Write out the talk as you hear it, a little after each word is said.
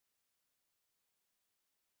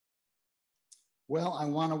Well, I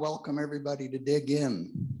want to welcome everybody to Dig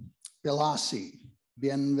In. Bilasi,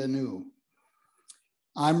 bienvenue.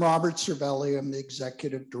 I'm Robert Cervelli. I'm the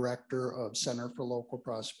Executive Director of Center for Local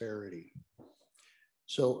Prosperity.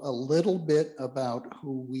 So a little bit about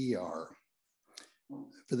who we are.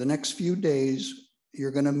 For the next few days,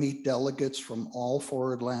 you're going to meet delegates from all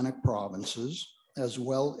 4 Atlantic provinces, as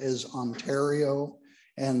well as Ontario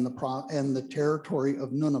and the territory of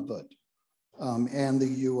Nunavut and the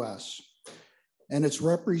US. And it's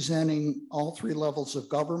representing all 3 levels of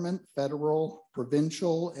government, federal,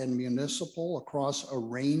 provincial, and municipal across a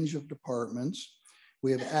range of departments.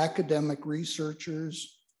 We have academic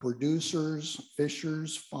researchers, producers,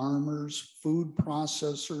 fishers, farmers, food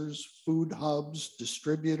processors, food hubs,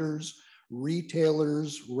 distributors,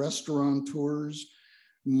 retailers, restaurateurs,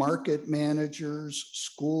 market managers,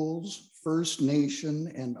 schools, First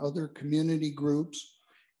Nation, and other community groups,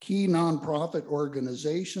 key nonprofit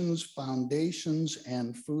organizations, foundations,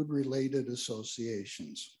 and food-related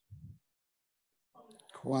associations.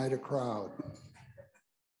 Quite a crowd.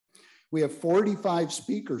 We have 45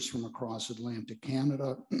 speakers from across Atlantic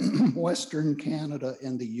Canada, Western Canada,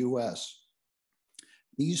 and the US.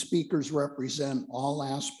 These speakers represent all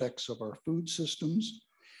aspects of our food systems.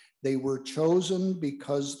 They were chosen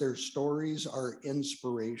because their stories are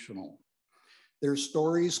inspirational. Their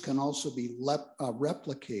stories can also be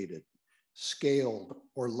replicated, scaled,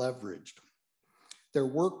 or leveraged. Their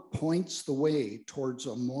work points the way towards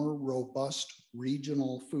a more robust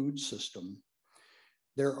regional food system.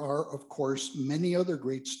 There are, of course, many other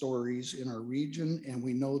great stories in our region, and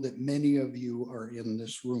we know that many of you are in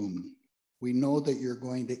this room. We know that you're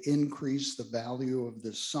going to increase the value of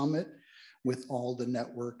this summit with all the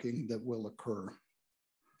networking that will occur.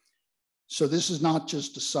 So this is not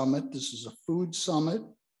just a summit, this is a food summit,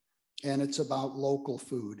 and it's about local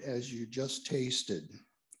food, as you just tasted.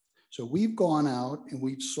 So we've gone out and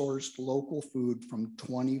we've sourced local food from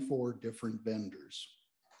 24 different vendors.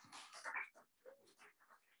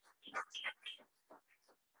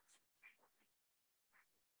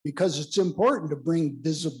 Because it's important to bring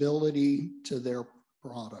visibility to their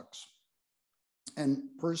products. And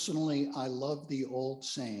personally, I love the old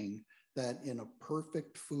saying that in a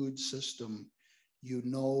perfect food system, you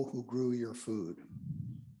know who grew your food.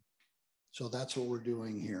 So that's what we're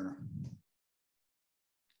doing here.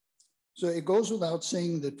 So it goes without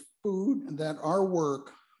saying that our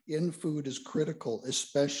work in food is critical,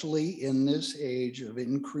 especially in this age of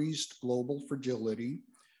increased global fragility,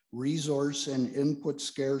 resource and input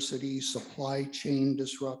scarcity, supply chain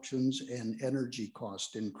disruptions, and energy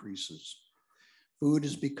cost increases. Food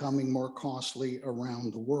is becoming more costly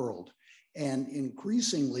around the world, and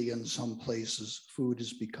increasingly in some places, food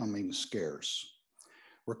is becoming scarce.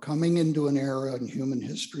 We're coming into an era in human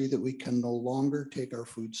history that we can no longer take our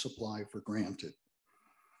food supply for granted.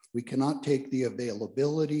 We cannot take the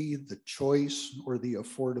availability, the choice, or the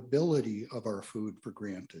affordability of our food for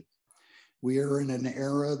granted. We are in an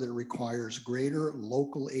era that requires greater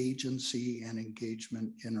local agency and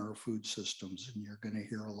engagement in our food systems, and you're going to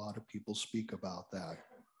hear a lot of people speak about that.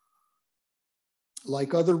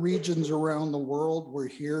 Like other regions around the world, we're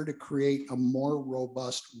here to create a more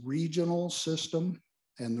robust regional system,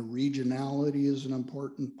 and the regionality is an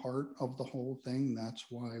important part of the whole thing. That's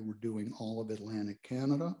why we're doing all of Atlantic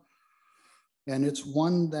Canada. And it's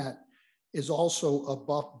one that is also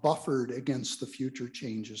buffered against the future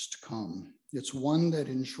changes to come. It's one that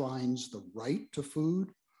enshrines the right to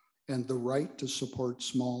food and the right to support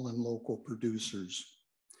small and local producers,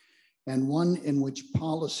 and one in which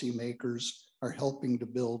policymakers are helping to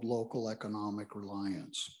build local economic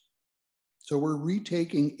reliance. So we're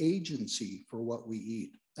retaking agency for what we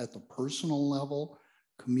eat at the personal level,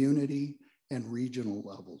 community, and regional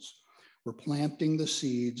levels. We're planting the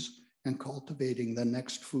seeds and cultivating the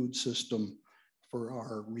next food system for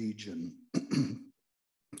our region.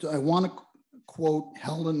 So I want to quote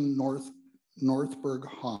Helen Northberg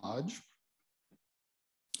Hodge.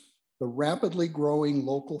 The rapidly growing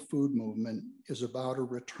local food movement is about a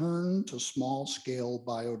return to small-scale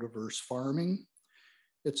biodiverse farming.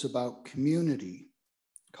 It's about community,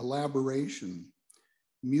 collaboration,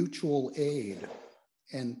 mutual aid,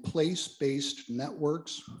 and place-based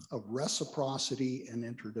networks of reciprocity and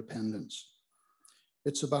interdependence.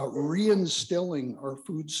 It's about reinstilling our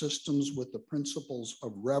food systems with the principles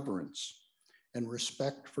of reverence and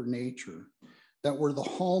respect for nature that were the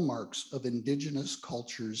hallmarks of Indigenous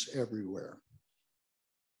cultures everywhere.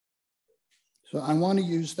 So I want to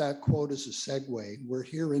use that quote as a segue. We're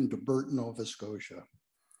here in Debert, Nova Scotia,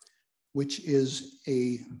 which is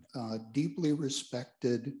a deeply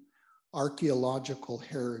respected archaeological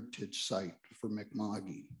heritage site for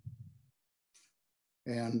Mi'kma'ki.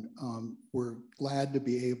 And we're glad to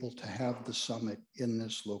be able to have the summit in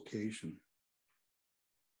this location.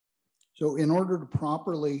 So in order to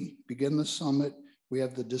properly begin the summit, we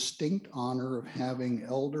have the distinct honor of having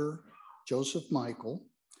Elder Joseph Michael.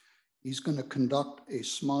 He's going to conduct a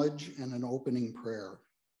smudge and an opening prayer.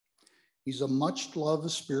 He's a much loved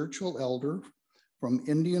spiritual elder from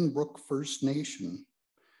Indian Brook First Nation,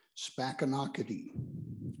 Spakanakadi,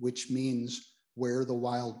 which means where the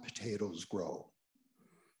wild potatoes grow.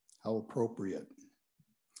 How appropriate.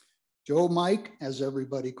 Joe Mike, as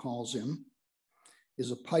everybody calls him,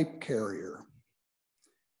 is a pipe carrier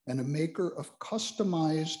and a maker of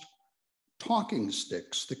customized talking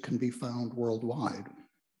sticks that can be found worldwide.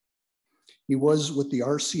 He was with the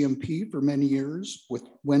RCMP for many years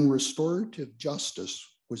when restorative justice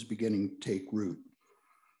was beginning to take root.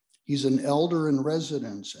 He's an elder in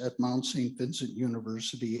residence at Mount St. Vincent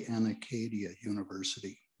University and Acadia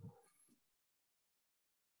University.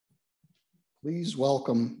 Please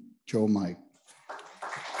welcome Joe Mike.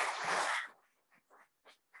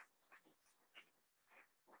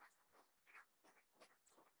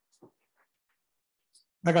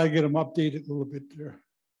 I got to get them updated a little bit there.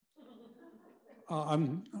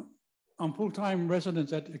 I'm full-time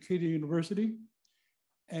resident at Acadia University,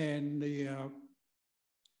 and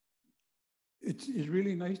it's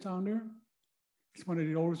really nice down there. It's one of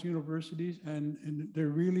the oldest universities, and they're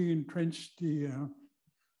really entrenched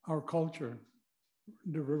our culture.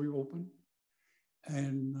 They're very open,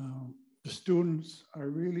 and the students are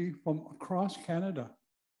really from across Canada,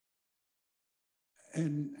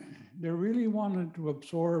 and they really wanted to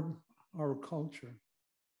absorb our culture.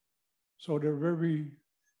 So they're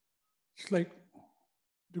it's like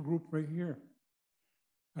the group right here.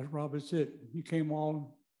 As Robert said, he came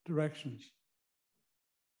all directions.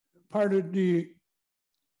 Part of the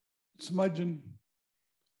smudging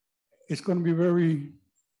is going to be very,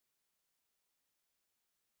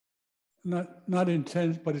 not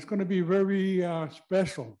intense, but it's going to be very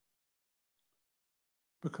special,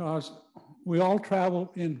 because we all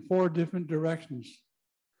travel in 4 different directions.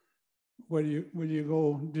 Whether you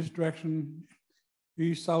go this direction,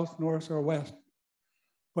 east, south, north, or west,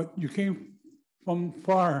 but you came from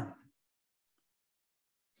far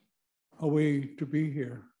away to be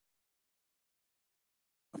here.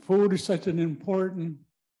 Food is such an important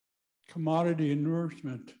commodity and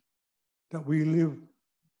nourishment that we live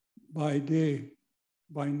by day,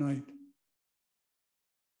 by night.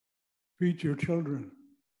 Feed your children.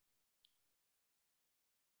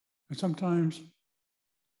 And sometimes,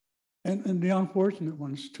 and the unfortunate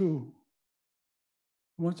ones too,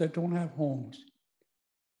 the ones that don't have homes,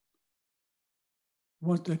 the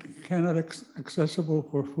ones that cannot accessible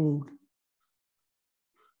for food.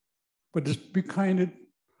 But there's big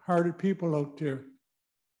kind-hearted people out there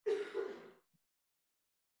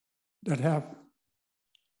that have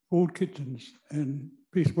food kitchens and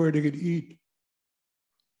place where they could eat.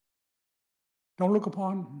 Don't look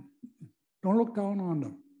down on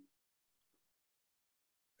them.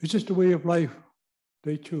 It's just a way of life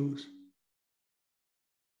they choose.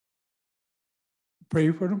 Pray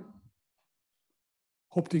for them.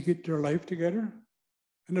 Hope they get their life together.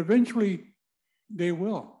 And eventually they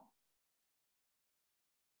will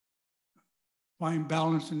find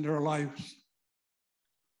balance in their lives.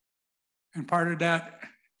 And part of that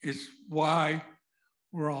is why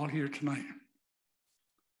we're all here tonight.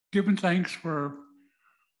 Giving thanks for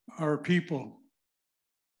our people.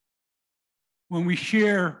 When we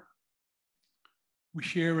share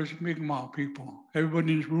as Mi'kmaq people.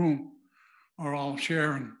 Everybody in this room are all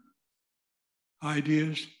sharing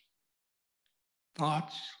ideas,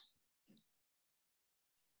 thoughts,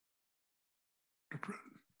 the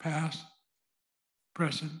past,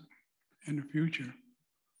 present, and the future.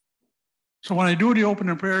 So when I do the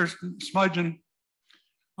opening prayers, smudging,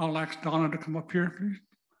 I'll ask Donna to come up here, please.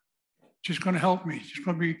 She's going to help me. She's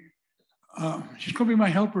going to be my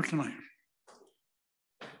helper tonight.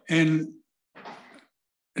 And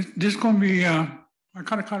this is going to be, I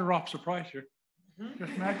kind of off surprise here.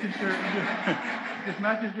 Just matches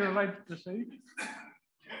your light to say.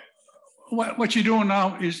 What you're doing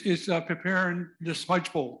now is preparing the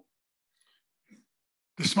smudge bowl.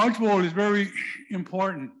 The smudge bowl is very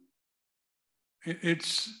important.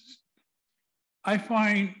 I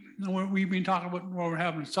find when we've been talking about when we're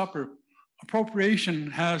having supper,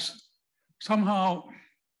 appropriation has somehow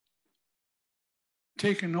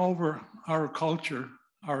taken over our culture,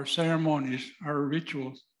 our ceremonies, our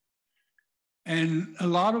rituals. And a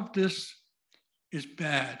lot of this is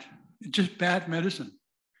bad. It's just bad medicine.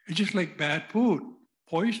 It's just like bad food,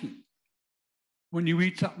 poison. When you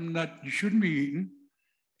eat something that you shouldn't be eating,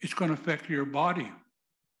 it's going to affect your body.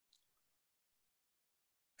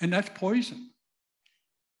 And that's poison.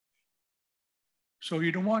 So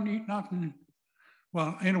you don't want to eat nothing.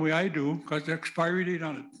 Well, anyway, I do, because the expiry date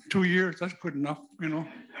on it, 2 years, that's good enough, you know.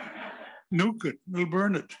 Nuke it, we'll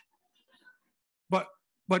burn it. But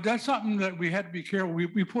that's something that we had to be careful.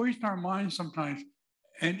 We poison our minds sometimes,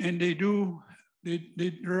 and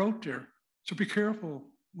they're out there. So be careful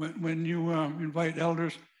when you invite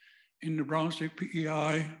elders in the Brown State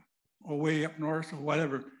PEI or way up north or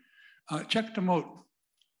whatever. Check them out.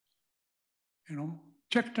 You know,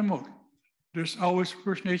 check them out. There's always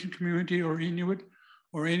First Nation community or Inuit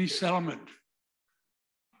or any settlement.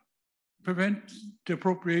 Prevent the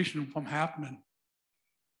appropriation from happening.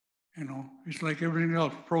 You know, it's like everything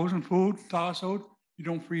else. Frozen food, toss out, you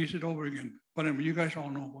don't freeze it over again. But anyway, you guys all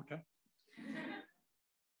know about that.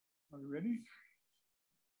 Are you ready?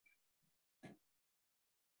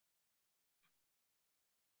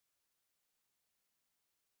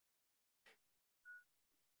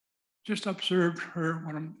 Just observe her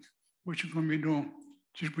what she's going to be doing.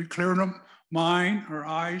 She's be clearing up mind, her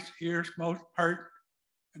eyes, ears, mouth, heart,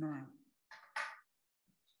 and her arm.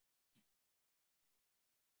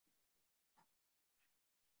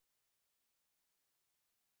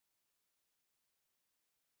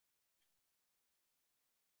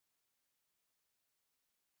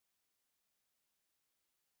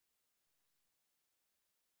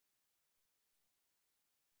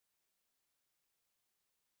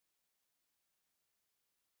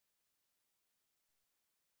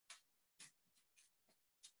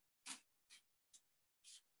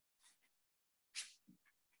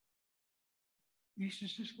 East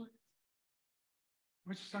is this way.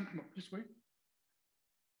 Where's the sun come up? This way?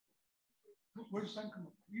 Where's the sun come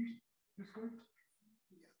up? East? This way?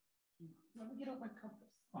 Yeah. Let me get out my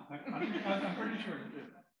compass. I'm pretty sure it did.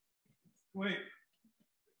 Wait.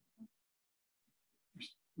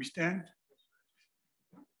 We stand.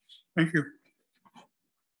 Thank you.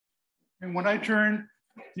 And when I turn,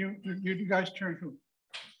 you guys turn too.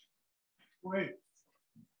 Wait.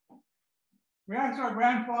 We ask our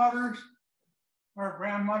grandfathers, our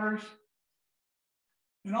grandmothers,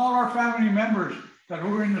 and all our family members that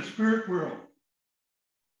are in the spirit world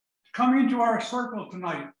to come into our circle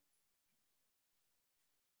tonight.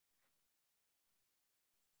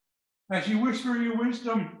 As you whisper your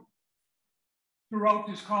wisdom throughout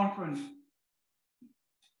this conference,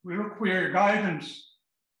 we look for your guidance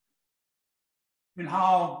in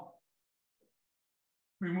how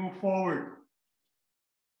we move forward.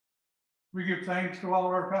 We give thanks to all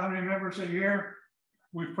of our family members that are here.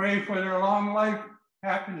 We pray for their long life,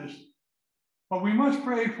 happiness. But we must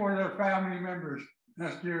pray for their family members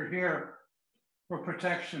as they're here for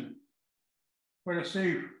protection, for the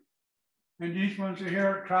safe. And these ones are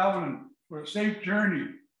here traveling for a safe journey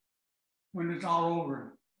when it's all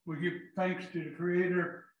over. We give thanks to the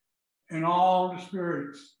Creator and all the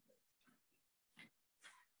spirits.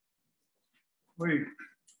 We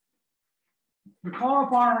call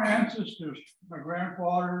upon our ancestors, our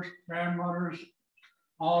grandfathers, grandmothers,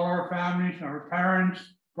 all our families, our parents,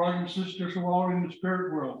 brothers and sisters who are all in the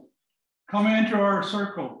spirit world. Come into our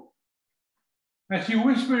circle. As you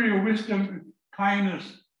whisper your wisdom and kindness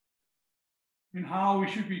in how we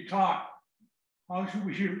should be taught,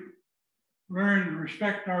 we should learn to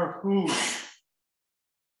respect our food.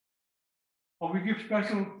 But we give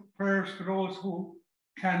special prayers to those who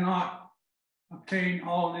cannot obtain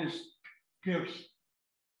all these gifts.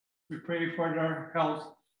 We pray for their health,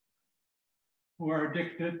 who are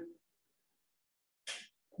addicted.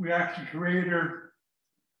 We ask the Creator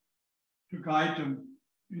to guide them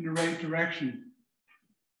in the right direction.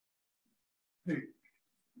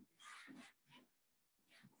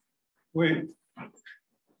 We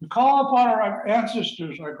call upon our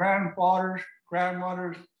ancestors, our grandfathers,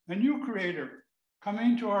 grandmothers, and you, Creator, come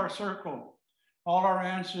into our circle, all our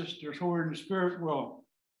ancestors who are in the spirit world.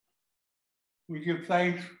 We give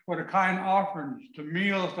thanks for the kind offerings, the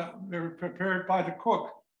meals that were prepared by the cook,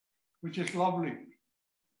 which is lovely.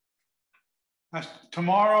 As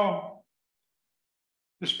tomorrow,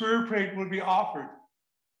 the spirit plate will be offered.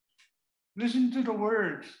 Listen to the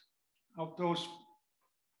words of those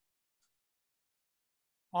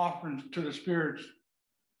offerings to the spirits.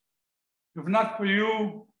 If not for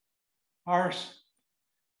you, our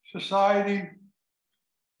society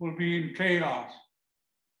will be in chaos.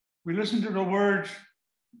 We listen to the words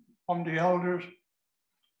from the elders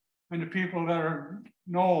and the people that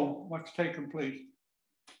know what's taking place.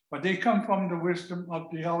 But they come from the wisdom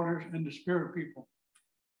of the elders and the spirit people.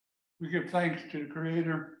 We give thanks to the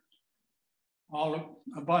Creator, all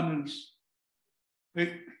abundance.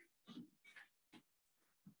 We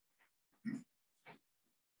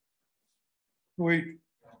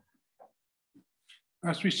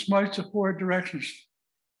as we smudge the four directions,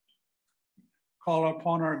 call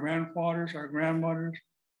upon our grandfathers, our grandmothers,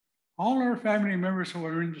 all our family members who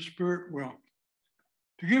are in the spirit world,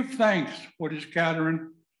 to give thanks for this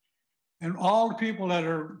gathering, and all the people that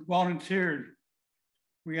are volunteered.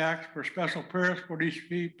 We ask for special prayers for these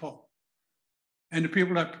people and the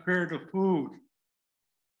people that prepare the food.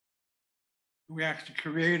 We ask the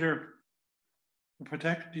Creator to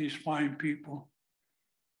protect these fine people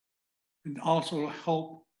and also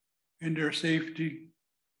help in their safety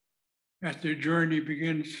as their journey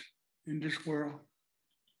begins in this world.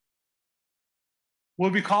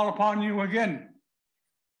 We'll be called upon you again,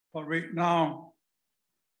 but right now,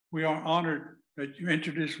 we are honored that you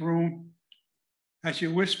enter this room as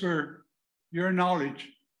you whisper your knowledge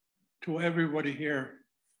to everybody here.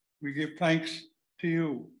 We give thanks to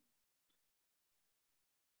you.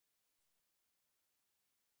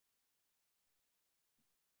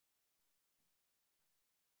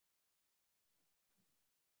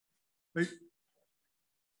 Right.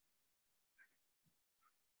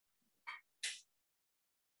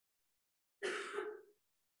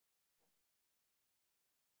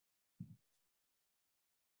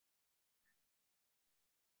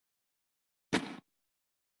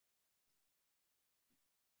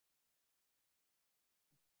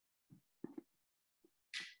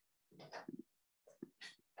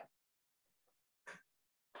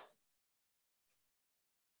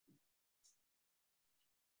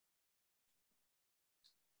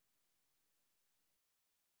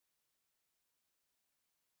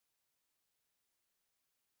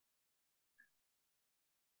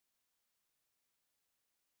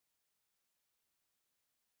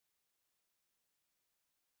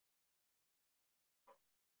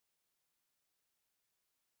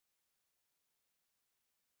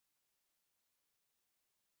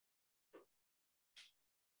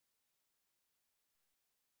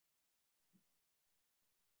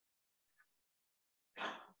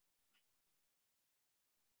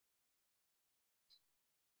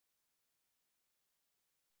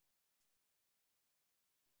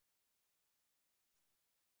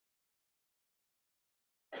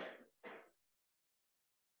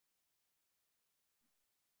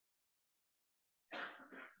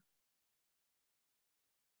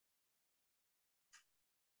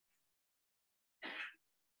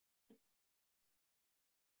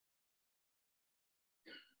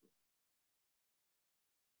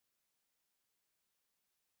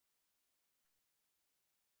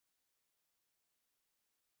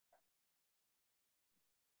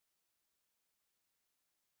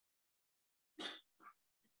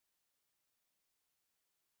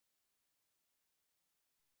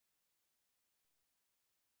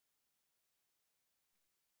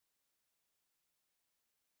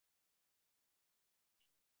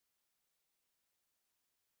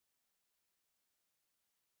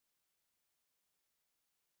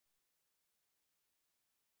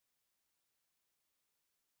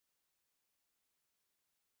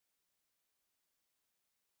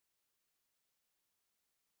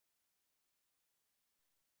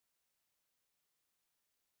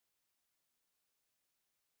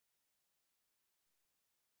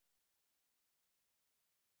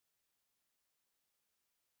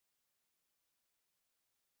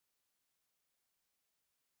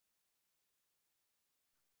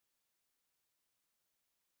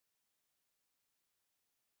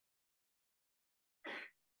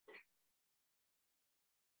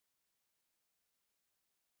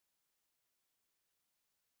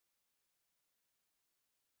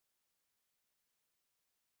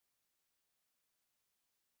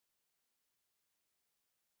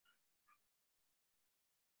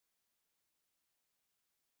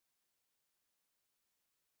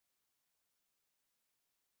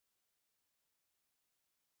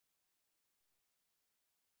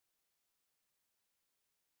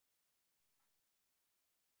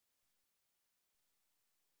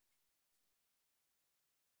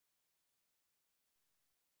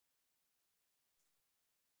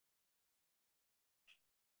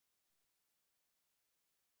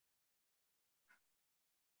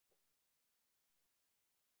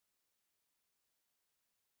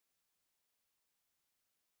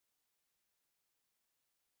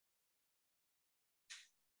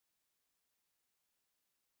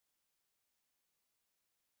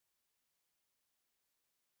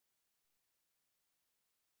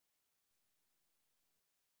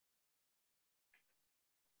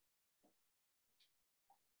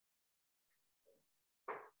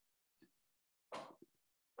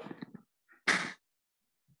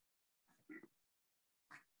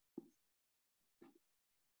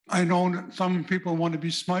 I know that some people want to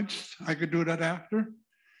be smudged. I could do that after.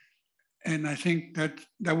 And I think that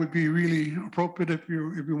that would be really appropriate if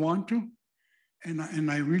you want to.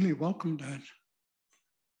 And I really welcome that.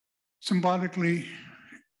 Symbolically,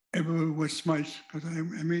 everyone was smudged because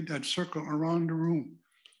I made that circle around the room.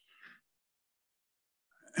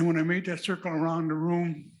 And when I made that circle around the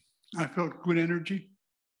room, I felt good energy.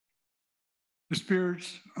 The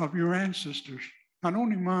spirits of your ancestors, not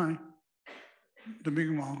only mine, the big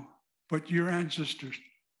mom, but your ancestors.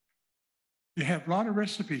 You have a lot of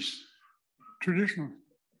recipes, traditional.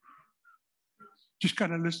 Just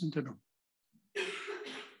gotta listen to them.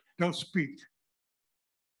 They'll speak.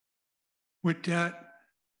 With that,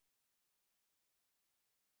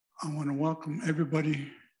 I want to welcome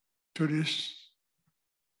everybody to this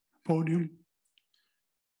podium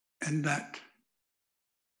and that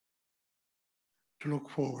to look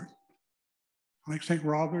forward. I'd like to thank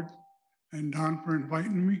Robert and Don for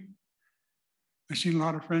inviting me. I've seen a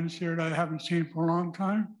lot of friends here that I haven't seen for a long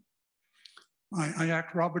time. I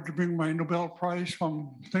asked Robert to bring my Nobel Prize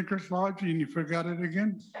from Thinkers Lodge and he forgot it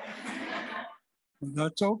again.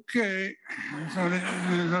 That's okay.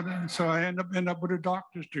 So I end up with a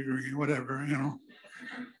doctor's degree, whatever, you know.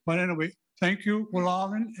 But anyway, thank you,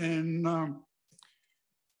 Walalan. And the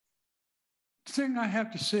thing I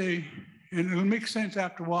have to say, and it'll make sense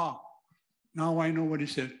after a while. Now I know what he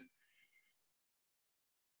said.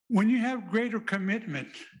 When you have greater commitment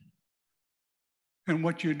in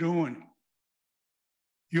what you're doing,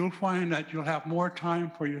 you'll find that you'll have more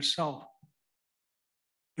time for yourself.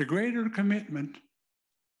 The greater commitment,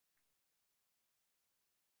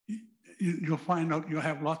 you'll find out you'll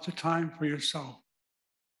have lots of time for yourself,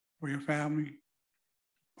 for your family,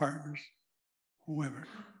 partners, whoever.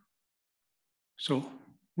 So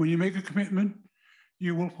when you make a commitment,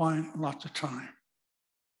 you will find lots of time.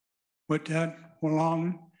 With that,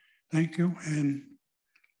 Walalan, thank you, and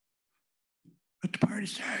let the party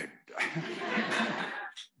start.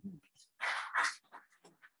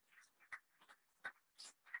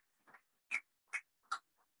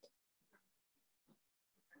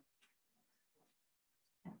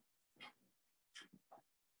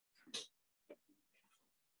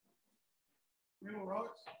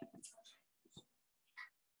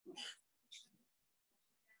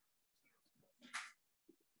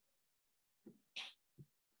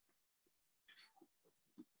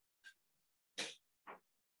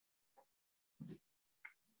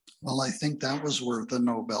 Well, I think that was worth a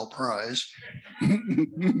Nobel Prize.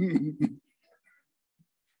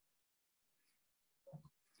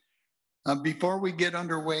 Before we get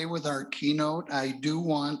underway with our keynote, I do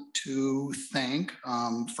want to thank,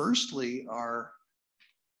 firstly,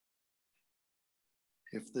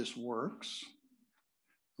 if this works.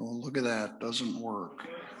 Oh, look at that, doesn't work.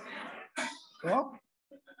 Oh,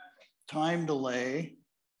 time delay.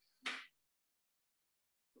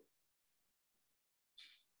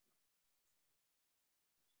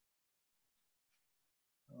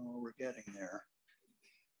 Oh, we're getting there.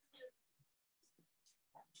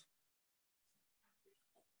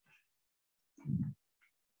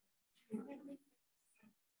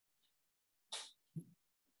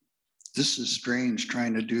 This is strange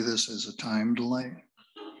trying to do this as a time delay.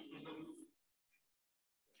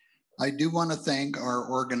 I do want to thank our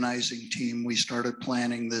organizing team. We started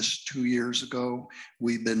planning this 2 years ago.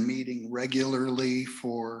 We've been meeting regularly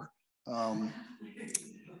for,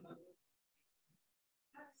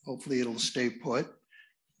 hopefully it'll stay put.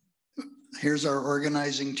 Here's our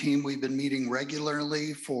organizing team. We've been meeting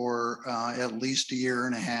regularly for at least 1.5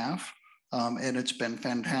 years. And it's been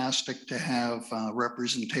fantastic to have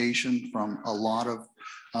representation from a lot of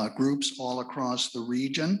groups all across the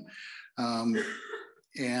region.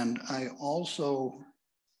 And I also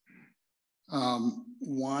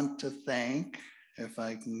want to thank, if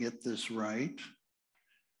I can get this right,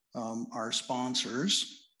 our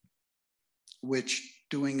sponsors, which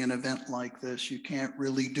doing an event like this, you can't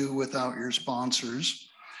really do without your sponsors.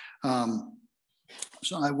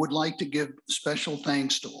 So I would like to give special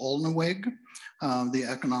thanks to Olnewig, the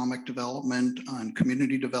economic development and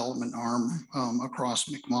community development arm across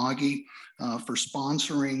Mi'kma'ki, for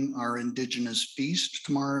sponsoring our Indigenous feast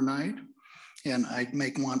tomorrow night. And I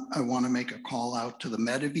want to make a call out to the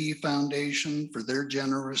Medivie Foundation for their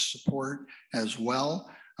generous support as well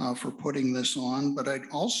for putting this on. But I'd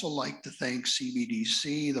also like to thank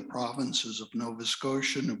CBDC, the provinces of Nova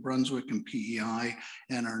Scotia, New Brunswick, and PEI,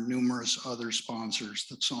 and our numerous other sponsors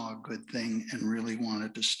that saw a good thing and really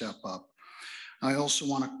wanted to step up. I also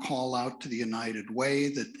want to call out to the United Way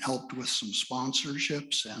that helped with some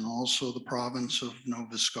sponsorships, and also the province of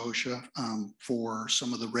Nova Scotia for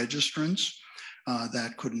some of the registrants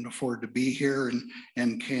that couldn't afford to be here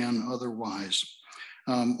and can otherwise.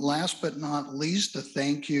 Last but not least, a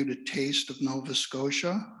thank you to Taste of Nova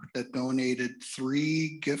Scotia that donated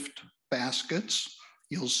 3 gift baskets.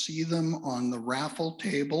 You'll see them on the raffle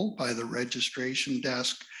table by the registration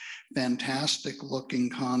desk. Fantastic looking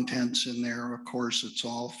contents in there. Of course, it's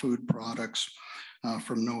all food products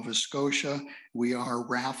from Nova Scotia. We are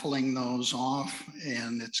raffling those off,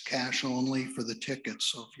 and it's cash only for the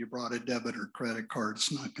tickets. So if you brought a debit or credit card,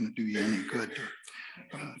 it's not going to do you any good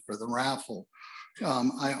for the raffle.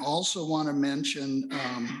 I also want to mention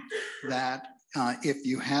that if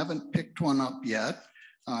you haven't picked one up yet,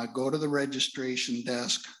 go to the registration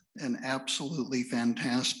desk. An absolutely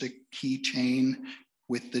fantastic keychain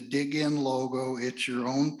with the Dig In logo. It's your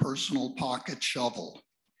own personal pocket shovel.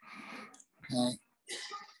 Okay.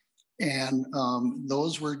 And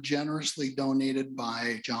those were generously donated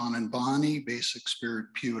by John and Bonnie, Basic Spirit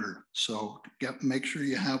Pewter. So make sure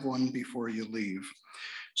you have one before you leave.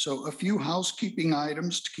 So a few housekeeping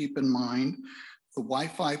items to keep in mind. The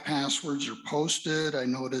Wi-Fi passwords are posted. I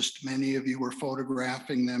noticed many of you were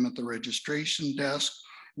photographing them at the registration desk.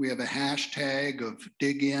 We have a hashtag of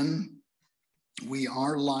Dig In. We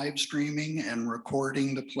are live streaming and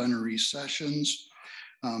recording the plenary sessions.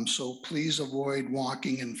 So please avoid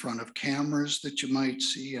walking in front of cameras that you might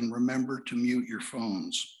see, and remember to mute your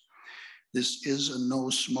phones. This is a no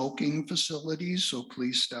smoking facility, so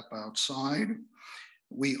please step outside.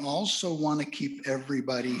 We also want to keep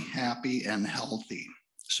everybody happy and healthy.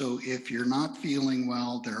 So if you're not feeling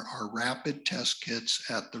well, there are rapid test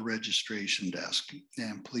kits at the registration desk,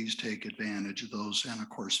 and please take advantage of those, and of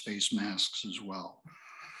course face masks as well.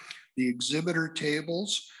 The exhibitor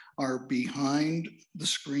tables are behind the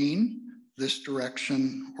screen, this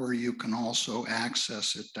direction, or you can also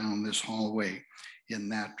access it down this hallway in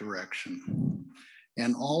that direction.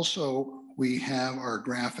 And also we have our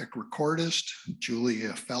graphic recordist,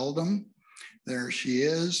 Julia Feldham. There she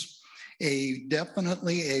is.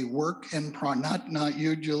 Definitely a work in progress, not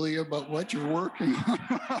you, Julia, but what you're working on.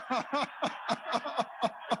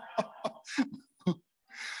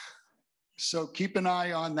 So keep an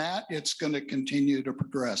eye on that. It's going to continue to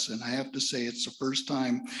progress. And I have to say, it's the first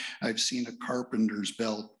time I've seen a carpenter's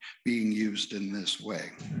belt being used in this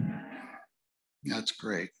way. That's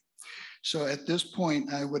great. So at this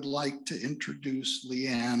point, I would like to introduce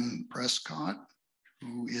Leanne Prescott,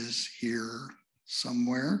 who is here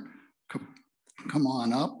somewhere. Come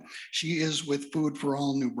on up. She is with Food for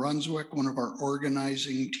All New Brunswick, one of our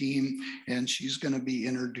organizing team, and she's going to be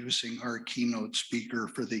introducing our keynote speaker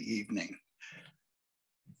for the evening.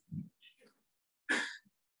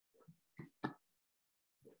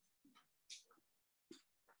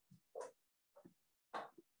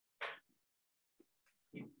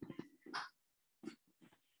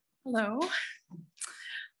 Hello.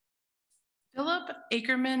 Philip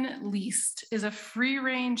Ackerman-Leist is a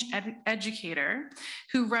free-range educator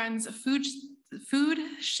who runs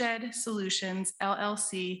Foodshed Solutions,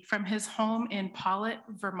 LLC, from his home in Paulet,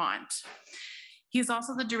 Vermont. He is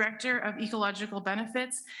also the director of ecological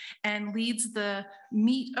benefits and leads the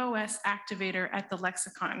Meat OS activator at the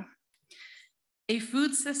Lexicon. A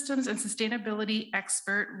food systems and sustainability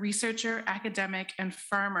expert, researcher, academic, and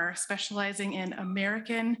farmer specializing in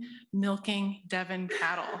American milking Devon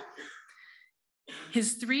cattle.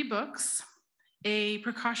 His 3 books, A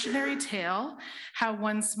Precautionary Tale, How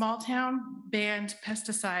One Small Town Banned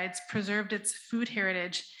Pesticides Preserved Its Food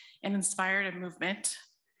Heritage and Inspired a Movement,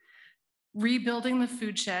 Rebuilding the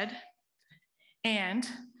Foodshed, and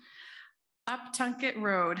Up Tunkett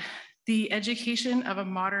Road, The Education of a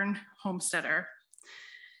Modern Homesteader.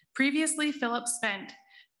 Previously, Philip spent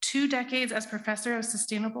 2 decades as professor of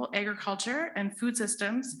sustainable agriculture and food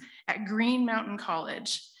systems at Green Mountain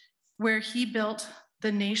College, where he built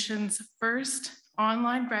the nation's first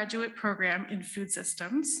online graduate program in food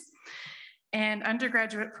systems and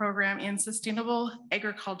undergraduate program in sustainable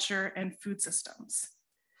agriculture and food systems,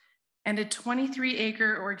 and a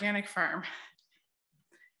 23-acre organic farm.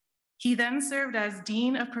 He then served as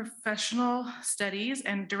Dean of Professional Studies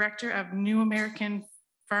and Director of New American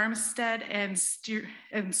Farmstead and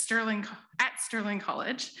Sterling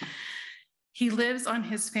College. He lives on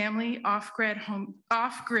his family off-grid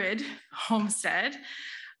homestead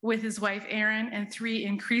with his wife, Erin, and 3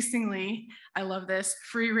 increasingly, I love this,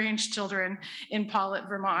 free-range children in Paulet,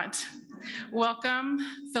 Vermont. Welcome,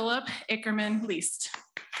 Philip Ackerman-Leist.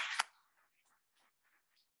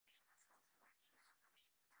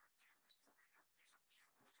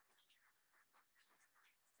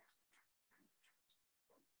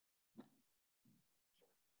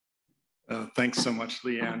 Thanks so much,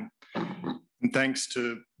 Leanne. And thanks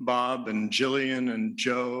to Bob and Jillian and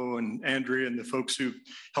Joe and Andrea and the folks who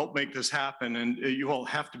helped make this happen. And you all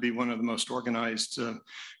have to be one of the most organized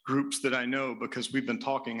groups that I know, because we've been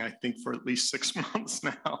talking, I think, for at least 6 months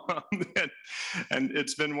now. And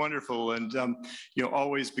it's been wonderful. And,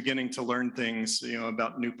 always beginning to learn things,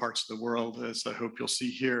 about new parts of the world, as I hope you'll see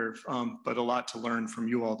here, but a lot to learn from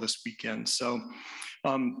you all this weekend. So,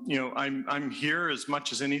 I'm here as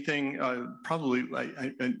much as anything. Probably,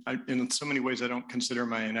 in so many ways, I don't consider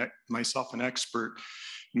myself an expert.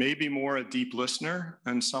 Maybe more a deep listener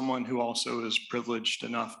and someone who also is privileged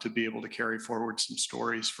enough to be able to carry forward some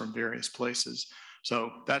stories from various places. So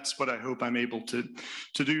that's what I hope I'm able to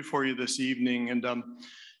do for you this evening.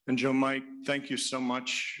 And Joe, Mike, thank you so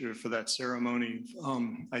much for that ceremony.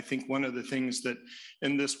 I think one of the things that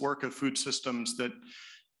in this work of food systems that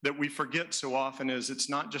we forget so often is it's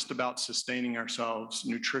not just about sustaining ourselves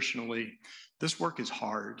nutritionally. This work is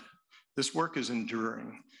hard. This work is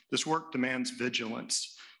enduring. This work demands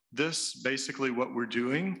vigilance. This, basically what we're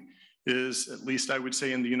doing is, at least I would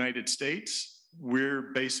say in the United States,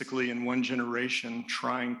 we're basically in one generation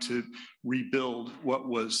trying to rebuild what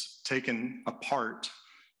was taken apart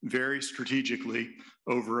very strategically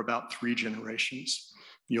over about 3 generations.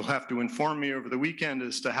 You'll have to inform me over the weekend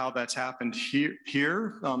as to how that's happened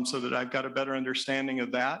here so that I've got a better understanding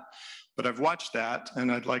of that. But I've watched that,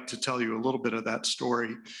 and I'd like to tell you a little bit of that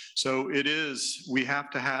story. So we have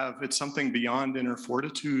to have, it's something beyond inner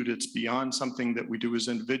fortitude. It's beyond something that we do as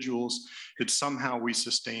individuals. It's somehow we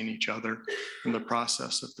sustain each other in the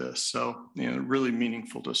process of this. So, really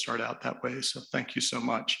meaningful to start out that way. So thank you so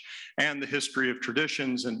much. And the history of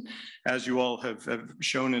traditions, and as you all have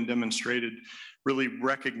shown and demonstrated, really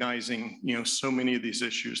recognizing, so many of these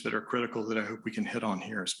issues that are critical that I hope we can hit on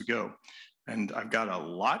here as we go. And I've got a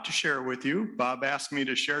lot to share with you. Bob asked me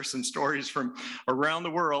to share some stories from around the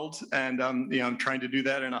world, and I'm trying to do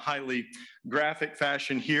that in a highly graphic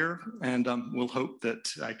fashion here, and we'll hope that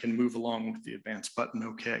I can move along with the advance button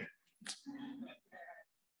okay.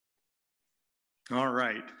 All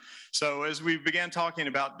right. So as we began talking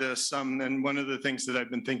about this, and one of the things that I've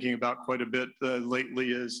been thinking about quite a bit lately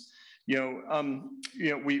is,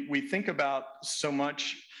 we think about so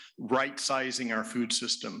much right-sizing our food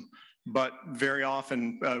system. But very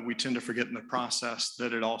often we tend to forget in the process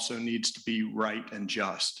that it also needs to be right and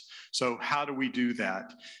just. So how do we do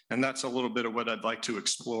that? And that's a little bit of what I'd like to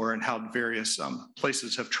explore, and how various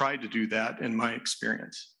places have tried to do that in my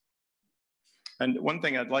experience. And one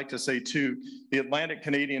thing I'd like to say too, the Atlantic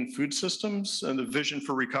Canadian Food Systems and the Vision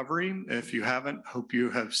for Recovery, if you haven't, hope you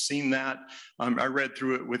have seen that. I read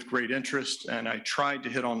through it with great interest, and I tried to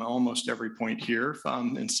hit on almost every point here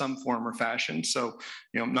in some form or fashion. So,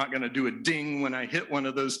 I'm not gonna do a ding when I hit one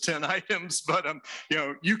of those 10 items, but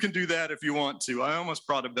you can do that if you want to. I almost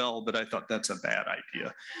brought a bell, but I thought that's a bad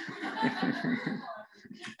idea.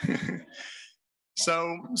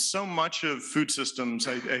 So much of food systems,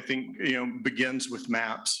 I think, begins with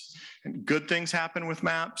maps. And good things happen with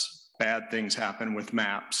maps, bad things happen with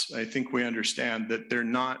maps. I think we understand that they're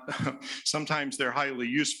not, sometimes they're highly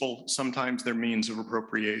useful, sometimes they're means of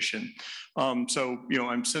appropriation. So,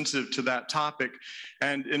 I'm sensitive to that topic.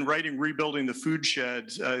 And in writing Rebuilding the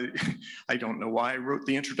Foodsheds, I don't know why I wrote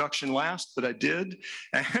the introduction last, but I did.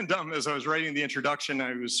 And as I was writing the introduction,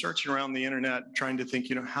 I was searching around the internet, trying to think,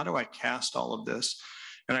 how do I cast all of this?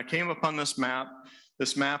 And I came upon this map.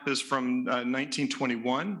 This map is from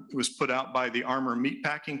 1921. It was put out by the Armour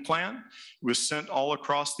Meatpacking Plant. It was sent all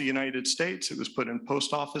across the United States. It was put in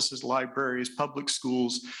post offices, libraries, public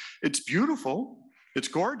schools. It's beautiful. It's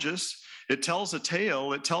gorgeous. It tells a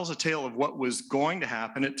tale. It tells a tale of what was going to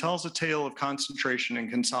happen. It tells a tale of concentration and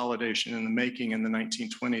consolidation in the making in the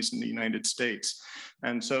 1920s in the United States.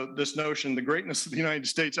 And so this notion, the greatness of the United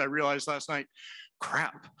States, I realized last night,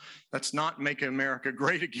 crap, that's not Make America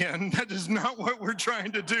Great Again. That is not what we're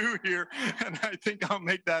trying to do here. And I think I'll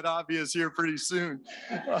make that obvious here pretty soon.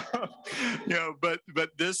 But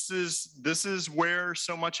this is where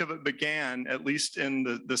so much of it began, at least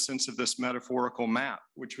in the sense of this metaphorical map,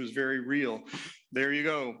 which was very real. There you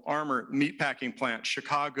go, Armour Meatpacking Plant,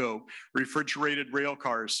 Chicago, refrigerated rail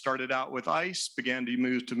cars started out with ice, began to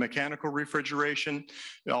move to mechanical refrigeration.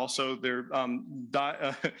 Also, there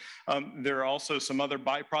are also some other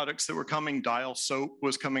byproducts that were coming. Dial soap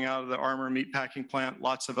was coming out of the Armour Meatpacking Plant,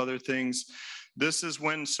 lots of other things. This is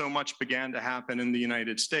when so much began to happen in the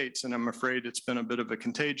United States, and I'm afraid it's been a bit of a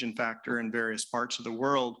contagion factor in various parts of the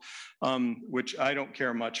world, which I don't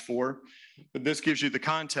care much for. But this gives you the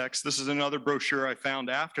context. This is another brochure I found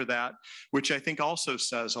after that, which I think also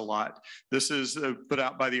says a lot. This is put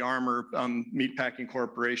out by the Armour Meatpacking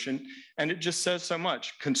Corporation, and it just says so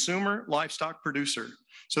much. Consumer, livestock producer.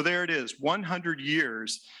 So there it is, 100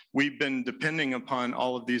 years we've been depending upon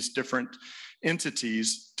all of these different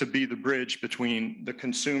entities to be the bridge between the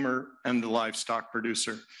consumer and the livestock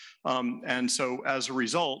producer. And so as a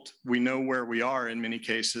result, we know where we are in many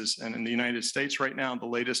cases. And in the United States right now, the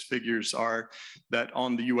latest figures are that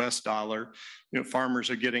on the US dollar, farmers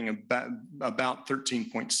are getting about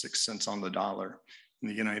 13.6 cents on the dollar in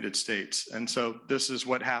the United States. And so this is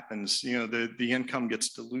what happens. The income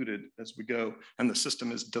gets diluted as we go, and the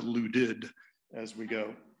system is diluted as we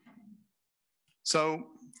go. So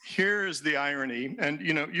here is the irony. And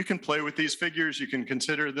you can play with these figures, you can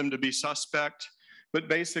consider them to be suspect, but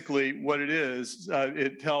basically what it is,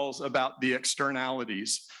 it tells about the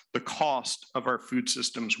externalities, the cost of our food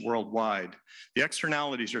systems worldwide. The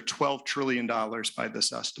externalities are $12 trillion by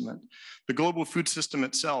this estimate. The global food system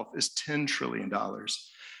itself is $10 trillion.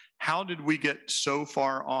 How did we get so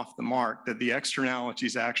far off the mark that the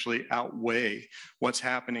externalities actually outweigh what's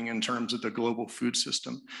happening in terms of the global food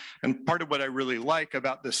system? And part of what I really like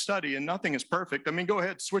about this study, and nothing is perfect, I mean, go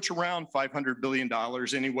ahead, switch around $500 billion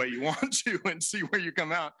any way you want to and see where you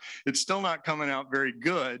come out. It's still not coming out very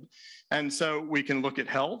good. And so we can look at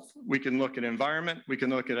health, we can look at environment, we can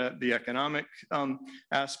look at the economic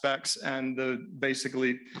aspects and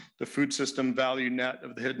basically the food system value net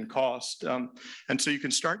of the hidden cost. And so you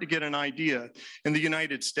can start to get an idea. In the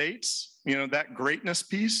United States, that greatness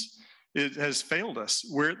piece, it has failed us.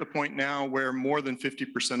 We're at the point now where more than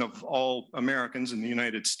 50% of all Americans in the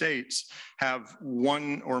United States have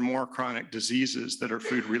one or more chronic diseases that are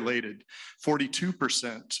food related.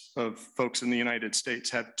 42% of folks in the United States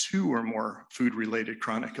have 2 or more food related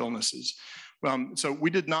chronic illnesses. So we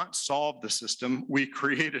did not solve the system, we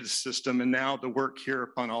created a system, and now the work here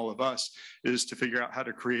upon all of us is to figure out how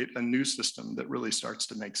to create a new system that really starts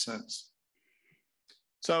to make sense.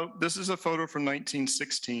 So this is a photo from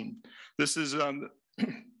 1916. This is one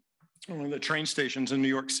of the train stations in New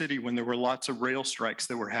York City when there were lots of rail strikes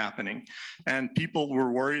that were happening. And people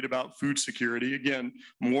were worried about food security, again,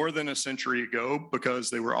 more than a century ago,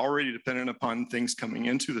 because they were already dependent upon things coming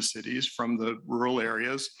into the cities from the rural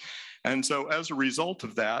areas. And so as a result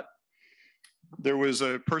of that, there was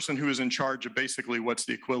a person who was in charge of basically what's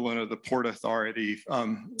the equivalent of the Port Authority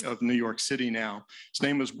of New York City now. His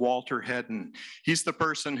name was Walter Hedden. He's the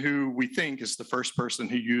person who we think is the first person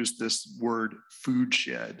who used this word food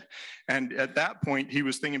shed. And at that point, he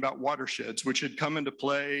was thinking about watersheds, which had come into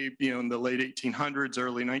play in the late 1800s,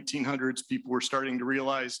 early 1900s. People were starting to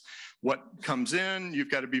realize what comes in, you've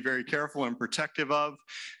got to be very careful and protective of.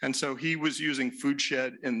 And so he was using food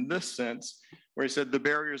shed in this sense, where he said the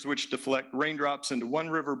barriers which deflect raindrops into one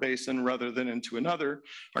river basin rather than into another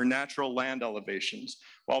are natural land elevations,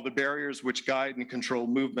 while the barriers which guide and control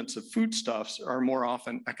movements of foodstuffs are more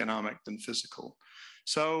often economic than physical.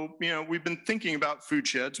 So, we've been thinking about food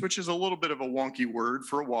sheds, which is a little bit of a wonky word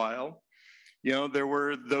for a while. There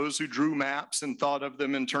were those who drew maps and thought of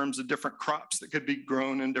them in terms of different crops that could be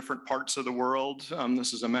grown in different parts of the world.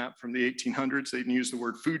 This is a map from the 1800s. They didn't use the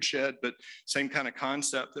word food shed, but same kind of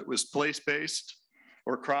concept that was place-based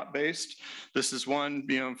or crop-based. This is one,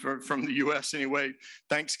 from the US anyway,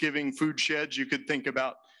 Thanksgiving food sheds. You could think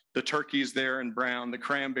about the turkeys there in brown, the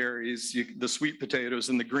cranberries, the sweet potatoes,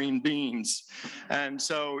 and the green beans. And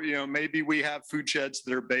so, maybe we have food sheds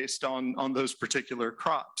that are based on those particular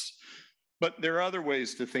crops. But there are other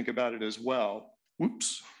ways to think about it as well.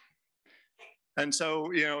 Whoops. And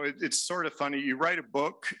so, it's sort of funny. You write a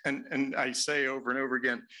book, and I say over and over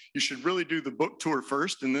again, you should really do the book tour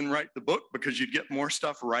first and then write the book, because you'd get more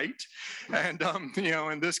stuff right. And,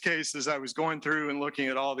 in this case, as I was going through and looking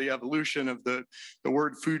at all the evolution of the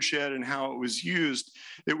word food shed and how it was used,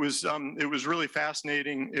 it was really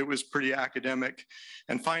fascinating. It was pretty academic.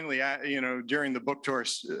 And finally, during the book tour,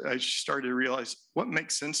 I started to realize what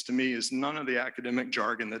makes sense to me is none of the academic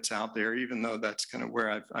jargon that's out there, even though that's kind of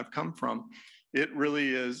where I've come from. It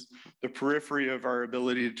really is the periphery of our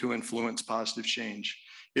ability to influence positive change.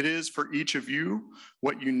 It is for each of you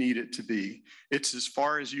what you need it to be. It's as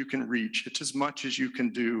far as you can reach. It's as much as you can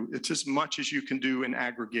do. It's as much as you can do in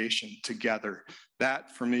aggregation together.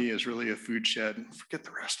 That for me is really a food shed. Forget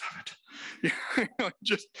the rest of it.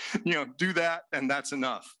 Just, do that, and that's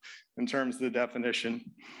enough in terms of the definition.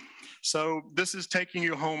 So this is taking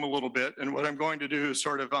you home a little bit, and what I'm going to do is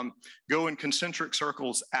sort of go in concentric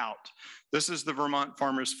circles out. This is the Vermont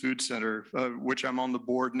Farmers Food Center, which I'm on the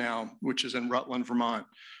board now, which is in Rutland, Vermont.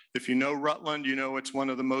 If you know Rutland, you know it's one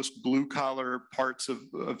of the most blue-collar parts of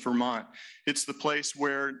Vermont. It's the place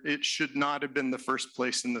where it should not have been the first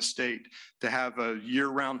place in the state to have a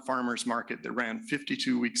year-round farmers market that ran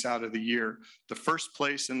 52 weeks out of the year. The first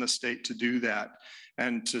place in the state to do that.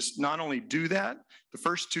 And to not only do that, the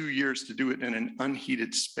first 2 years to do it in an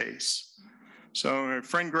unheated space. So my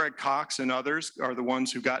friend Greg Cox and others are the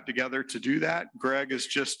ones who got together to do that. Greg is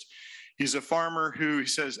just, he's a farmer who he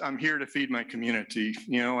says, I'm here to feed my community.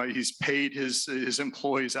 You know, he's paid his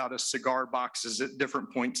employees out of cigar boxes at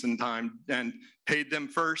different points in time and paid them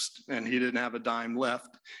first, and he didn't have a dime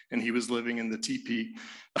left, and he was living in the teepee,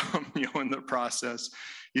 you know, in the process.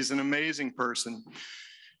 He's an amazing person.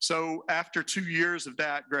 So after 2 years of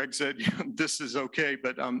that, Greg said, this is okay,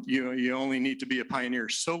 but you know, you only need to be a pioneer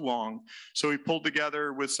so long. So he pulled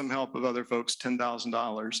together with some help of other folks,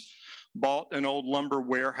 $10,000, bought an old lumber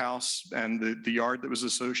warehouse and the yard that was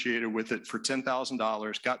associated with it for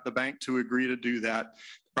 $10,000, got the bank to agree to do that.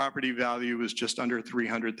 Property value was just under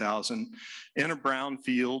 $300,000 in a brown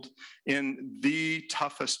field in the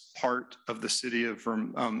toughest part of the city of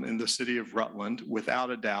Rutland, without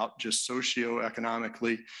a doubt, just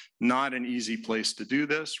socioeconomically, not an easy place to do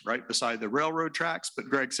this, right beside the railroad tracks. But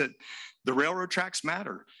Greg said, the railroad tracks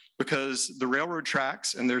matter, because the railroad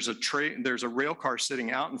tracks, and there's a rail car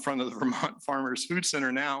sitting out in front of the Vermont Farmers Food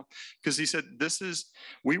Center now, because he said,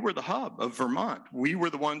 we were the hub of Vermont. We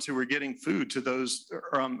were the ones who were getting food to those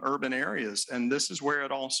urban areas, and this is where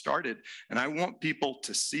it all started. And I want people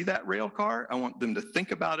to see that rail car. I want them to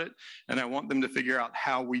think about it, and I want them to figure out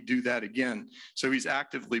how we do that again. So he's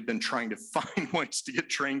actively been trying to find ways to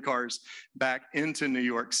get train cars back into New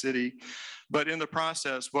York City. But in the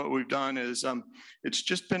process, what we've done is it's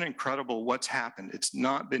just been incredible what's happened. It's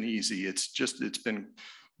not been easy. It's been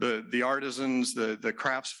the artisans, the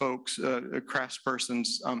crafts folks,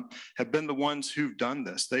 craftspersons have been the ones who've done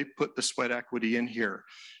this. They put the sweat equity in here.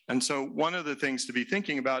 And so one of the things to be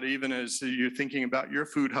thinking about, even as you're thinking about your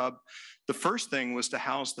food hub, the first thing was to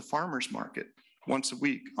house the farmers market once a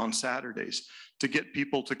week on Saturdays to get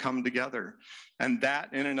people to come together. And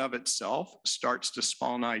that in and of itself starts to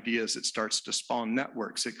spawn ideas. It starts to spawn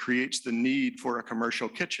networks. It creates the need for a commercial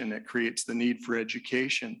kitchen. It creates the need for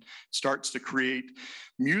education. It starts to create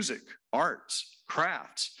music, arts,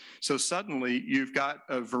 crafts. So suddenly you've got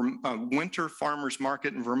a winter farmers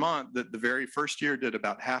market in Vermont that the very first year did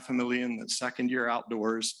about $500,000. The second year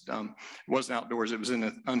outdoors, it wasn't outdoors, it was in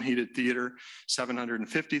an unheated theater,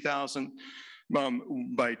 $750,000.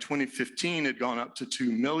 By 2015, it had gone up to 2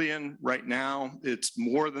 million. Right now, it's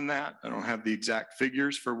more than that. I don't have the exact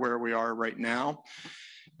figures for where we are right now.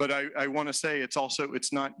 But I want to say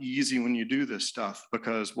it's not easy when you do this stuff,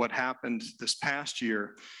 because what happened this past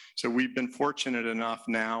year, so we've been fortunate enough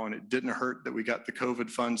now, and it didn't hurt that we got the COVID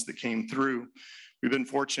funds that came through. We've been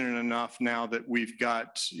fortunate enough now that we've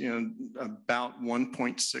got, about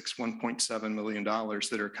 $1.7 million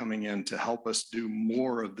that are coming in to help us do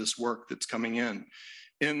more of this work that's coming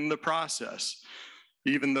in the process.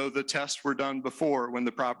 Even though the tests were done before, when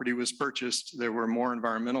the property was purchased, there were more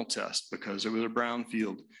environmental tests because it was a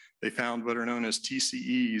brownfield. They found what are known as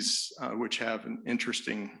TCEs, which have an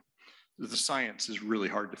interesting, the science is really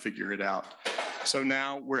hard to figure it out. So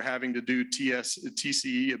now we're having to do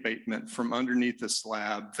TCE abatement from underneath the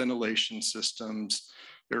slab, ventilation systems.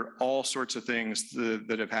 There are all sorts of things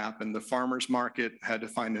that have happened. The farmers market had to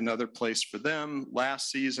find another place for them last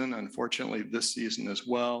season, unfortunately this season as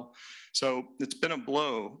well. So it's been a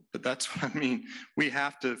blow, but that's what I mean. We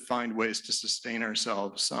have to find ways to sustain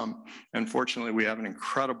ourselves. Unfortunately, we have an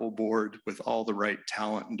incredible board with all the right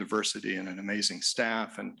talent and diversity and an amazing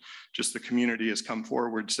staff, and just the community has come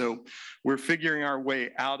forward. So we're figuring our way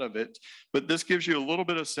out of it, but this gives you a little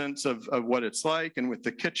bit of sense of what it's like. And with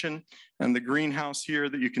the kitchen and the greenhouse here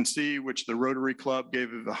that you can see, which the Rotary Club gave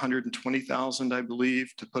 $120,000, I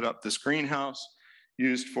believe, to put up this greenhouse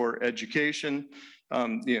used for education.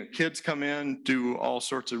 Kids come in, do all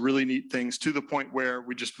sorts of really neat things, to the point where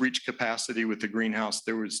we just reached capacity with the greenhouse.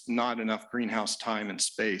 There was not enough greenhouse time and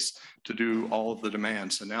space to do all of the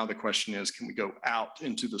demands. So now the question is, can we go out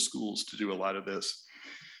into the schools to do a lot of this?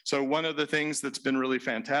 So one of the things that's been really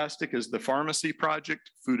fantastic is the pharmacy project,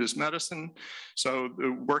 Food is Medicine. So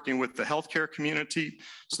working with the healthcare community.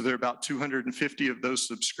 So there are about 250 of those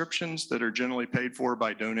subscriptions that are generally paid for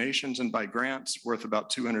by donations and by grants, worth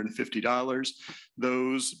about $250.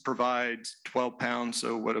 Those provide 12 pounds,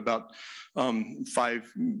 so what, about 5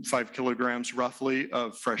 kilograms roughly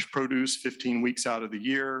of fresh produce 15 weeks out of the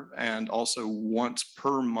year, and also once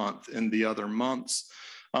per month in the other months.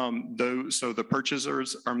 So the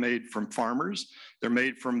purchasers are made from farmers. They're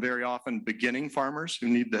made from very often beginning farmers who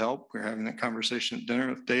need the help. We're having that conversation at dinner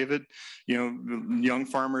with David. You know, young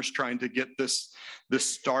farmers trying to get this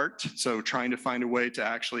start. So trying to find a way to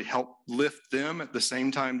actually help lift them at the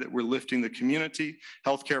same time that we're lifting the community.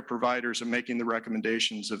 Healthcare providers are making the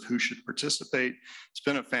recommendations of who should participate. It's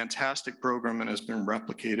been a fantastic program and has been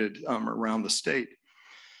replicated around the state.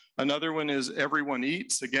 Another one is Everyone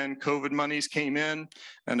Eats. Again, COVID monies came in,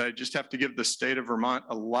 and I just have to give the state of Vermont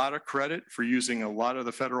a lot of credit for using a lot of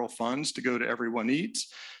the federal funds to go to Everyone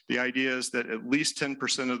Eats. The idea is that at least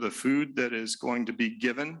 10% of the food that is going to be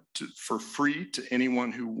given for free to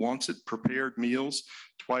anyone who wants it, prepared meals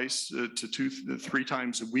twice to 3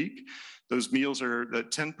 times a week. Those meals are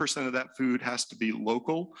that 10% of that food has to be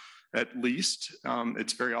local. At least.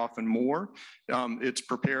 It's very often more. It's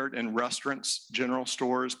prepared in restaurants, general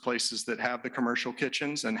stores, places that have the commercial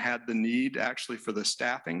kitchens and had the need actually for the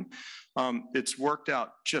staffing. It's worked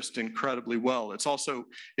out just incredibly well. It's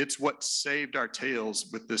what saved our tails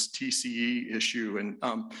with this TCE issue,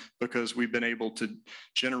 and because we've been able to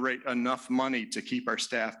generate enough money to keep our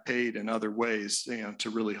staff paid in other ways, you know, to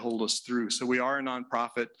really hold us through. So we are a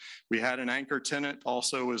nonprofit. We had an anchor tenant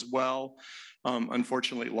also as well.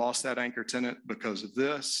 Unfortunately lost that anchor tenant because of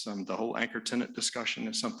this. The whole anchor tenant discussion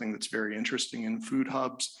is something that's very interesting in food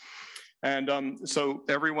hubs. And so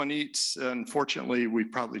Everyone Eats, unfortunately, we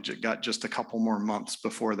probably got just a couple more months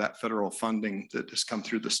before that federal funding that has come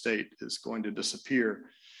through the state is going to disappear.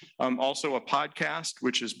 Also a podcast,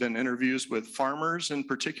 which has been interviews with farmers in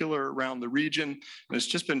particular around the region. And it's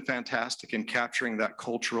just been fantastic in capturing that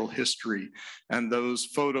cultural history. And those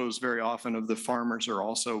photos very often of the farmers are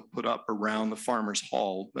also put up around the Farmers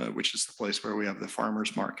Hall, which is the place where we have the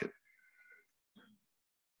farmers market.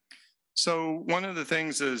 So one of the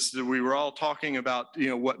things is that we were all talking about, you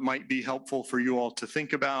know, what might be helpful for you all to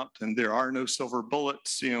think about, and there are no silver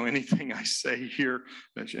bullets. You know, anything I say here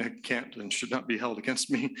that can't and should not be held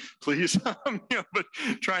against me, please. You know, but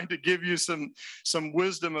trying to give you some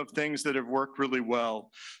wisdom of things that have worked really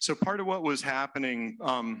well. So part of what was happening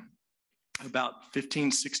about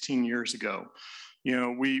 15, 16 years ago, you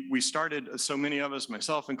know, we started, so many of us,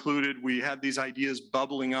 myself included, we had these ideas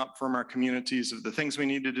bubbling up from our communities of the things we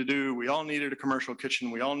needed to do. We all needed a commercial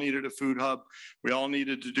kitchen. We all needed a food hub. We all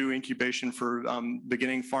needed to do incubation for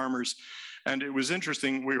beginning farmers. And it was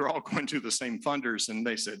interesting, we were all going to the same funders and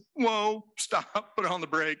they said, whoa, stop, put on the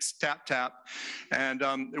brakes, tap, tap. And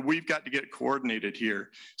we've got to get coordinated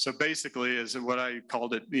here. So basically, as what I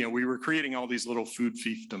called it, you know, we were creating all these little food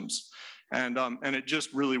fiefdoms. And it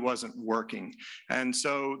just really wasn't working. And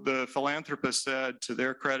so the philanthropist said, to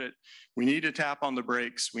their credit, we need to tap on the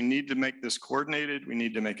brakes. We need to make this coordinated. We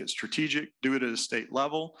need to make it strategic, do it at a state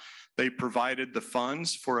level. They provided the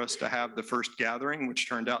funds for us to have the first gathering, which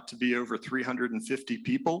turned out to be over 350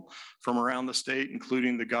 people from around the state,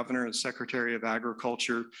 including the governor and secretary of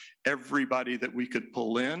agriculture. Everybody that we could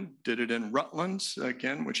pull in did it in Rutland,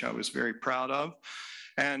 again, which I was very proud of.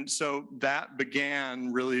 And so that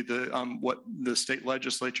began really what the state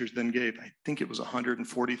legislatures then gave. I think it was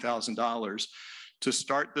 $140,000 to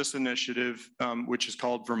start this initiative, which is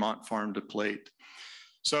called Vermont Farm to Plate.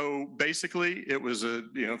 So basically, it was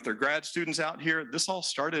if there are grad students out here, this all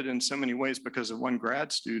started in so many ways because of one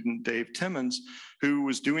grad student, Dave Timmons, who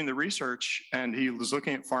was doing the research, and he was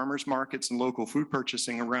looking at farmers markets and local food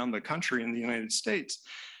purchasing around the country in the United States.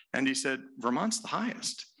 And he said, Vermont's the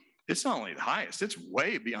highest. It's not only the highest, it's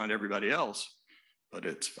way beyond everybody else, but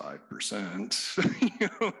it's 5%. You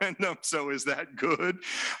know, and so is that good?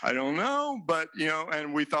 I don't know, but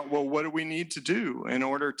and we thought, well, what do we need to do in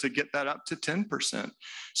order to get that up to 10%?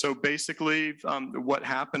 So basically, what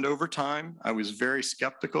happened over time, I was very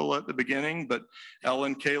skeptical at the beginning, but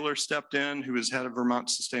Ellen Kaler stepped in, who is head of Vermont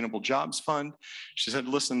Sustainable Jobs Fund. She said,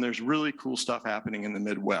 listen, there's really cool stuff happening in the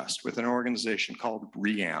Midwest with an organization called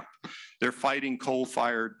REAMP. They're fighting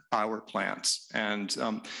coal-fired power plants.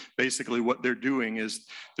 And basically what they're doing is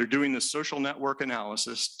they're doing the social network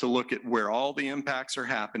analysis to look at where all the impacts are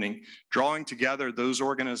happening, drawing together those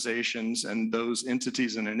organizations and those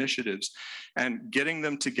entities and initiatives, and getting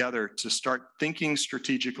them together to start thinking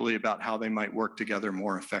strategically about how they might work together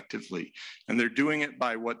more effectively. And they're doing it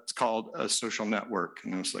by what's called a social network.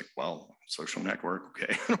 And I was like, well, social network,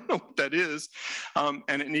 okay, I don't know what that is.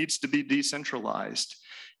 And it needs to be decentralized.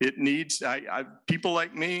 It needs, people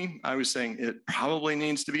like me, I was saying it probably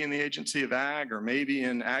needs to be in the Agency of Ag or maybe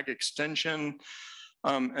in Ag Extension.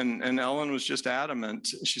 And Ellen was just adamant.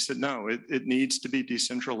 She said, no, it needs to be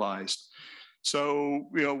decentralized. So,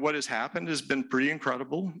 what has happened has been pretty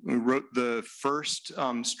incredible. We wrote the first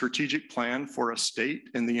strategic plan for a state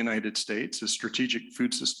in the United States, a strategic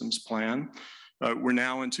food systems plan. We're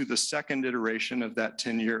now into the second iteration of that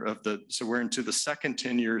 10-year so we're into the second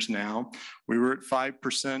 10 years now. We were at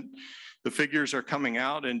 5%. The figures are coming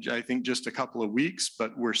out in, I think, just a couple of weeks,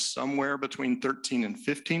 but we're somewhere between 13 and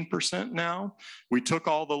 15% now. We took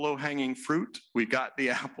all the low-hanging fruit. We got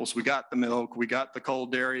the apples, we got the milk, we got the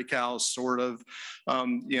cold dairy cows, sort of,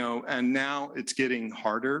 and now it's getting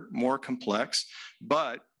harder, more complex.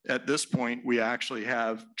 But at this point, we actually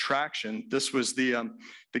have traction. This was the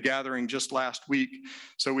gathering just last week.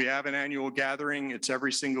 So we have an annual gathering. It's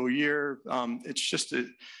every single year. It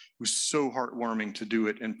was so heartwarming to do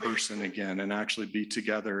it in person again and actually be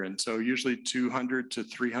together. And so usually 200 to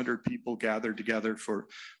 300 people gather together for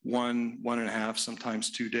 1.5,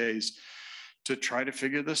 sometimes 2 days to try to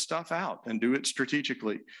figure this stuff out and do it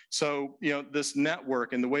strategically. So, this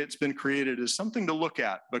network and the way it's been created is something to look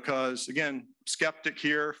at because, again, skeptic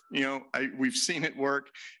here, we've seen it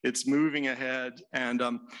work. It's moving ahead and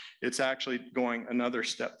it's actually going another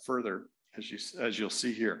step further as you'll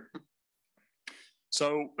see here.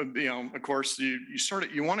 So, of course,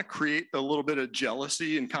 you want to create a little bit of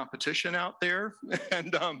jealousy and competition out there.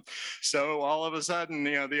 And so all of a sudden,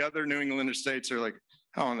 the other New England states are like,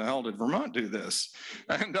 how in the hell did Vermont do this?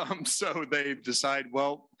 And so they decide,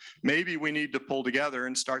 well, maybe we need to pull together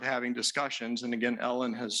and start having discussions. And again,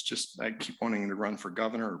 Ellen has I keep wanting to run for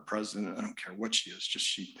governor or president. I don't care what she is,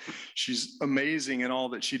 she's amazing in all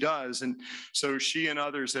that she does. And so she and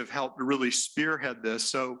others have helped really spearhead this.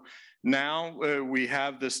 So now we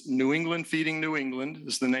have this New England Feeding New England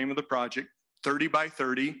is the name of the project, 30 by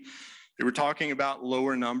 30. They were talking about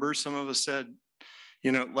lower numbers. Some of us said,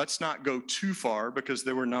 let's not go too far because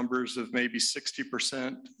there were numbers of maybe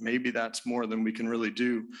 60%. Maybe that's more than we can really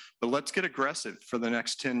do. But let's get aggressive for the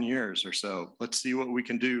next 10 years or so. Let's see what we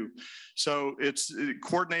can do. So it's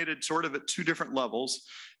coordinated sort of at two different levels.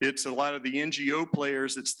 It's a lot of the NGO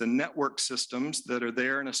players. It's the network systems that are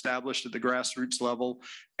there and established at the grassroots level.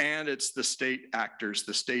 And it's the state actors,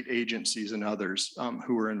 the state agencies and others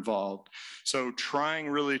who are involved. So trying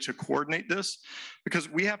really to coordinate this because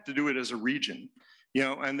we have to do it as a region.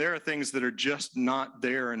 And there are things that are just not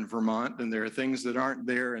there in Vermont, and there are things that aren't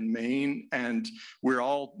there in Maine, and we're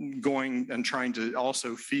all going and trying to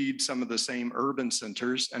also feed some of the same urban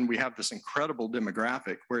centers, and we have this incredible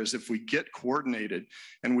demographic, whereas if we get coordinated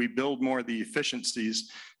and we build more of the efficiencies,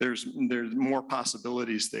 there's more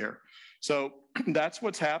possibilities there. So that's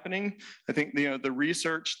what's happening. I think, the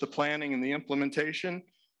research, the planning, and the implementation,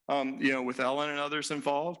 with Ellen and others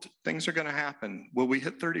involved, things are going to happen. Will we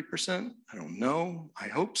hit 30%? I don't know. I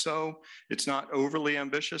hope so. It's not overly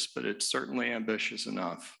ambitious, but it's certainly ambitious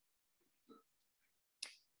enough.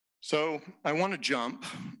 So I want to jump,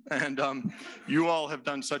 and you all have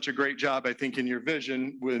done such a great job, I think, in your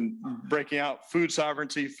vision when breaking out food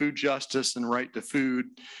sovereignty, food justice, and right to food.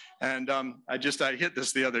 And I hit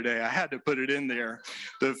this the other day. I had to put it in there,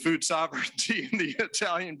 the food sovereignty in the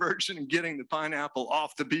Italian version and getting the pineapple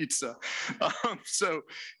off the pizza. So,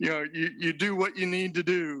 you do what you need to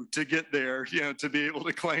do to get there, to be able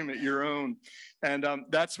to claim it your own. And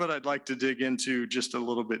that's what I'd like to dig into just a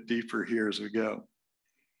little bit deeper here as we go.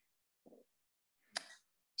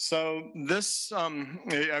 So this,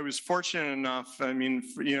 I was fortunate enough,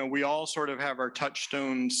 we all sort of have our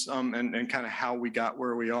touchstones and kind of how we got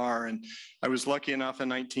where we are. And I was lucky enough in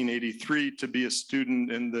 1983 to be a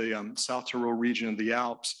student in the South Tyrol region of the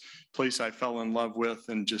Alps, place I fell in love with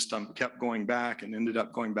and just kept going back and ended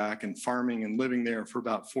up going back and farming and living there for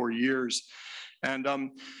about 4 years. And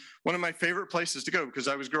one of my favorite places to go because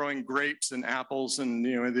I was growing grapes and apples and,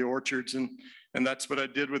 the orchards and that's what I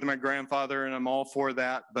did with my grandfather, and I'm all for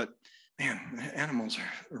that. But man, animals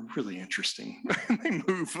are really interesting. They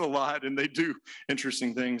move a lot and they do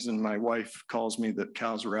interesting things. And my wife calls me that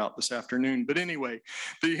cows were out this afternoon. But anyway,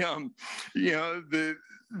 this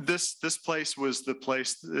place was the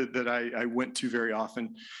place that I went to very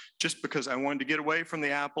often, just because I wanted to get away from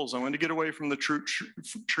the apples. I wanted to get away from the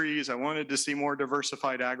trees. I wanted to see more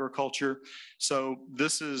diversified agriculture. So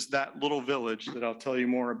this is that little village that I'll tell you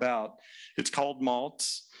more about. It's called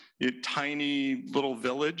Maltz. A tiny little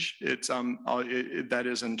village. It's that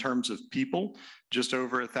is in terms of people, just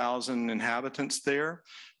over 1,000 inhabitants there.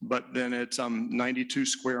 But then it's 92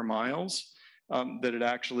 square miles that it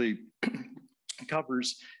actually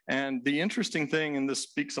covers. And the interesting thing, and this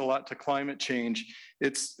speaks a lot to climate change,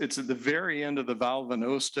 it's at the very end of the Val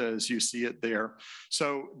Venosta as you see it there.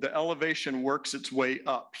 So the elevation works its way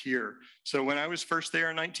up here. So when I was first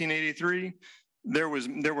there in 1983, there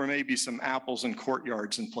were maybe some apples and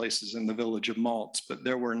courtyards in places in the village of Maltz, but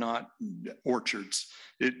there were not orchards.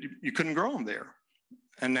 You couldn't grow them there.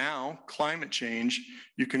 And now, climate change,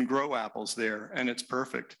 you can grow apples there, and it's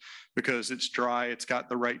perfect because it's dry, it's got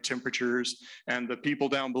the right temperatures, and the people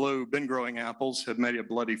down below who've been growing apples have made a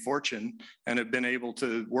bloody fortune and have been able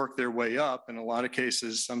to work their way up. In a lot of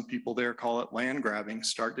cases, some people there call it land grabbing,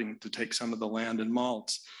 starting to take some of the land in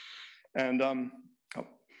Maltz. And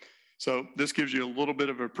so this gives you a little bit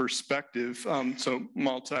of a perspective. So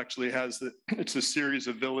Maltz actually has it's a series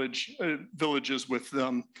of villages with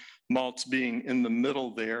Maltz being in the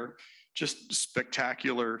middle there. Just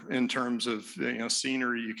spectacular in terms of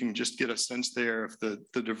scenery. You can just get a sense there of the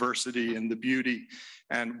diversity and the beauty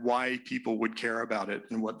and why people would care about it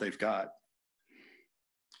and what they've got.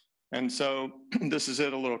 And so this is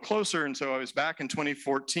it a little closer. And so I was back in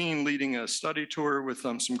 2014 leading a study tour with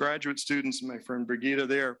some graduate students, and my friend Brigitte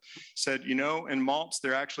there said, in Maltz,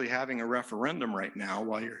 they're actually having a referendum right now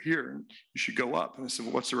while you're here, and you should go up. And I said,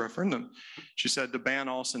 well, what's the referendum? She said, to ban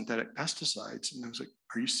all synthetic pesticides. And I was like,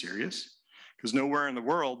 are you serious? Because nowhere in the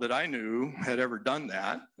world that I knew had ever done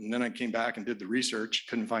that. And then I came back and did the research,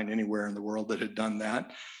 couldn't find anywhere in the world that had done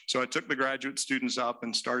that. So I took the graduate students up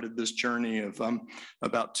and started this journey of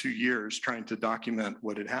about 2 years trying to document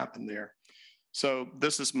what had happened there. So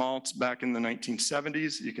this is Maltz back in the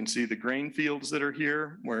 1970s. You can see the grain fields that are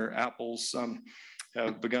here where apples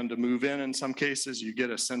have begun to move in some cases. You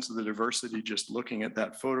get a sense of the diversity just looking at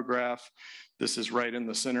that photograph. This is right in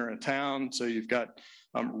the center of town. So you've got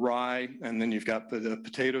rye, and then you've got the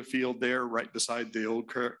potato field there right beside the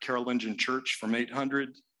old Carolingian church from 800.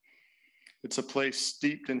 It's a place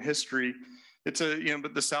steeped in history. It's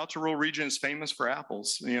but the South Tyrol region is famous for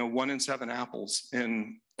apples. 1 in 7 apples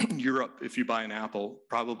in Europe, if you buy an apple,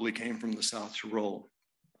 probably came from the South Tyrol.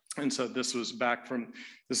 And so this is from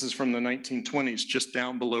the 1920s, just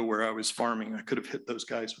down below where I was farming. I could have hit those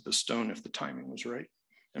guys with a stone if the timing was right.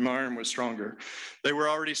 And my arm was stronger. They were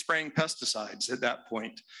already spraying pesticides at that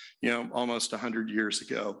point, almost 100 years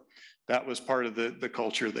ago. That was part of the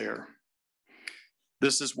culture there.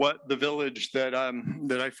 This is what the village that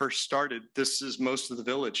I first started, this is most of the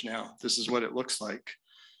village now. This is what it looks like.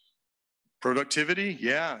 Productivity,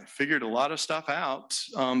 yeah, I figured a lot of stuff out,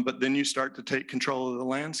 but then you start to take control of the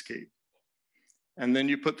landscape. And then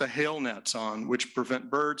you put the hail nets on, which prevent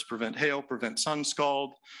birds, prevent hail, prevent sun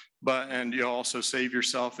scald, and you also save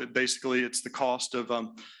yourself. It's the cost of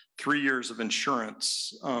 3 years of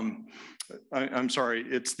insurance. I'm sorry,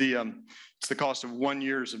 it's the cost of 1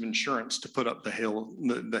 year of insurance to put up the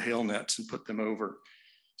hail nets and put them over.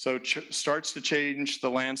 So it starts to change the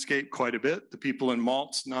landscape quite a bit. The people in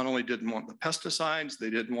Maltz not only didn't want the pesticides, they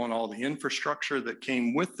didn't want all the infrastructure that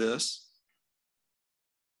came with this.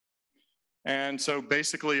 And so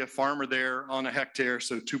basically a farmer there on a hectare,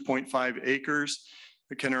 so 2.5 acres,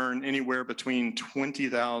 can earn anywhere between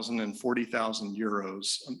 20,000 and 40,000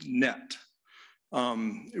 euros net,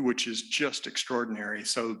 which is just extraordinary.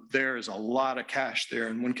 So there is a lot of cash there.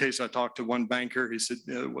 In one case, I talked to one banker. He said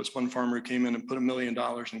there was one farmer who came in and put $1 million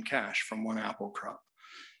in cash from one apple crop.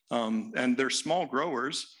 And they're small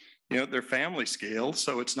growers, they're family scale.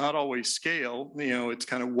 So it's not always scale, it's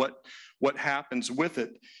kind of what happens with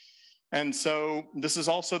it. And so this is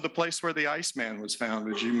also the place where the Iceman was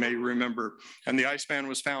found, as you may remember. And the Iceman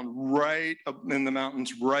was found right up in the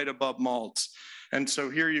mountains, right above Maltz. And so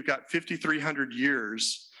here you've got 5,300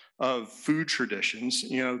 years of food traditions.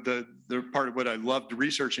 The part of what I loved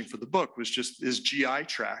researching for the book was just is GI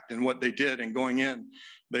tract and what they did. And going in,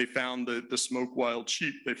 they found the smoked wild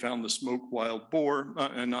sheep. They found the smoked wild boar,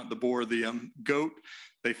 and not the boar, the goat.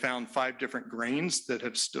 They found 5 different grains that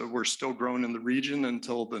were still grown in the region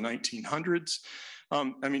until the 1900s.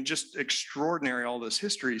 Just extraordinary, all this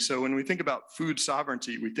history. So when we think about food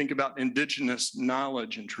sovereignty, we think about indigenous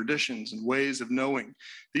knowledge and traditions and ways of knowing.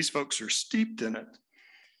 These folks are steeped in it.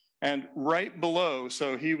 And right below,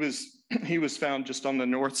 so he was found just on the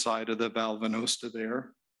north side of the Val Venosta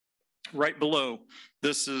there. Right below,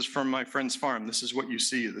 this is from my friend's farm. This is what you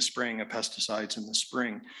see, the spraying of pesticides in the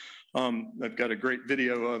spring. I've got a great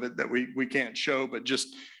video of it that we can't show, but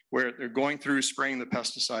just where they're going through spraying the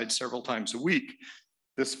pesticides several times a week.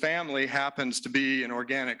 This family happens to be an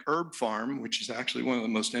organic herb farm, which is actually one of the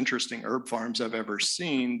most interesting herb farms I've ever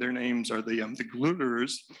seen. Their names are the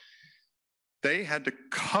Gluters. They had to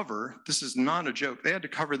cover, this is not a joke, they had to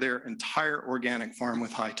cover their entire organic farm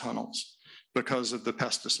with high tunnels because of the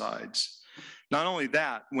pesticides. Not only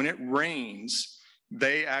that, when it rains,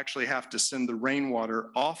 they actually have to send the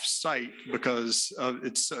rainwater off-site because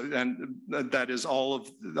and that is all of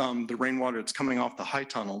the rainwater that's coming off the high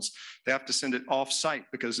tunnels. They have to send it off-site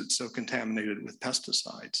because it's so contaminated with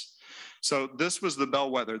pesticides. So this was the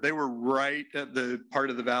bellwether. They were right at the part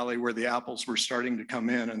of the valley where the apples were starting to come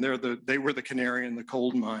in, and they were the canary in the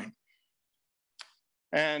coal mine.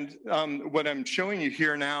 And what I'm showing you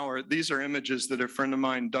here now these are images that a friend of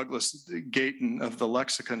mine, Douglas Gayton of the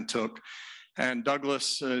Lexicon, took. And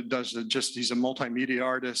Douglas he's a multimedia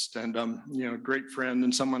artist and a great friend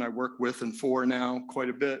and someone I work with and for now quite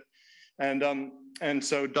a bit. And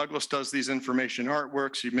so Douglas does these information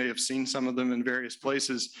artworks. You may have seen some of them in various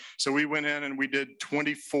places. So we went in and we did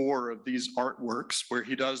 24 of these artworks where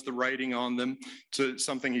he does the writing on them, to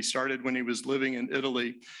something he started when he was living in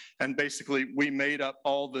Italy. And basically we made up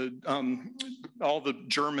all the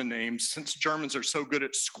German names. Since Germans are so good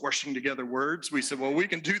at squishing together words, we said, well, we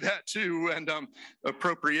can do that too. And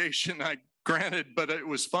appropriation, granted, but it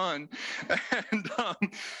was fun. And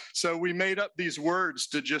so we made up these words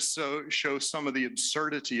to just show some of the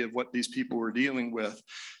absurdity of what these people were dealing with.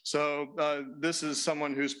 So this is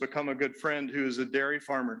someone who's become a good friend who is a dairy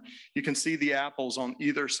farmer. You can see the apples on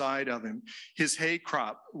either side of him. His hay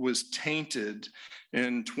crop was tainted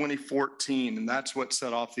in 2014, and that's what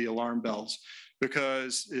set off the alarm bells,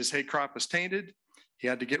 because his hay crop was tainted. He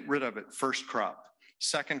had to get rid of it. First crop.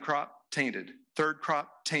 Second crop, tainted. Third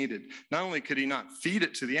crop, tainted. Not only could he not feed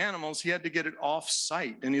it to the animals, he had to get it off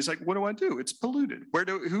site. And he's like, what do I do? It's polluted.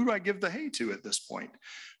 Who do I give the hay to at this point?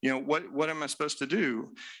 What am I supposed to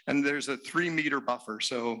do? And there's a 3-meter buffer.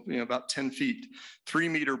 So, about 10 feet,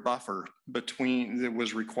 3-meter buffer that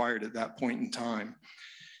was required at that point in time.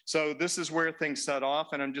 So this is where things set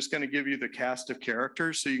off. And I'm just going to give you the cast of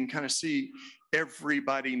characters so you can kind of see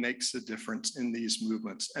everybody makes a difference in these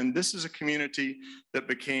movements. And this is a community that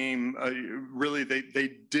became really,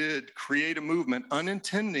 they did create a movement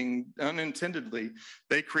unintendedly.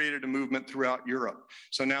 They created a movement throughout Europe.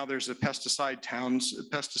 So now there's a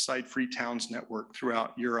pesticide-free towns network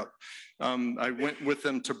throughout Europe. I went with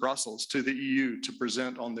them to Brussels, to the EU, to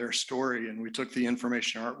present on their story. And we took the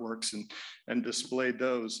information artworks and displayed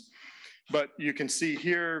those. But you can see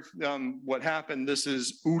here what happened. This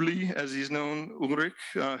is Uli, as he's known, Ulrich,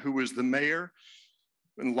 who was the mayor.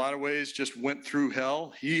 In a lot of ways, just went through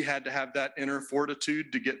hell. He had to have that inner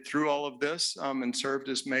fortitude to get through all of this, and served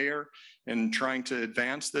as mayor in trying to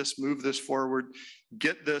advance this, move this forward,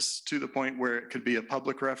 get this to the point where it could be a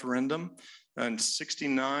public referendum. And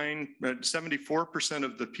 74%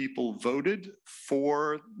 of the people voted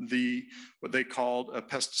for what they called a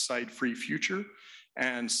pesticide-free future.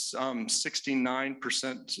 And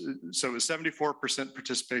 69%, so it was 74%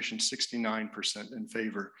 participation, 69% in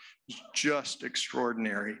favor. Just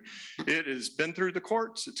extraordinary. It has been through the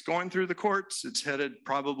courts, it's going through the courts, it's headed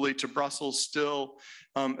probably to Brussels still.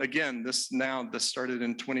 Again, this started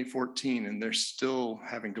in 2014 and they're still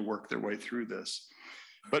having to work their way through this.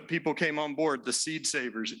 But people came on board, the seed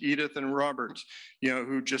savers, Edith and Robert,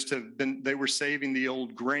 who just they were saving the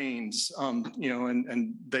old grains,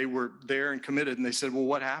 and they were there and committed. And they said, well,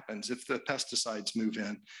 what happens if the pesticides move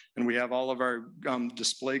in? And we have all of our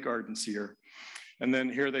display gardens here. And then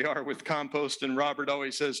here they are with compost. And Robert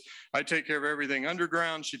always says, I take care of everything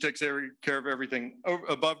underground. She takes care of everything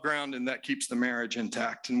above ground. And that keeps the marriage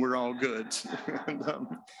intact. And we're all good.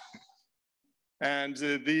 And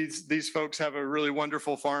these folks have a really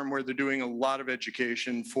wonderful farm where they're doing a lot of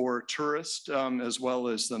education for tourists, as well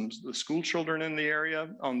as the school children in the area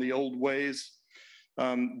on the old ways.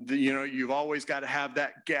 You've always got to have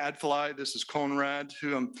that gadfly. This is Conrad,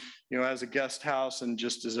 who has a guest house and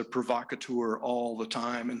just is a provocateur all the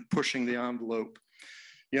time and pushing the envelope.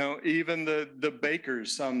 Even the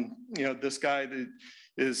bakers. This guy that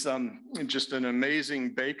is just an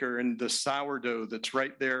amazing baker, and the sourdough that's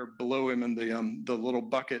right there below him in the little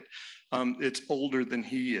bucket, it's older than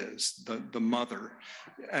he is, the mother.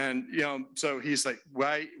 And so he's like,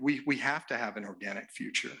 why we have to have an organic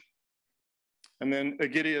future. And then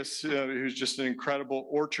Aegidius, who's just an incredible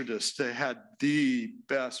orchardist. They had the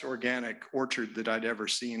best organic orchard that I'd ever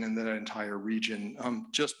seen in that entire region.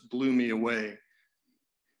 Just blew me away.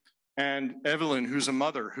 And Evelyn, who's a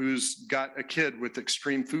mother who's got a kid with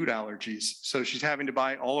extreme food allergies. So she's having to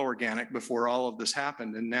buy all organic before all of this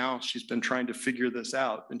happened. And now she's been trying to figure this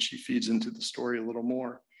out, and she feeds into the story a little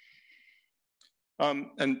more.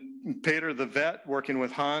 And Peter, the vet, working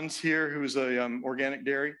with Hans here, who's a organic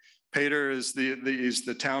dairy. Peter is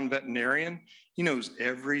the town veterinarian. He knows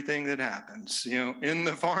everything that happens, you know, in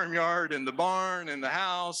the farmyard, in the barn, in the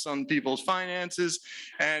house, on people's finances.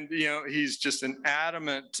 And, you know, he's just an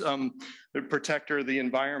adamant protector of the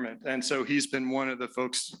environment. And so he's been one of the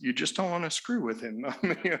folks, you just don't want to screw with him.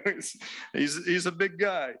 You know, he's a big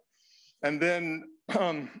guy. And then,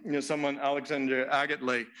 you know, someone, Alexander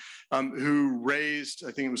Agatley, who raised,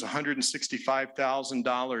 I think it was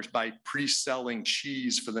 $165,000 by pre-selling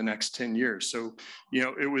cheese for the next 10 years. So, you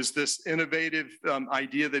know, it was this innovative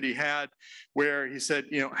idea that he had where he said,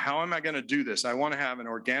 you know, how am I going to do this? I want to have an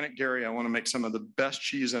organic dairy. I want to make some of the best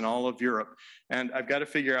cheese in all of Europe. And I've got to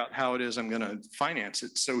figure out how it is I'm going to finance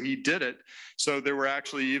it. So he did it. So there were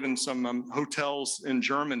actually even some hotels in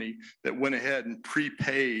Germany that went ahead and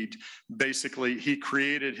prepaid. Basically, he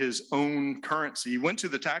created his own currency. He went to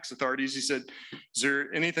the tax authorities. He said, is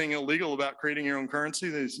there anything illegal about creating your own currency?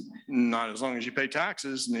 They said, not as long as you pay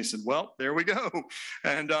taxes. And he said, well, there we go.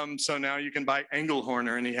 And so now you can buy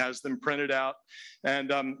Engelhorner, and he has them printed out.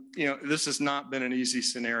 And, you know, this has not been an easy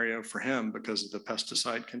scenario for him because of the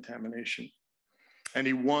pesticide contamination. And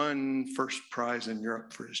he won first prize in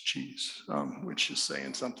Europe for his cheese, which is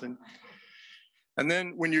saying something. And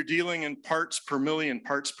then when you're dealing in parts per million,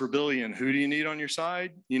 parts per billion, who do you need on your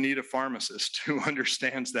side? You need a pharmacist who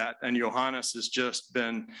understands that. And Johannes has just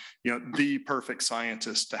been, you know, the perfect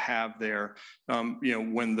scientist to have there, you know,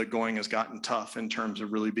 when the going has gotten tough in terms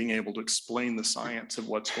of really being able to explain the science of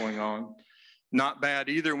what's going on. Not bad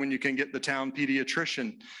either when you can get the town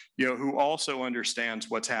pediatrician, you know, who also understands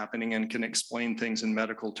what's happening and can explain things in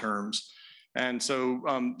medical terms. And so,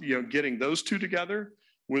 you know, getting those two together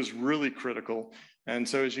was really critical. And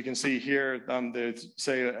so as you can see here, they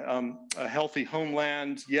say a healthy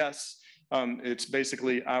homeland, yes. It's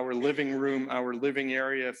basically our living room, our living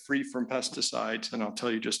area free from pesticides. And I'll tell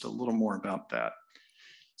you just a little more about that.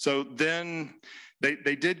 So then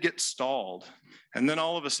they did get stalled. And then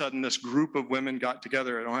all of a sudden, this group of women got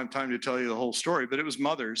together. I don't have time to tell you the whole story, but it was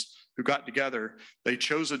mothers who got together. They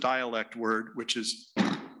chose a dialect word, which is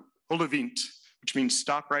Holevint, which means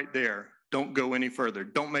stop right there. Don't go any further.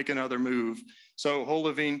 Don't make another move. So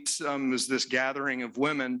Holevint is this gathering of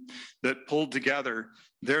women that pulled together.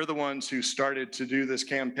 They're the ones who started to do this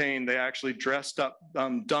campaign. They actually dressed up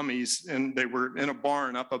dummies, and they were in a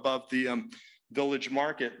barn up above the village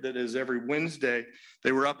market that is every Wednesday.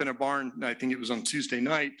 They were up in a barn, I think it was on Tuesday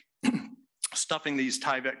night, stuffing these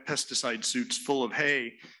Tyvek pesticide suits full of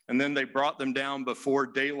hay. And then they brought them down before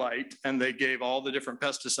daylight, and they gave all the different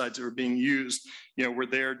pesticides that were being used, you know, were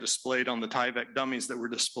there displayed on the Tyvek dummies that were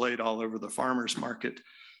displayed all over the farmer's market.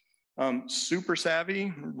 Super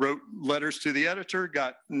savvy, wrote letters to the editor,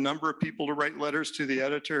 got a number of people to write letters to the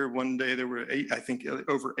editor. One day there were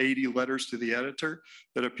over 80 letters to the editor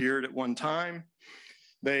that appeared at one time.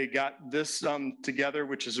 They got this together,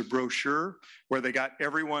 which is a brochure where they got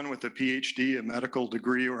everyone with a PhD, a medical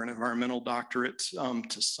degree, or an environmental doctorate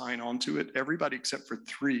to sign on to it. Everybody except for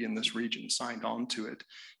 3 in this region signed on to it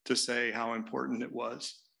to say how important it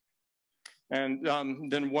was. And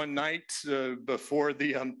then one night before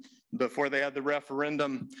they had the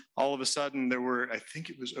referendum, all of a sudden there were, I think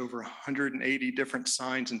it was over 180 different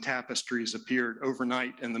signs and tapestries appeared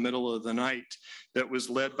overnight in the middle of the night that was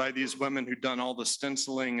led by these women who'd done all the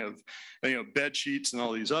stenciling of, you know, bed sheets and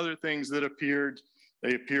all these other things that appeared.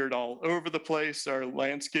 They appeared all over the place. Our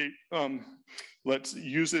landscape, let's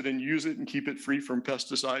use it and keep it free from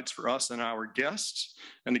pesticides for us and our guests.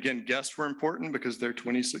 And again, guests were important because they're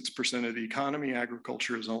 26% of the economy.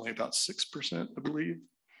 Agriculture is only about 6%, I believe.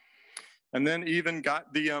 And then even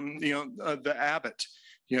got the, the abbot,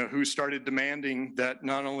 you know, who started demanding that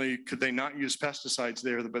not only could they not use pesticides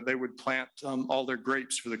there, but they would plant all their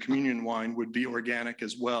grapes for the communion wine would be organic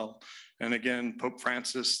as well. And again, Pope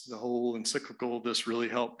Francis, the whole encyclical, this really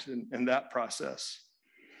helped in that process.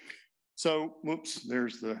 So, whoops,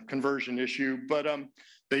 there's the conversion issue, but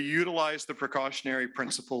they utilized the precautionary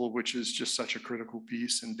principle, which is just such a critical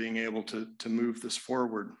piece in being able to move this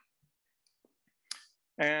forward.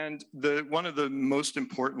 And one of the most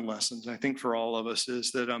important lessons, I think, for all of us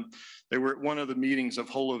is that they were at one of the meetings of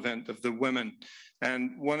whole event of the women.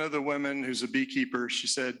 And one of the women who's a beekeeper, she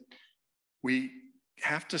said, we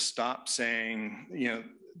have to stop saying, you know,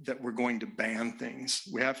 that we're going to ban things.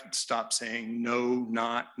 We have to stop saying no,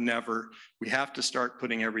 not, never. We have to start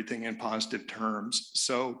putting everything in positive terms.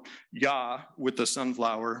 So yeah, with the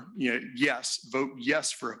sunflower, you know, yes, vote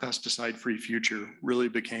yes for a pesticide-free future really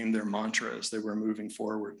became their mantra as they were moving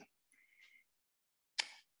forward.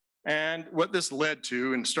 And what this led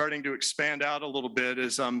to, and starting to expand out a little bit,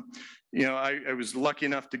 is I was lucky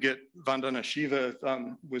enough to get Vandana Shiva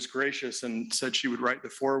was gracious and said she would write the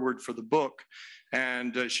foreword for the book.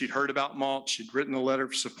 And she'd heard about malt, she'd written a letter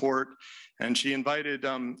of support, and she invited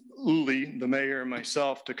Uli, the mayor, and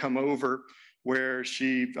myself to come over, where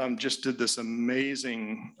she just did this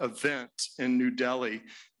amazing event in New Delhi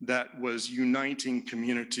that was uniting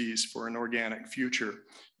communities for an organic future.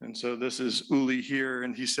 And so this is Uli here,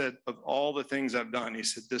 and he said, of all the things I've done, he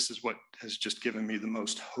said, this is what has just given me the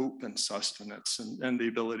most hope and sustenance and the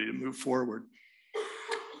ability to move forward.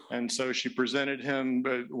 And so she presented him,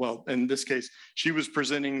 well, in this case, she was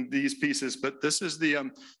presenting these pieces, but this is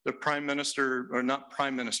the prime minister, or not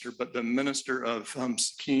prime minister, but the minister of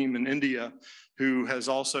Sikkim in India, who has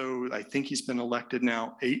also, I think he's been elected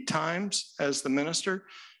now 8 times as the minister,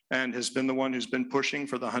 and has been the one who's been pushing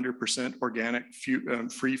for the 100% organic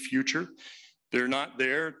free future. They're not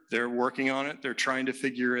there, they're working on it, they're trying to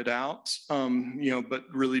figure it out, but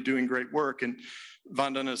really doing great work. And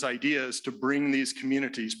Vandana's idea is to bring these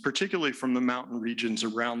communities, particularly from the mountain regions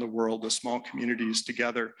around the world, the small communities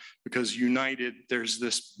together, because united, there's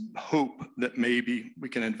this hope that maybe we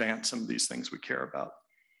can advance some of these things we care about.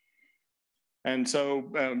 And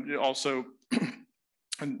so also,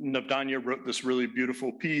 Navdanya wrote this really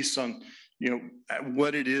beautiful piece on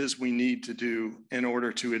what it is we need to do in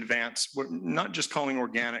order to advance what, not just calling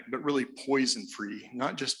organic, but really poison-free,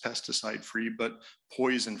 not just pesticide-free, but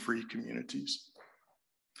poison-free communities.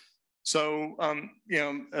 So,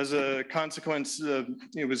 as a consequence,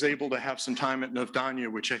 it was able to have some time at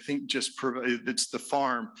Navdanya, which I think just provided, it's the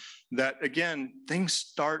farm that, again, things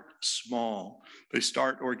start small. They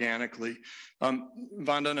start organically.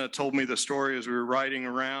 Vandana told me the story as we were riding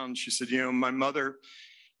around. She said, my mother,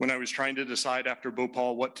 when I was trying to decide after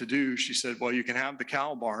Bhopal what to do, she said, well, you can have the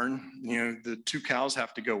cow barn, the 2 cows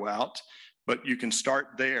have to go out, but you can start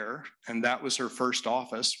there. And that was her first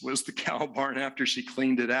office, was the cow barn after she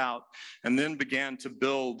cleaned it out, and then began to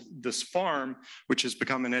build this farm, which has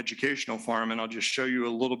become an educational farm. And I'll just show you a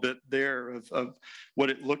little bit there of what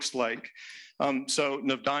it looks like. So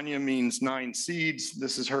Navdanya means 9 seeds.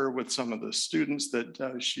 This is her with some of the students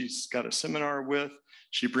that she's got a seminar with.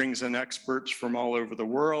 She brings in experts from all over the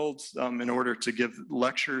world in order to give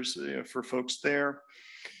lectures for folks there.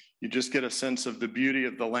 You just get a sense of the beauty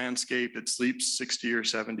of the landscape. It sleeps 60 or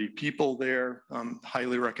 70 people there.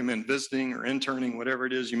 Highly recommend visiting or interning, whatever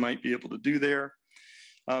it is you might be able to do there.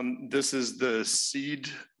 This is the seed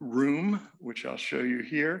room, which I'll show you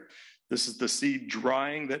here. This is the seed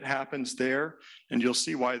drying that happens there, and you'll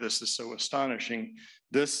see why this is so astonishing.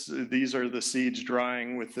 These are the seeds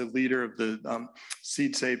drying with the leader of the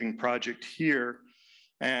seed saving project here,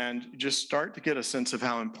 and just start to get a sense of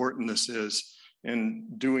how important this is in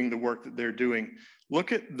doing the work that they're doing.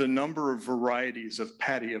 Look at the number of varieties of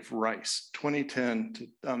paddy of rice, 2010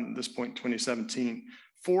 to this point, 2017.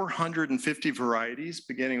 450 varieties,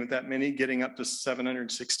 beginning with that many, getting up to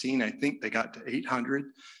 716. I think they got to 800,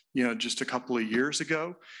 just a couple of years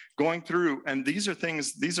ago. Going through, and these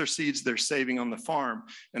are seeds they're saving on the farm.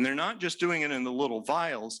 And they're not just doing it in the little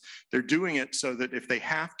vials, they're doing it so that if they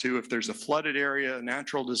have to, if there's a flooded area, a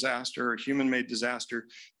natural disaster, a human-made disaster,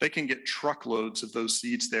 they can get truckloads of those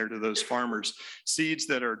seeds there to those farmers. Seeds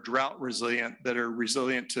that are drought resilient, that are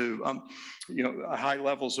resilient to high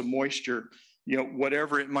levels of moisture,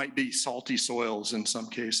 whatever it might be, salty soils in some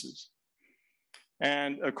cases.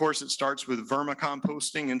 And of course, it starts with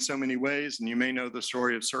vermicomposting in so many ways. And you may know the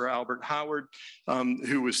story of Sir Albert Howard,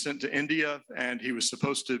 who was sent to India, and he was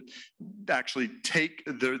supposed to actually take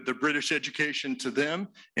the British education to them.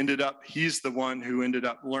 He's the one who ended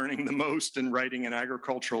up learning the most and writing an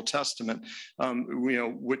agricultural testament,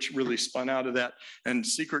 which really spun out of that. And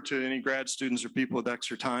secret to any grad students or people with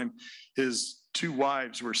extra time, his 2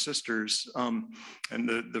 wives were sisters, and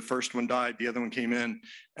the first one died, the other one came in,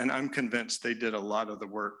 and I'm convinced they did a lot of the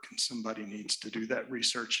work, and somebody needs to do that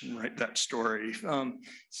research and write that story.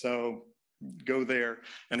 So go there.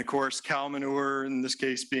 And of course, cow manure, in this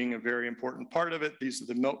case, being a very important part of it. These are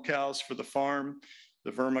the milk cows for the farm,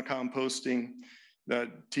 the vermicomposting,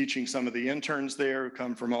 teaching some of the interns there who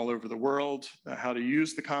come from all over the world how to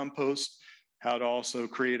use the compost, how to also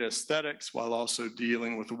create aesthetics while also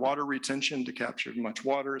dealing with water retention to capture as much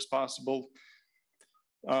water as possible.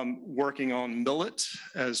 Working on millet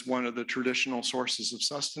as one of the traditional sources of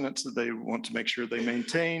sustenance that they want to make sure they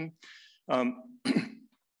maintain.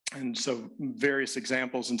 And so various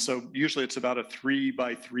examples. And so usually it's about a 3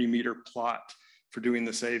 by 3 meter plot for doing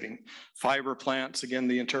the saving. Fiber plants, again,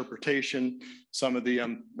 the interpretation, some of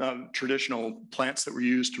the traditional plants that were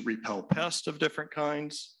used to repel pests of different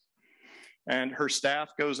kinds. And her staff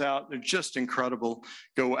goes out, they're just incredible,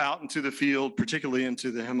 go out into the field, particularly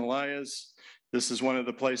into the Himalayas. This is one of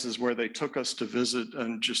the places where they took us to visit,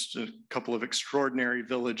 and just a couple of extraordinary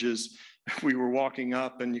villages. We were walking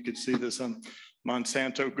up and you could see this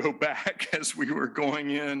Monsanto go back as we were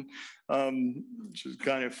going in, which is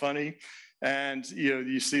kind of funny. And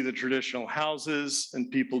you see the traditional houses and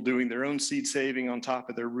people doing their own seed saving on top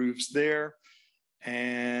of their roofs there.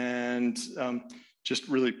 And just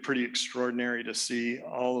really pretty extraordinary to see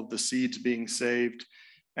all of the seeds being saved.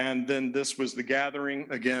 And then this was the gathering,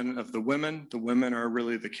 again, of the women. The women are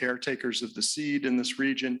really the caretakers of the seed in this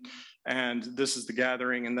region. And this is the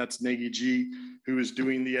gathering, and that's Negi, who is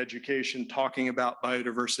doing the education, talking about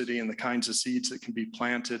biodiversity and the kinds of seeds that can be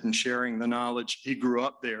planted and sharing the knowledge. He grew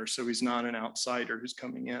up there, so he's not an outsider who's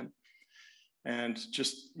coming in. And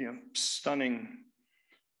just, stunning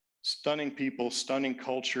people, stunning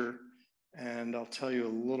culture. And I'll tell you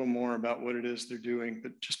a little more about what it is they're doing,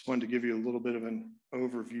 but just wanted to give you a little bit of an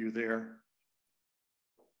overview there.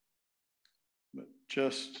 But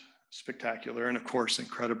just spectacular. And of course,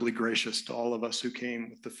 incredibly gracious to all of us who came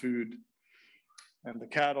with the food. And the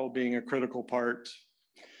cattle being a critical part,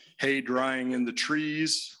 hay drying in the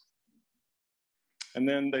trees. And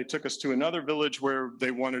then they took us to another village where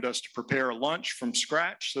they wanted us to prepare a lunch from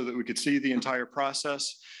scratch so that we could see the entire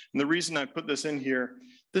process. And the reason I put this in here,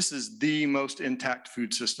 this is the most intact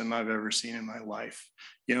food system I've ever seen in my life.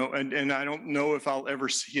 And I don't know if I'll ever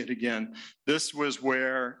see it again. This was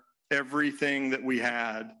where everything that we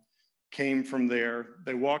had came from there.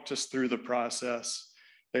 They walked us through the process.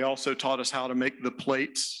 They also taught us how to make the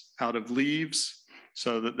plates out of leaves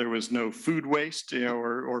so that there was no food waste,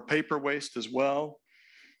 or paper waste as well.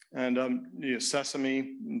 And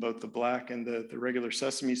sesame, both the black and the regular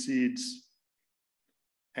sesame seeds.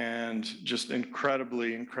 And just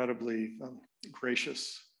incredibly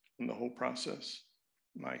gracious in the whole process.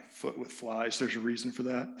 My foot with flies, there's a reason for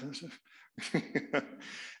that.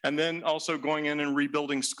 And then also going in and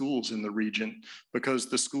rebuilding schools in the region, because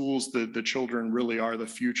the schools, the children really are the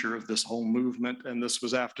future of this whole movement. And this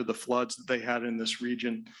was after the floods that they had in this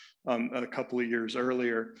region a couple of years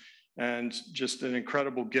earlier. And just an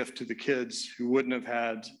incredible gift to the kids who wouldn't have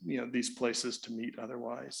had these places to meet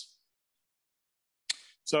otherwise.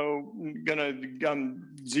 So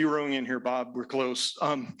I'm zeroing in here, Bob, we're close.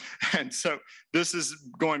 And so this is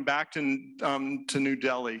going back to New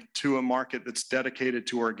Delhi, to a market that's dedicated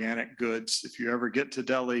to organic goods. If you ever get to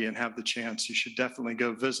Delhi and have the chance, you should definitely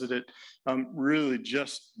go visit it. Really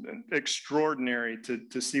just extraordinary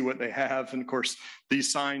to see what they have. And of course,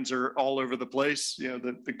 these signs are all over the place,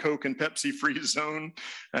 the Coke and Pepsi free zone.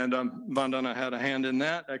 And Vandana had a hand in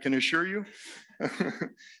that, I can assure you.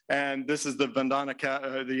 And this is the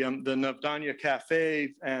the Navdanya Cafe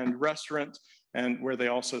and restaurant, and where they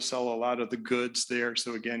also sell a lot of the goods there.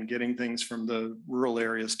 So again, getting things from the rural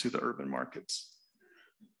areas to the urban markets.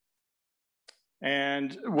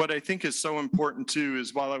 And what I think is so important too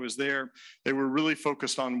is, while I was there, they were really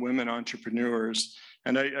focused on women entrepreneurs.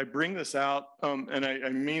 And I bring this out, and I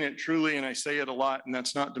mean it truly, and I say it a lot, and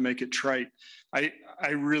that's not to make it trite. I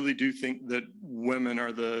really do think that women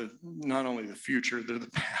are not only the future, they're the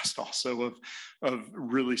past also of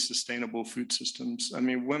really sustainable food systems. I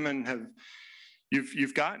mean, women have,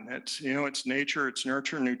 you've gotten it, it's nature, it's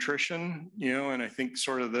nurture, nutrition, and I think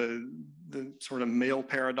sort of the sort of male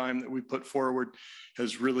paradigm that we put forward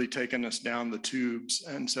has really taken us down the tubes.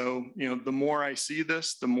 And so, the more I see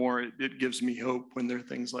this, the more it gives me hope when there are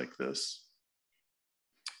things like this.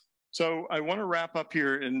 So I want to wrap up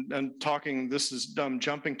here and talking, this is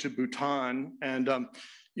jumping to Bhutan. And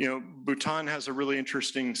Bhutan has a really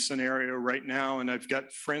interesting scenario right now, and I've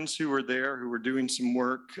got friends who are there who are doing some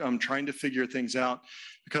work trying to figure things out,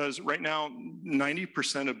 because right now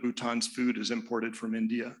 90% of Bhutan's food is imported from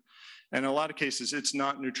India. And in a lot of cases, it's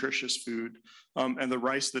not nutritious food, and the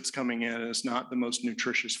rice that's coming in is not the most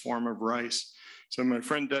nutritious form of rice. So my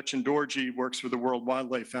friend Dechen Dorji works for the World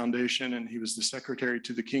Wildlife Foundation, and he was the secretary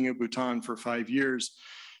to the King of Bhutan for 5 years.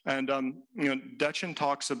 And Dechen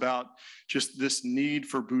talks about just this need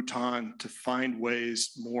for Bhutan to find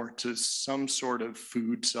ways more to some sort of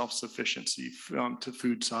food self-sufficiency, to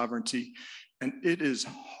food sovereignty. And it is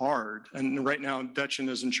hard. And right now, Dechen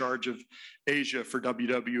is in charge of Asia for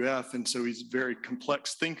WWF. And so he's a very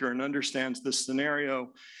complex thinker and understands this scenario.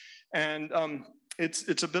 And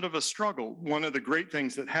it's a bit of a struggle. One of the great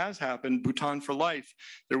things that has happened, Bhutan for Life,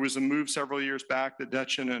 there was a move several years back that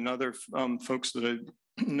Dechen and other folks that I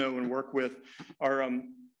know and work with are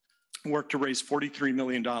work to raise $43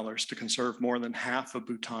 million to conserve more than half of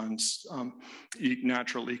Bhutan's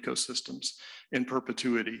natural ecosystems in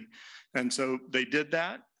perpetuity. And so they did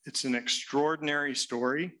that, It's an extraordinary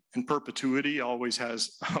story, and perpetuity always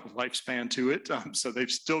has a lifespan to it. So they've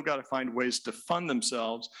still got to find ways to fund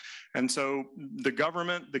themselves. And so the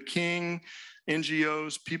government, the king,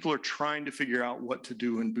 NGOs, people are trying to figure out what to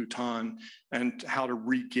do in Bhutan and how to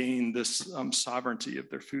regain this sovereignty of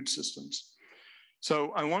their food systems.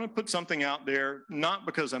 So I want to put something out there, not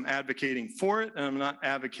because I'm advocating for it and I'm not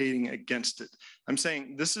advocating against it. I'm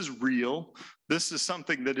saying this is real. This is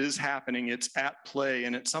something that is happening. It's at play,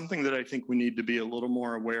 and it's something that I think we need to be a little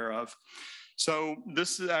more aware of. So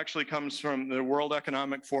this actually comes from the World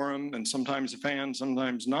Economic Forum, and sometimes a fan,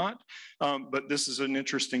 sometimes not. But this is an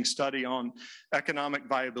interesting study on economic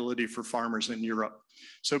viability for farmers in Europe.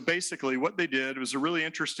 So basically what they did was a really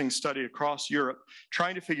interesting study across Europe,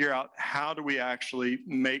 trying to figure out how do we actually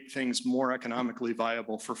make things more economically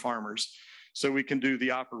viable for farmers. So we can do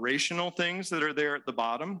the operational things that are there at the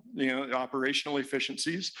bottom, operational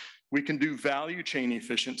efficiencies. We can do value chain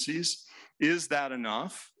efficiencies. Is that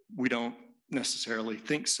enough? We don't necessarily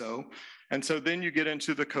think so. And so then you get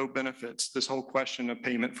into the co-benefits, this whole question of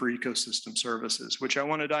payment for ecosystem services, which I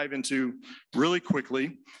want to dive into really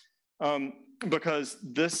quickly. Because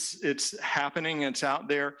it's happening, it's out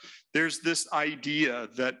there. There's this idea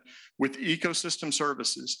that with ecosystem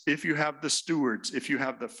services, if you have the stewards, if you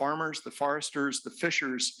have the farmers, the foresters, the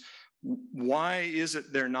fishers, why is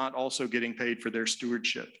it they're not also getting paid for their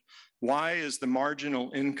stewardship? Why is the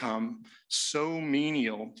marginal income so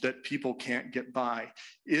menial that people can't get by?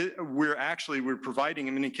 We're providing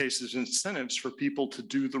in many cases incentives for people to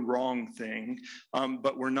do the wrong thing,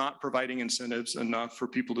 but we're not providing incentives enough for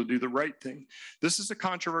people to do the right thing. This is a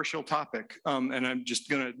controversial topic, and I'm just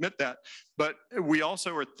going to admit that. But we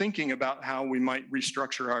also are thinking about how we might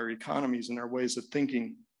restructure our economies and our ways of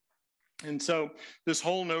thinking. And so this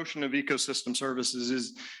whole notion of ecosystem services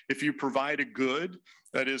is if you provide a good,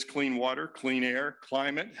 that is clean water, clean air,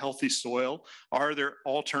 climate, healthy soil, are there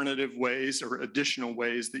alternative ways or additional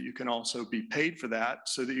ways that you can also be paid for that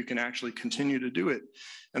so that you can actually continue to do it?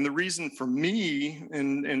 And the reason for me,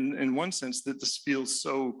 in one sense, that this feels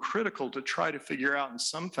so critical to try to figure out in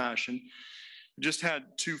some fashion, just had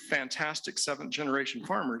two fantastic 7th-generation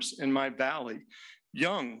farmers in my valley,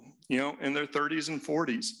 young, in their 30s and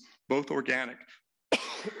 40s, both organic.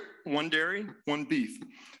 One dairy, one beef.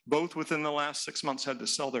 Both within the last 6 months had to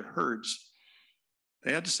sell their herds.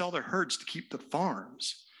 They had to sell their herds to keep the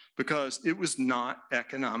farms because it was not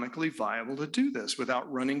economically viable to do this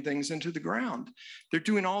without running things into the ground. They're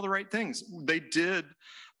doing all the right things. They did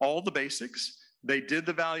all the basics. They did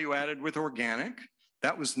the value added with organic.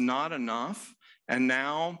 That was not enough. And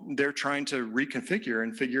now they're trying to reconfigure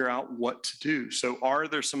and figure out what to do. So are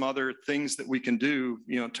there some other things that we can do,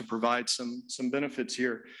 to provide some benefits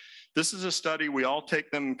here? This is a study, we all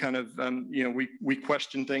take them kind of, we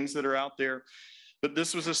question things that are out there. But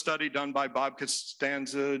this was a study done by Bob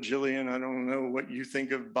Costanza, Jillian. I don't know what you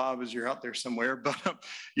think of Bob as you're out there somewhere, but,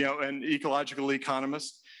 an ecological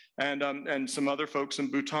economist and some other folks in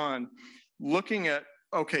Bhutan looking at,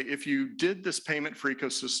 okay, if you did this payment for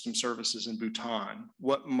ecosystem services in Bhutan,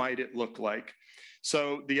 what might it look like?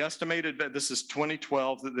 So the estimated, this is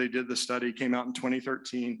 2012 that they did the study, came out in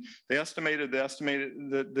 2013. They estimated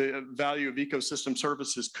the value of ecosystem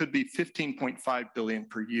services could be 15.5 billion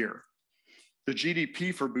per year. The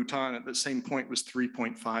GDP for Bhutan at the same point was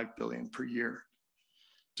 3.5 billion per year.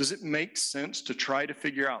 Does it make sense to try to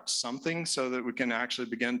figure out something so that we can actually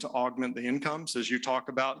begin to augment the incomes? As you talk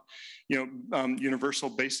about, universal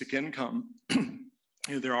basic income,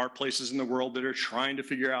 there are places in the world that are trying to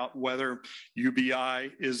figure out whether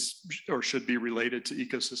UBI is or should be related to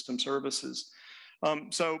ecosystem services.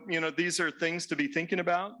 So, these are things to be thinking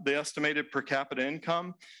about. The estimated per capita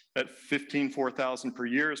income at 4,000 per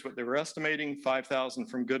year is what they were estimating, 5,000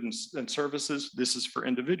 from goods and services. This is for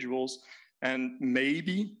individuals, and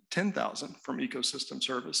maybe 10,000 from ecosystem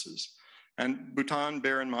services. And Bhutan,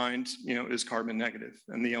 bear in mind, is carbon negative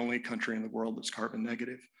and the only country in the world that's carbon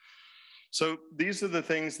negative. So these are the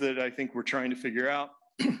things that I think we're trying to figure out.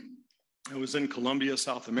 I was in Colombia,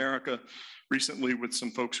 South America, recently with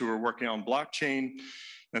some folks who are working on blockchain,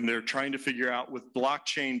 and they're trying to figure out with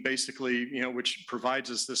blockchain, basically, which provides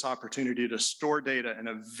us this opportunity to store data in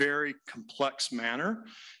a very complex manner.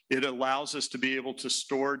 It allows us to be able to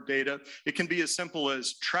store data. It can be as simple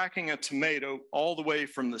as tracking a tomato all the way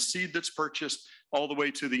from the seed that's purchased all the way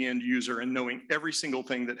to the end user and knowing every single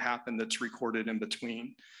thing that happened that's recorded in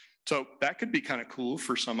between. So that could be kind of cool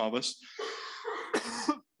for some of us.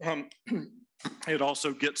 It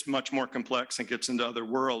also gets much more complex and gets into other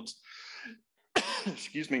worlds.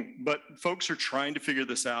 Excuse me. But folks are trying to figure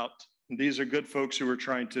this out. These are good folks who are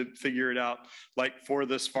trying to figure it out. Like for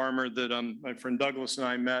this farmer that my friend Douglas and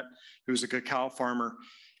I met, who's a cacao farmer,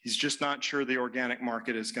 he's just not sure the organic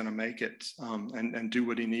market is going to make it and do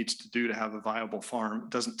what he needs to do to have a viable farm. It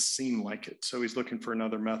doesn't seem like it. So he's looking for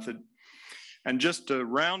another method. And just to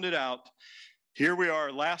round it out, here we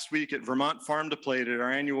are last week at Vermont Farm to Plate at our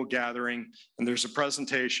annual gathering, and there's a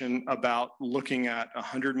presentation about looking at a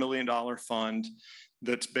 $100 million fund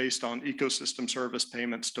that's based on ecosystem service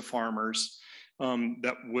payments to farmers.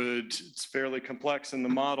 It's fairly complex in the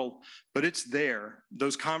model, but it's there.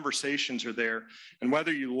 Those conversations are there. And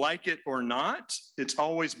whether you like it or not, it's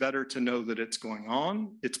always better to know that it's going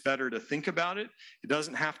on. It's better to think about it. It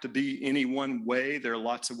doesn't have to be any one way. There are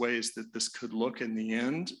lots of ways that this could look in the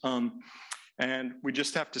end. And we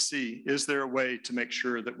just have to see, is there a way to make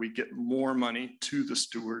sure that we get more money to the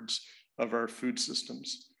stewards of our food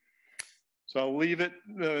systems? So I'll leave it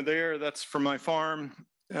there. That's from my farm.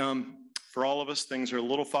 For all of us, things are a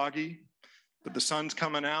little foggy, but the sun's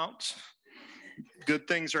coming out. Good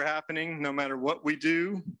things are happening no matter what we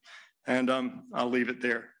do. And I'll leave it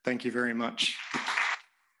there. Thank you very much.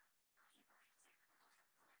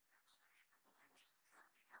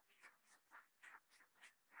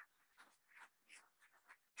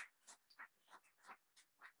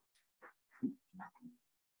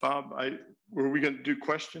 Bob, were we going to do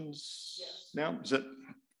questions now? Is it?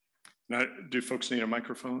 Now, do folks need a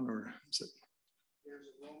microphone or is it? There's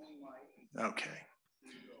a roaming mic. Okay.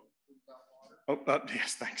 Oh,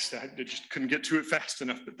 yes, thanks. I just couldn't get to it fast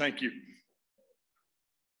enough, but thank you.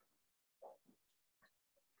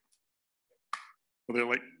 Well, there are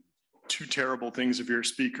like two terrible things if you're a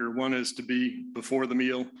speaker. One is to be before the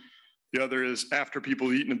meal. The other is after people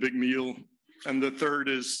have eaten a big meal. And the third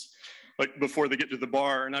is like before they get to the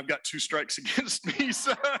bar, and I've got 2 strikes against me.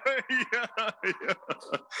 So yeah.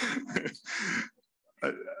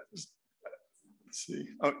 Let's see.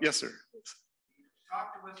 Oh, yes, sir.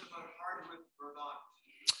 Talk to us about Hardwick, Vermont.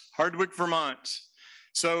 Hardwick, Vermont.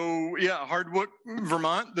 So yeah, Hardwick,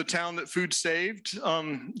 Vermont, the town that food saved.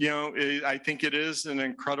 I think it is an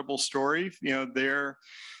incredible story.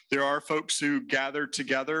 There are folks who gathered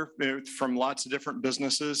together from lots of different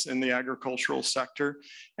businesses in the agricultural sector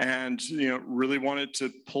and really wanted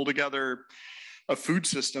to pull together a food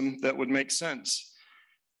system that would make sense.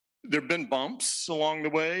 There have been bumps along the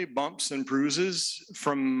way, bumps and bruises.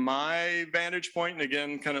 From my vantage point, and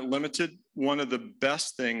again, kind of limited, one of the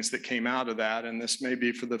best things that came out of that, and this may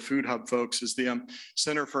be for the Food Hub folks, is the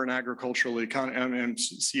Center for an Agricultural Economy,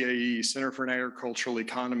 CAE, Center for an Agricultural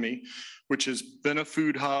Economy, which has been a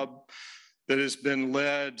food hub that has been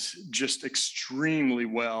led just extremely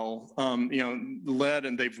well, led,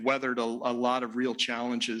 and they've weathered a lot of real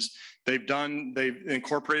challenges. They've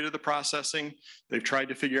incorporated the processing. They've tried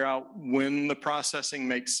to figure out when the processing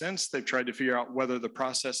makes sense. They've tried to figure out whether the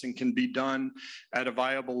processing can be done at a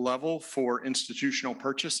viable level for institutional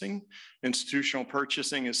purchasing. Institutional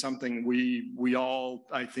purchasing is something we all,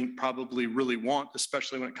 I think, probably really want,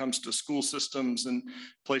 especially when it comes to school systems and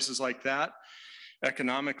places like that.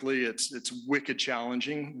 Economically, it's wicked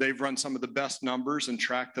challenging. They've run some of the best numbers and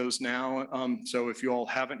tracked those now. So if you all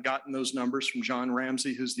haven't gotten those numbers from John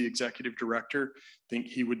Ramsey, who's the executive director, I think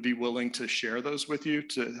he would be willing to share those with you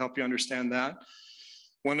to help you understand that.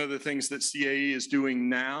 One of the things that CAE is doing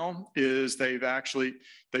now is they've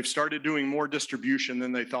started doing more distribution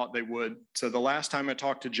than they thought they would. So the last time I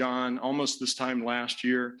talked to John, almost this time last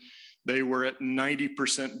year, they were at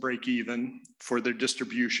 90% break even for their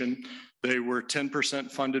distribution. They were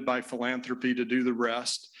 10% funded by philanthropy to do the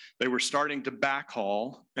rest. They were starting to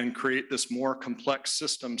backhaul and create this more complex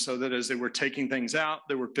system so that as they were taking things out,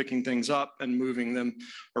 they were picking things up and moving them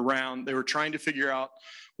around. They were trying to figure out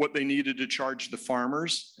what they needed to charge the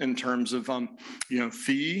farmers in terms of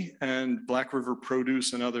fee, and Black River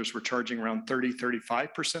Produce and others were charging around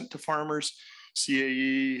 30-35% to farmers.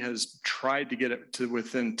 CAE has tried to get it to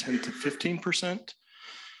within 10 to 15%.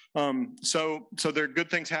 So there are good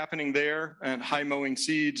things happening there, and High Mowing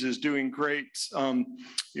Seeds is doing great.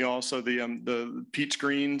 Also the peach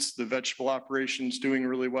greens, the vegetable operations doing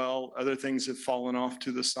really well. Other things have fallen off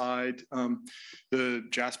to the side. The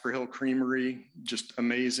Jasper Hill Creamery, just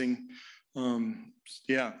amazing.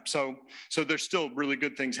 So there's still really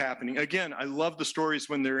good things happening. Again, I love the stories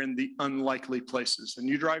when they're in the unlikely places. And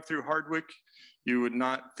you drive through Hardwick, you would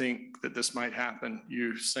not think that this might happen.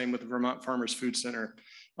 Same with the Vermont Farmers Food Center.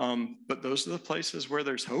 But those are the places where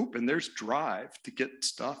there's hope and there's drive to get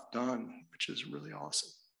stuff done, which is really awesome.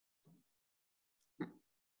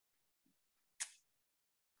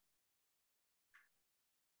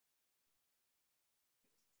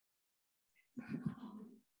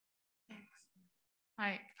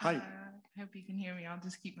 Hi. Hi. hope you can hear me. I'll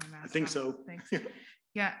just keep my mask on. I think so. Thanks.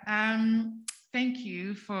 Yeah, thank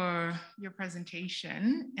you for your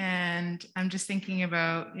presentation. And I'm just thinking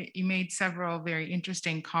about, you made several very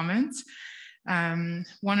interesting comments.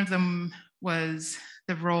 One of them was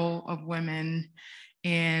the role of women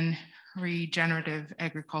in regenerative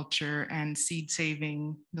agriculture and seed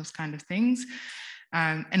saving, those kind of things.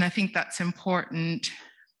 And I think that's important,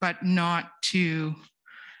 but not to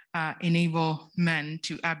enable men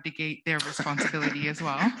to abdicate their responsibility as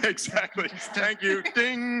well. Exactly. Thank you.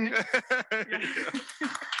 Ding.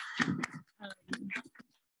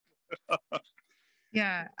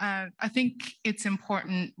 Yeah, I think it's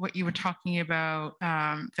important what you were talking about.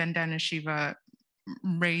 Vandana Shiva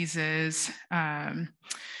raises,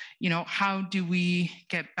 you know, how do we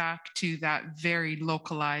get back to that very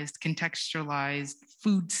localized, contextualized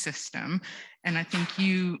food system? And I think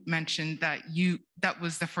you mentioned that that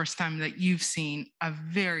was the first time that you've seen a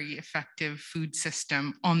very effective food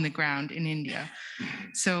system on the ground in India.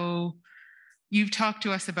 So you've talked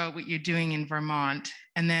to us about what you're doing in Vermont.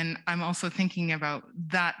 And then I'm also thinking about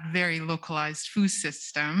that very localized food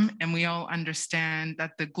system. And we all understand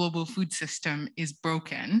that the global food system is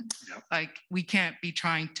broken. Yep. Like, we can't be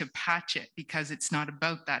trying to patch it, because it's not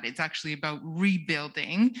about that. It's actually about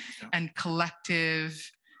rebuilding. Yep. And collective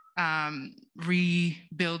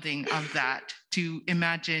rebuilding of that, to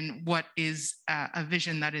imagine what is a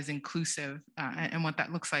vision that is inclusive, and what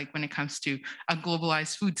that looks like when it comes to a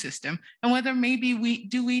globalized food system, and whether maybe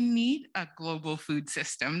we need a global food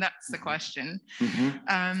system. That's the question.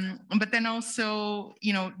 Mm-hmm. But then also,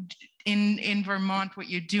 you know, in Vermont, what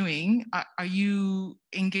you're doing, are you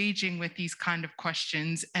engaging with these kind of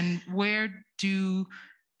questions, and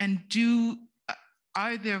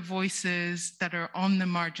are there voices that are on the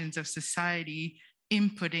margins of society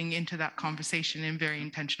inputting into that conversation in very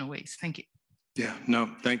intentional ways? Thank you. Yeah, no,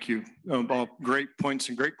 thank you. All great points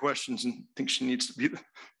and great questions. And I think she needs to be the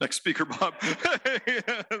next speaker, Bob.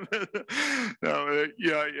 Yeah,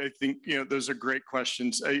 I think, you know, those are great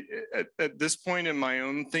questions. At this point in my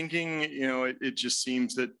own thinking, you know, it just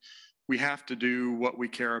seems that we have to do what we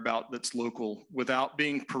care about that's local without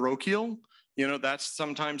being parochial. You know, that's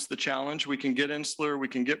sometimes the challenge. We can get insular, we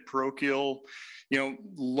can get parochial. You know,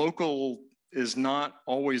 local is not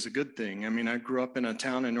always a good thing. I mean, I grew up in a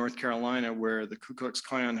town in North Carolina where the Ku Klux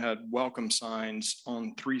Klan had welcome signs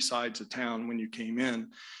on 3 sides of town when you came in.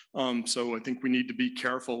 So I think we need to be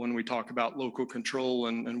careful when we talk about local control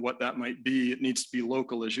and what that might be. It needs to be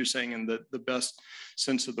local, as you're saying, in the best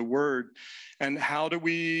sense of the word. And how do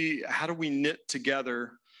we knit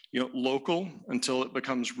together, you know, local until it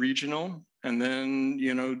becomes regional? And then,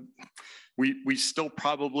 you know, we still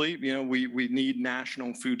probably, you know, we need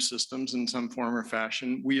national food systems in some form or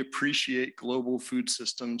fashion. We appreciate global food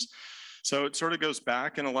systems. So it sort of goes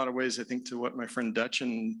back in a lot of ways, I think, to what my friend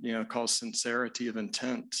Dutchin, you know, calls sincerity of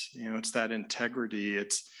intent. You know, it's that integrity.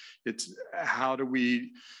 It's how do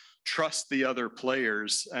we trust the other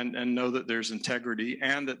players and know that there's integrity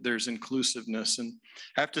and that there's inclusiveness. And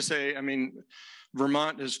I have to say, I mean,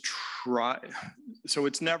 Vermont has tried, so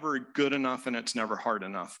it's never good enough and it's never hard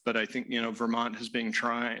enough. But I think, you know, Vermont has been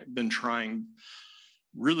trying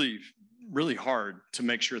really, really hard to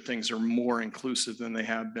make sure things are more inclusive than they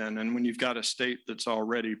have been. And when you've got a state that's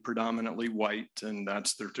already predominantly white and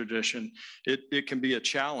that's their tradition, it can be a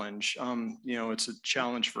challenge. You know, it's a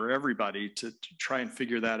challenge for everybody to try and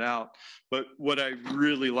figure that out. But what I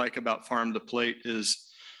really like about Farm to Plate is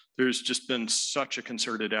there's just been such a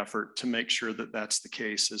concerted effort to make sure that that's the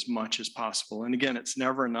case as much as possible. And again, it's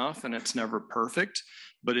never enough and it's never perfect,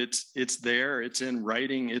 but it's there, it's in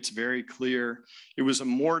writing, it's very clear. It was a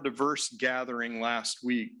more diverse gathering last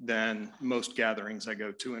week than most gatherings I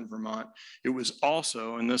go to in Vermont. It was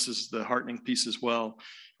also, and this is the heartening piece as well,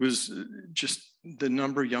 it was just the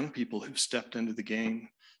number of young people who stepped into the game.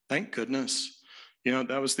 Thank goodness. You know,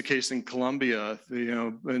 that was the case in Colombia, you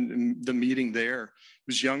know, and the meeting there. It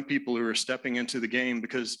was young people who were stepping into the game,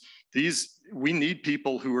 because we need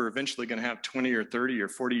people who are eventually going to have 20 or 30 or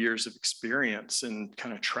 40 years of experience in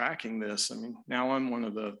kind of tracking this. I mean, now I'm one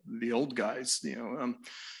of the old guys, you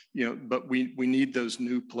know, but we need those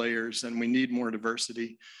new players and we need more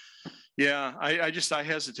diversity. Yeah, I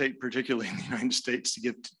hesitate, particularly in the United States, to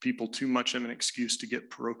give people too much of an excuse to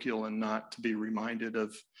get parochial and not to be reminded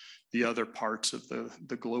of the other parts of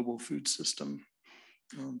the global food system.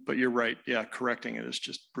 But you're right, yeah, correcting it is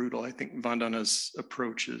just brutal. I think Vandana's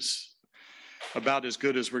approach is about as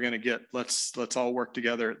good as we're going to get. Let's all work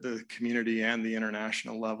together at the community and the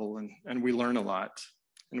international level, and we learn a lot.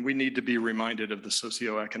 And we need to be reminded of the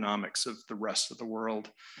socioeconomics of the rest of the world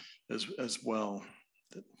as well,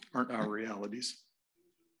 that aren't our realities.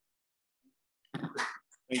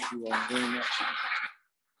 Thank you all very much.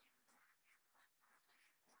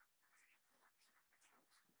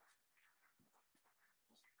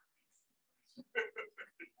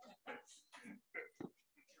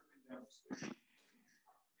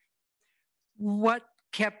 What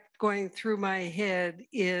kept going through my head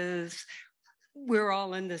is we're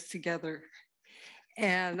all in this together.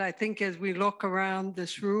 And I think as we look around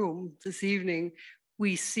this room this evening,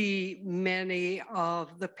 we see many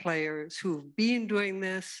of the players who've been doing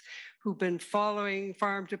this, who've been following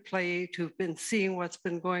Farm to Plate, who've been seeing what's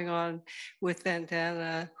been going on with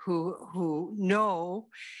Ventana, who know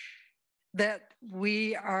that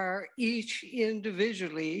we are each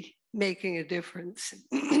individually making a difference,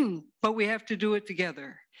 but we have to do it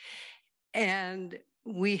together. And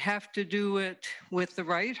we have to do it with the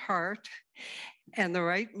right heart and the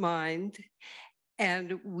right mind,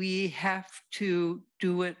 and we have to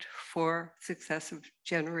do it for successive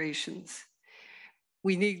generations.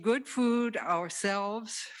 We need good food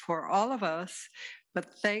ourselves for all of us,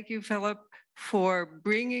 but thank you, Philip, for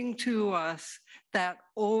bringing to us that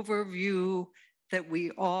overview that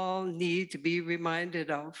we all need to be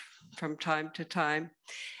reminded of from time to time.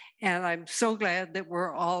 And I'm so glad that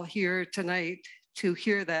we're all here tonight to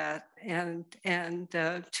hear that and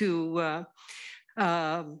to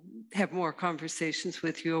have more conversations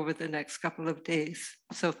with you over the next couple of days.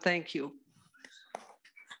 So thank you.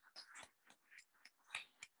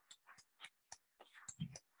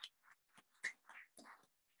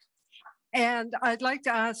 And I'd like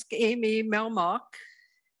to ask Amy Melmock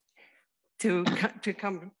to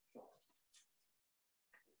come.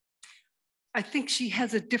 I think she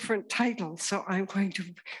has a different title, so I'm going to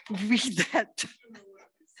read that.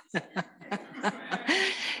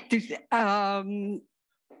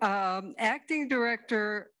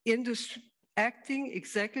 Acting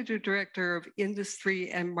Executive Director of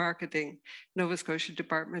Industry and Marketing, Nova Scotia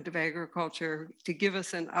Department of Agriculture, to give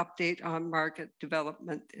us an update on market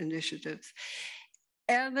development initiatives.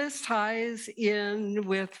 And this ties in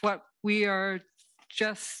with what we are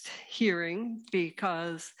just hearing,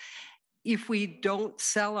 because if we don't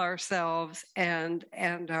sell ourselves and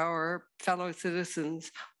our fellow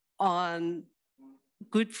citizens on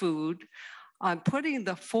good food, on putting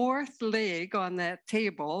the fourth leg on that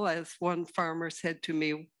table, as one farmer said to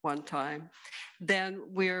me one time, then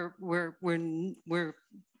we're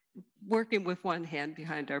working with one hand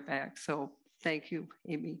behind our back. So thank you,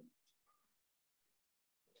 Amy.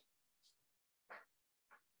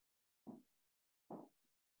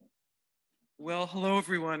 Well, hello,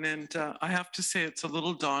 everyone. And I have to say it's a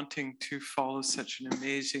little daunting to follow such an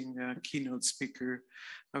amazing keynote speaker.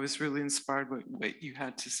 I was really inspired by what you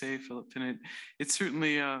had to say, Philip, and it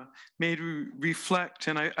certainly made me reflect.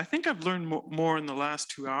 And I think I've learned more in the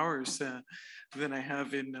last 2 hours than I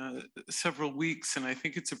have in several weeks. And I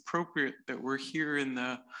think it's appropriate that we're here in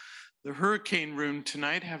the hurricane room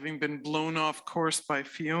tonight, having been blown off course by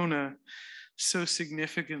Fiona so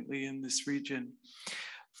significantly in this region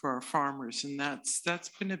for our farmers. And that's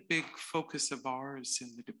been a big focus of ours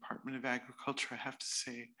in the Department of Agriculture, I have to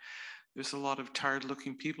say. There's a lot of tired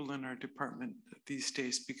looking people in our department these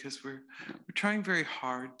days because we're trying very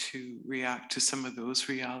hard to react to some of those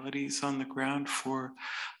realities on the ground for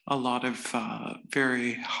a lot of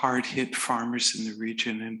very hard hit farmers in the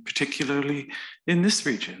region, and particularly in this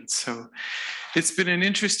region. So it's been an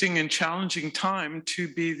interesting and challenging time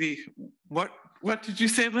to be the, what did you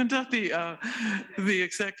say, Linda? The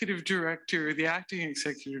executive director, the acting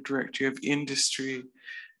executive director of industry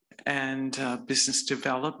and business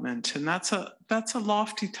development. And that's a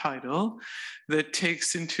lofty title that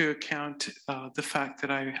takes into account the fact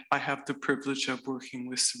that I have the privilege of working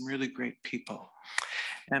with some really great people.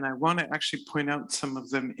 And I want to actually point out some of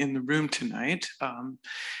them in the room tonight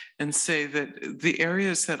and say that the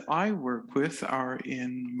areas that I work with are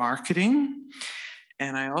in marketing.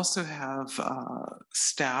 And I also have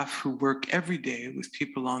staff who work every day with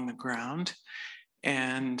people on the ground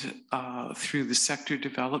and through the sector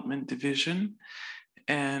development division.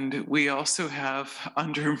 And we also have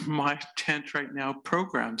under my tent right now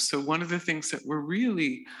programs. So one of the things that we're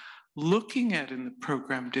really looking at in the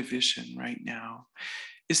program division right now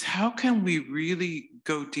is how can we really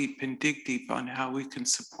go deep and dig deep on how we can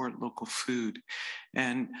support local food.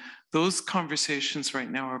 And those conversations right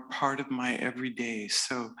now are part of my everyday.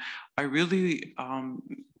 So I really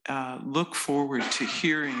look forward to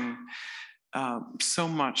hearing so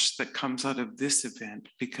much that comes out of this event,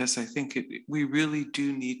 because I think we really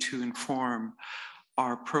do need to inform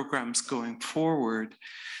our programs going forward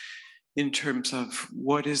in terms of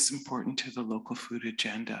what is important to the local food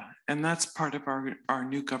agenda. And that's part of our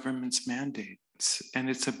new government's mandate. efforts, and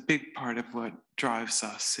it's a big part of what drives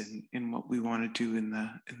us in what we want to do in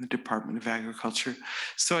the Department of Agriculture.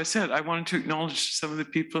 So I said I wanted to acknowledge some of the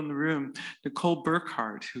people in the room. Nicole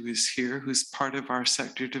Burkhardt, who is here, who's part of our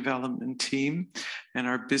sector development team, and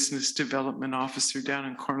our business development officer down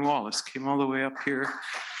in Cornwallis, came all the way up here.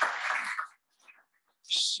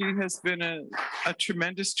 She has been a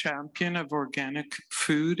tremendous champion of organic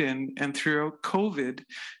food, and throughout COVID,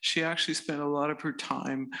 she actually spent a lot of her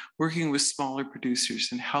time working with smaller producers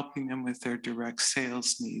and helping them with their direct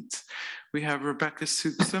sales needs. We have Rebecca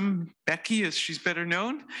Soupsum, Becky as she's better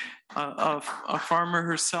known, a farmer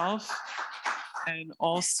herself, and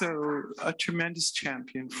also a tremendous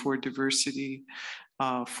champion for diversity,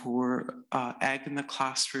 for ag in the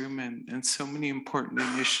classroom, and so many important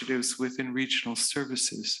initiatives within regional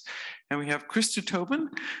services. And we have Krista Tobin,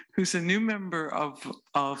 who's a new member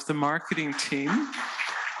of the marketing team.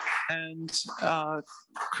 And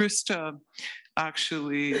Krista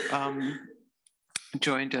actually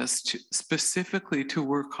joined us specifically to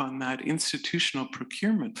work on that institutional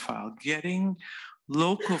procurement file, getting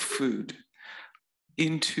local food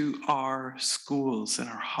into our schools and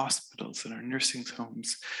our hospitals and our nursing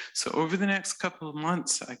homes. So over the next couple of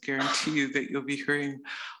months, I guarantee you that you'll be hearing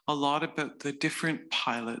a lot about the different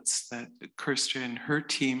pilots that Kirsten and her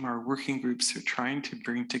team, our working groups, are trying to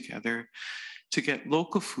bring together to get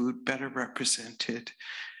local food better represented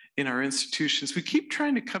in our institutions. We keep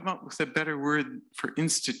trying to come up with a better word for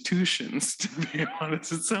institutions, to be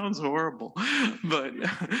honest. It sounds horrible, but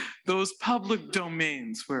those public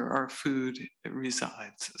domains where our food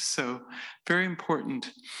resides. So very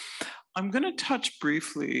important. I'm going to touch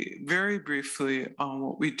briefly, very briefly, on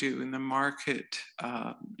what we do in the market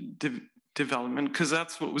development, because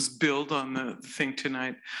that's what was billed on the thing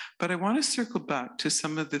tonight. But I want to circle back to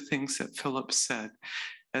some of the things that Philip said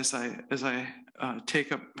as I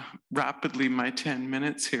take up rapidly my 10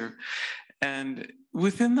 minutes here. And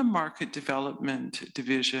within the market development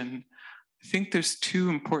division, I think there's two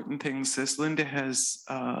important things, as Linda has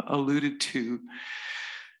alluded to.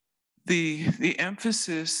 The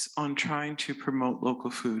emphasis on trying to promote local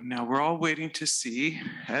food. Now, we're all waiting to see,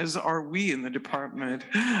 as are we in the department,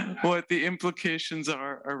 what the implications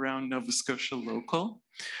are around Nova Scotia Local.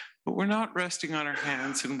 But we're not resting on our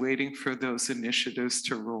hands and waiting for those initiatives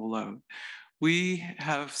to roll out. We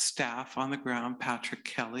have staff on the ground, Patrick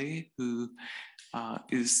Kelly, who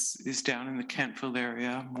is down in the Kentville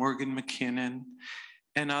area, Morgan McKinnon,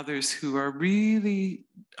 and others who are really,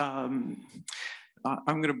 I'm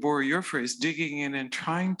going to borrow your phrase, digging in and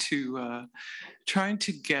trying to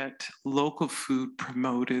get local food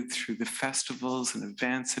promoted through the festivals and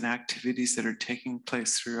events and activities that are taking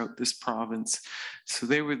place throughout this province. So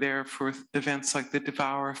they were there for events like the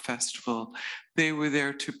Devour Festival. They were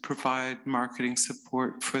there to provide marketing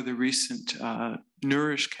support for the recent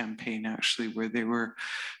Nourish campaign, actually, where they were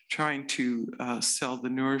trying to sell the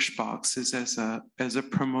Nourish boxes as a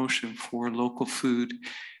promotion for local food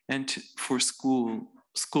and for school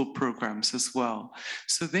programs as well.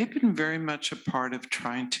 So they've been very much a part of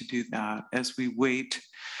trying to do that as we wait,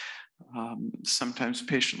 sometimes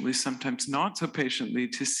patiently, sometimes not so patiently,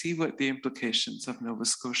 to see what the implications of Nova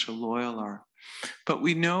Scotia Loyal are. But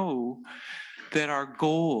we know that our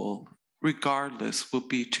goal, regardless, will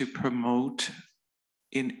be to promote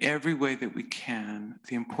in every way that we can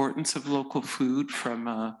the importance of local food, from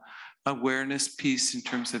a awareness piece in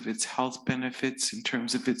terms of its health benefits, in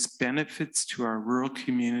terms of its benefits to our rural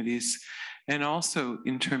communities, and also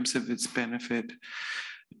in terms of its benefit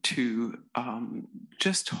to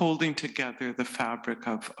just holding together the fabric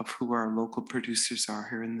of who our local producers are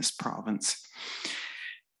here in this province.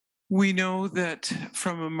 We know that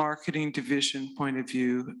from a marketing division point of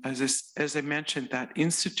view, as I mentioned, that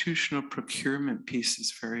institutional procurement piece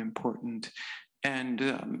is very important.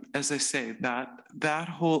 And as I say, that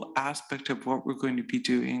whole aspect of what we're going to be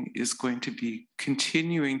doing is going to be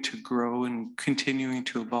continuing to grow and continuing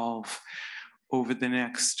to evolve over the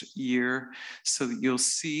next year, so that you'll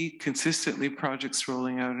see consistently projects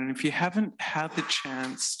rolling out. And if you haven't had the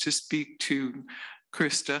chance to speak to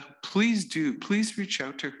Krista, please do. Please reach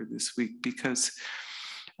out to her this week, because,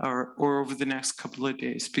 or over the next couple of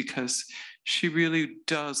days, because she really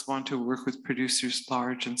does want to work with producers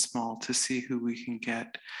large and small to see who we can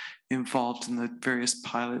get involved in the various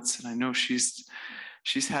pilots. And I know she's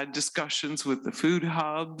had discussions with the food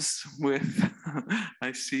hubs, with,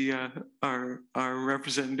 I see our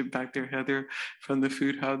representative back there, Heather, from the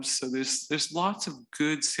food hubs. So there's lots of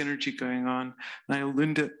good synergy going on. And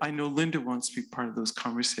I know Linda wants to be part of those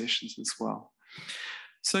conversations as well.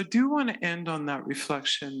 So I do want to end on that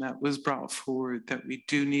reflection that was brought forward, that we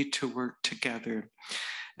do need to work together.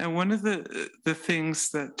 And one of the things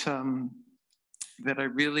that that I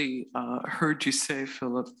really heard you say,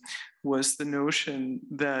 Philip, was the notion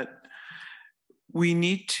that we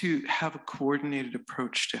need to have a coordinated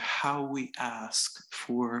approach to how we ask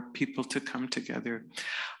for people to come together.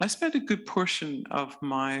 I spent a good portion of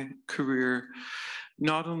my career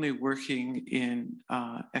not only working in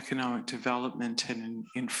economic development and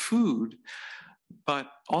in food,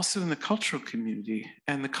 but also in the cultural community.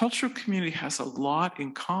 And the cultural community has a lot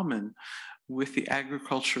in common with the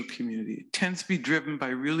agricultural community. It tends to be driven by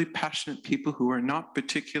really passionate people who are not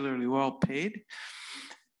particularly well paid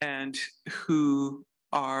and who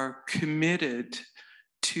are committed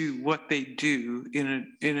to what they do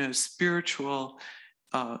in a spiritual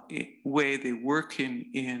way. They work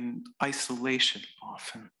in isolation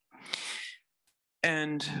often.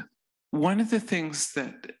 And one of the things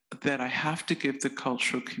that I have to give the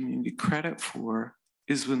cultural community credit for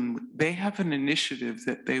is when they have an initiative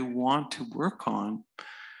that they want to work on,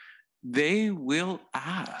 they will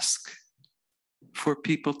ask for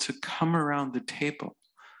people to come around the table.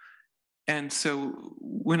 And so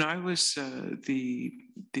when I was the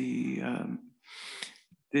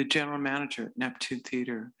general manager at Neptune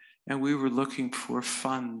Theatre, and we were looking for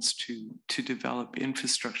funds to develop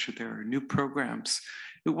infrastructure there, new programs,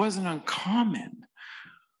 it wasn't uncommon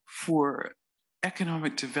for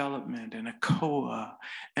economic development and ACOA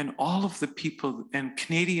and all of the people and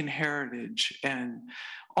Canadian Heritage and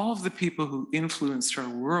all of the people who influenced our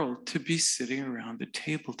world to be sitting around the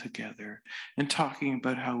table together and talking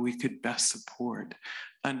about how we could best support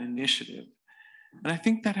an initiative. And I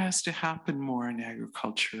think that has to happen more in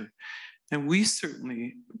agriculture. And we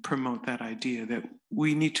certainly promote that idea that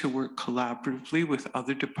we need to work collaboratively with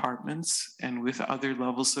other departments and with other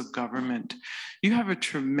levels of government. You have a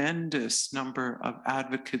tremendous number of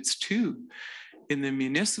advocates too in the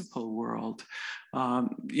municipal world.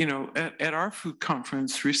 You know, at our food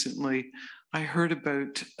conference recently, I heard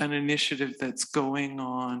about an initiative that's going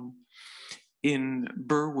on in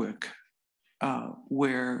Berwick,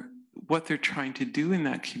 where what they're trying to do in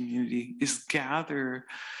that community is gather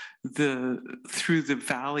through the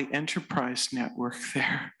Valley Enterprise Network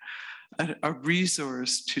there, a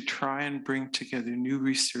resource to try and bring together new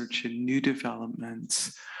research and new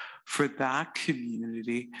developments for that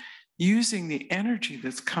community, using the energy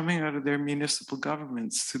that's coming out of their municipal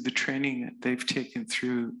governments through the training that they've taken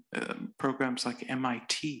through programs like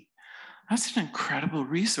MIT. That's an incredible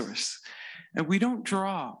resource. And we don't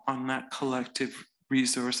draw on that collective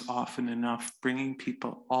resource often enough, bringing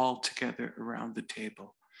people all together around the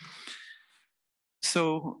table.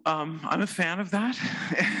 So I'm a fan of that.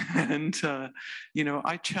 And, you know,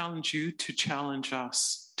 I challenge you to challenge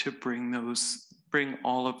us to bring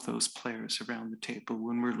all of those players around the table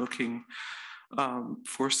when we're looking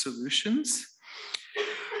for solutions.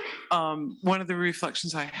 One of the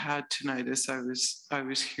reflections I had tonight as I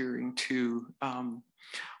was hearing too,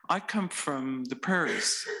 I come from the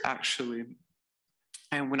prairies, actually.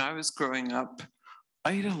 And when I was growing up,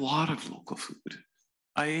 I ate a lot of local food.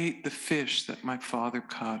 I ate the fish that my father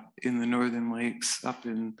caught in the Northern Lakes up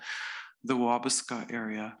in the Wabasca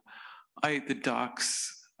area. I ate the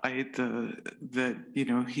ducks. I ate that you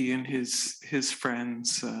know, he and his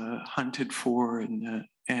friends hunted for, and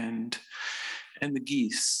the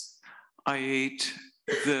geese. I ate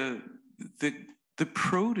the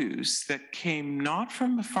produce that came not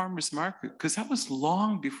from a farmer's market, because that was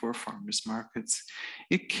long before farmers markets.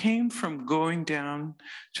 It came from going down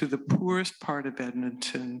to the poorest part of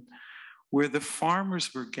Edmonton, where the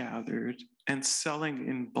farmers were gathered and selling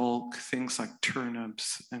in bulk things like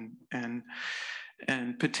turnips and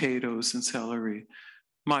potatoes and celery.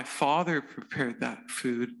 My father prepared that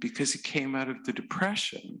food because he came out of the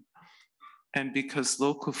Depression, and because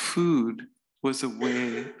local food was a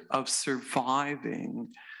way of surviving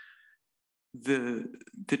the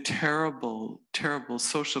terrible, terrible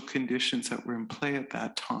social conditions that were in play at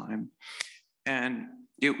that time. And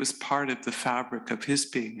it was part of the fabric of his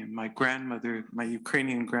being, and my grandmother, my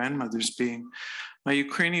Ukrainian grandmother's being. My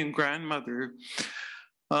Ukrainian grandmother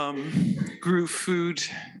grew food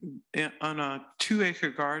on a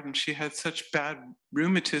 2-acre garden. She had such bad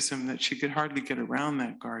rheumatism that she could hardly get around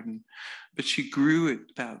that garden, but she grew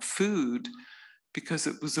that food because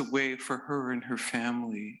it was a way for her and her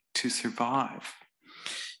family to survive.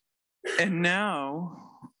 And now,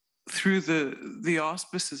 through the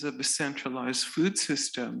auspices of a centralized food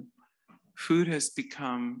system, food has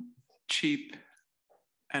become cheap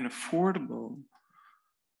and affordable,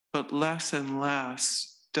 but less and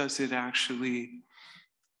less does it actually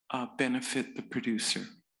benefit the producer.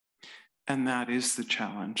 And that is the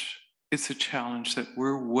challenge. it's a challenge that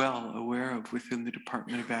we're well aware of within the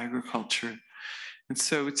Department of Agriculture. And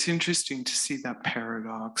so it's interesting to see that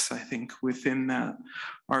paradox, I think, within that,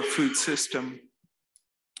 our food system,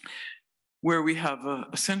 where we have a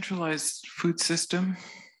centralized food system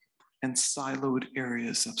and siloed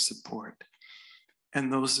areas of support.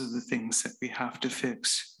 And those are the things that we have to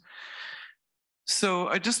fix. So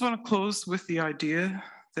I just want to close with the idea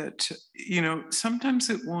that, you know, sometimes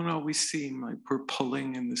it won't always seem like we're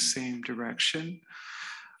pulling in the same direction,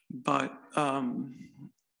 but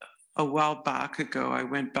a while back ago, I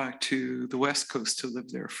went back to the West Coast to live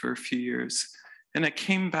there for a few years, and I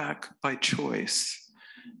came back by choice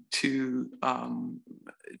to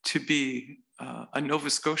be a Nova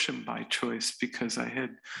Scotian by choice, because I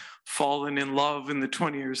had fallen in love in the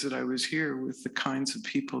 20 years that I was here with the kinds of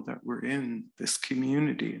people that were in this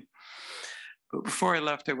community. But before I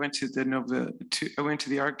left, I went to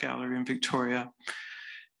the art gallery in Victoria,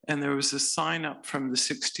 and there was a sign up from the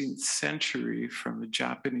 16th century from a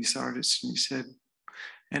Japanese artist,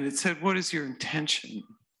 and it said, "What is your intention?"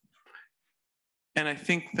 And I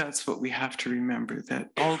think that's what we have to remember,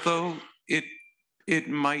 that although it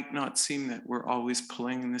might not seem that we're always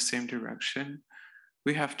pulling in the same direction,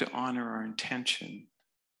 we have to honor our intention.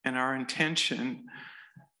 And our intention,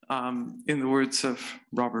 in the words of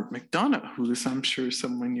Robert McDonough, who is, I'm sure,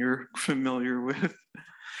 someone you're familiar with,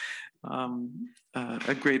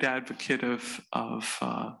 a great advocate of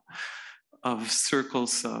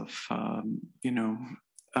circles of,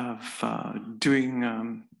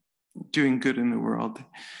 doing good in the world.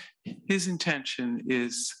 His intention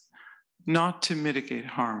is not to mitigate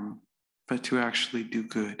harm, but to actually do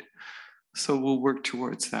good. So we'll work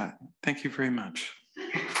towards that. Thank you very much.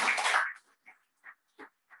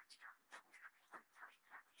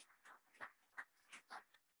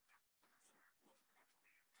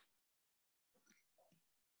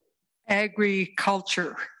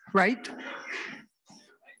 Agriculture, right?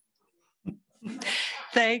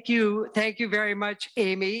 Thank you very much,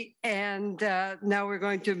 Amy. And now we're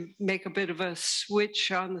going to make a bit of a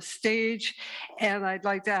switch on the stage. And I'd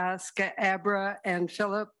like to ask Abra and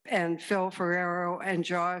Philip and Phil Ferrero and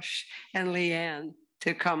Josh and Leanne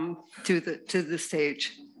to come to the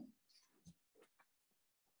stage.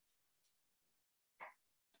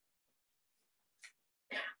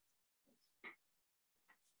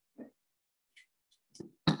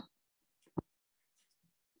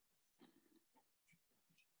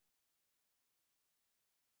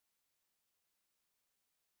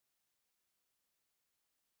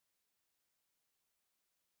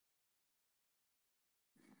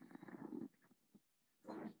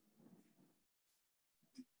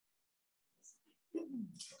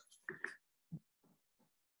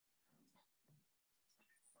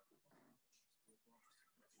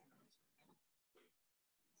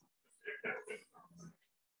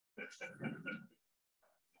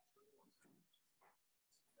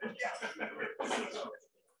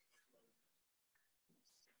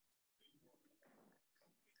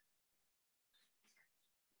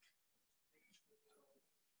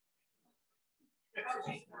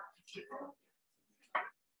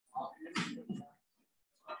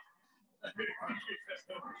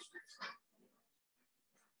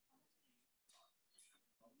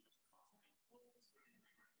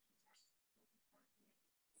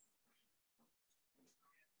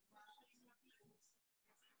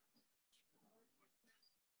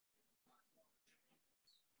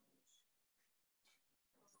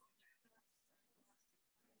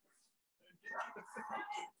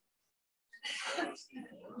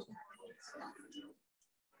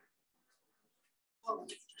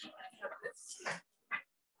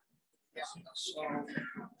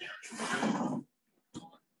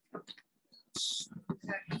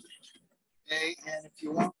 Okay, and if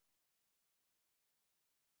you want.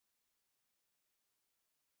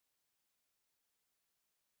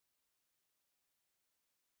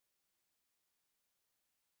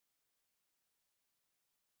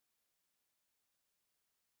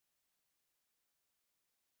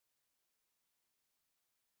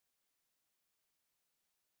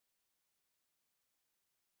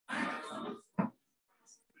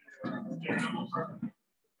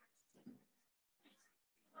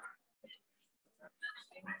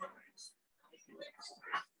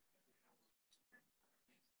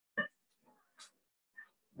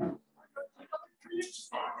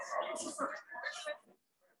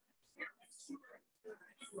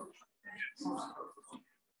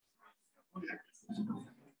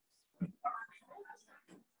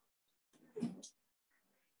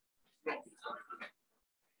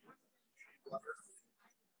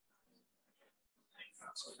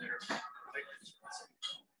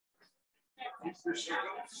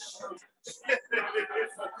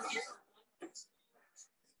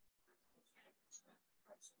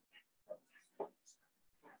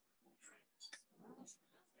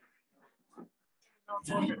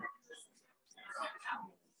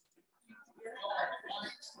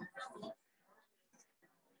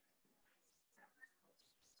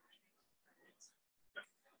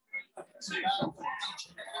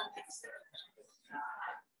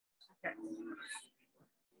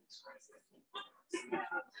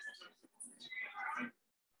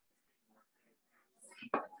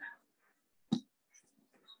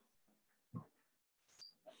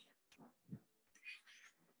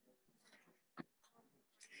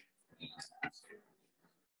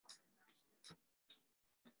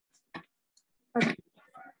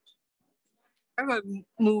 I'm going to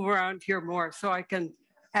move around here more so I can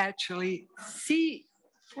actually see.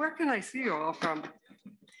 Where can I see you all from?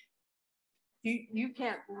 You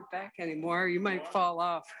can't move back anymore. You might fall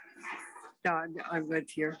off. No, I'm good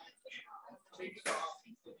here.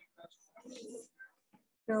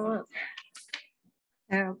 Go up.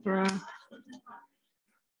 Abra.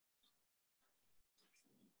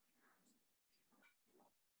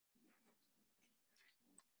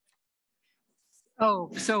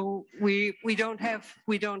 Oh, so we don't have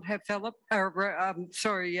Philip or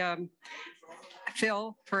sorry,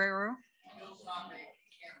 Phil Ferrero.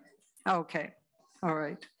 Okay, all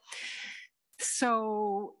right.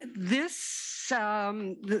 So this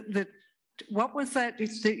what was that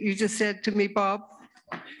you just said to me, Bob?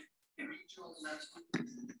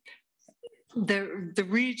 The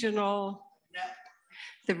regional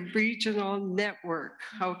network.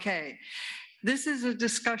 Okay. This is a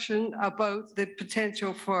discussion about the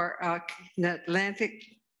potential for an Atlantic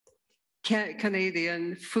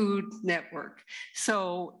Canadian food network.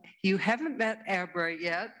 So you haven't met Abra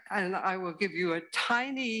yet, and I will give you a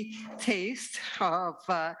tiny taste of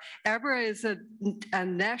Abra is a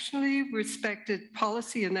nationally respected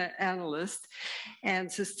policy analyst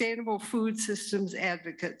and sustainable food systems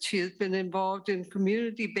advocate. She has been involved in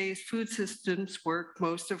community-based food systems work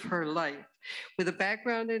most of her life. With a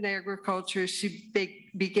background in agriculture, she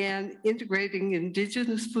began integrating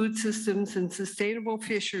Indigenous food systems and sustainable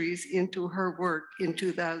fisheries into her work in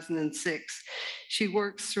 2006. She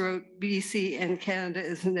works throughout BC and Canada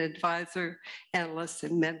as an advisor, analyst,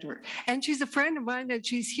 and mentor. And she's a friend of mine, and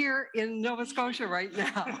she's here in Nova Scotia right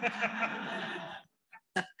now.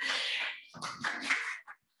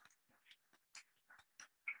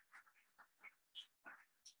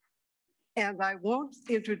 And I won't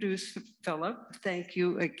introduce Philip. Thank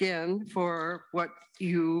you again for what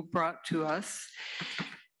you brought to us.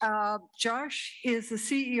 Josh is the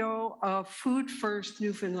CEO of Food First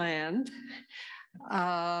Newfoundland.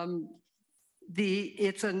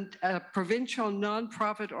 It's a provincial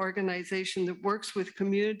nonprofit organization that works with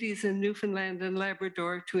communities in Newfoundland and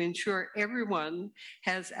Labrador to ensure everyone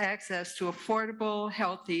has access to affordable,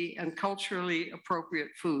 healthy, and culturally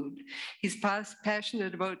appropriate food. He's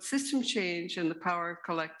passionate about system change and the power of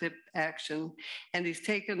collective action, and he's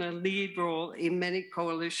taken a lead role in many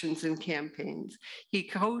coalitions and campaigns. He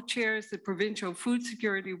co-chairs the Provincial Food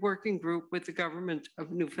Security Working Group with the Government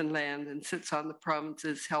of Newfoundland and sits on the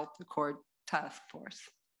province's Health Accord Task Force.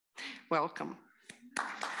 Welcome.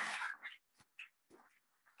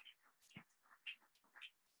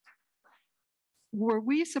 Were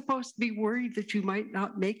we supposed to be worried that you might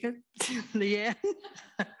not make it, Leanne?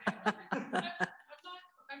 I'm not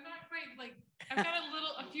quite like, I've got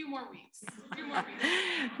a few more weeks.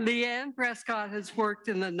 Leanne Prescott has worked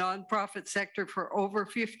in the nonprofit sector for over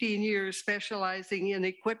 15 years, specializing in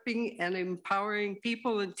equipping and empowering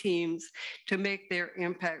people and teams to make their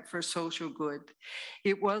impact for social good.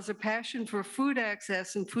 It was a passion for food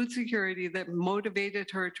access and food security that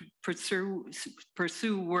motivated her to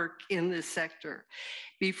pursue work in this sector.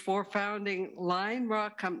 Before founding Line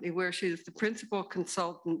Rock Company, where she is the principal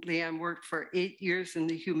consultant, Leanne worked for 8 years in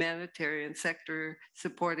the humanitarian sector,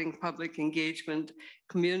 supporting public engagement,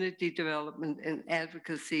 community development, and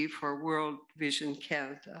advocacy for World Vision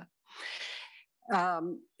Canada.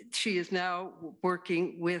 She is now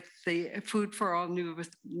working with the Food for All New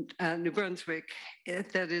Brunswick,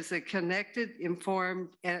 that is a connected, informed,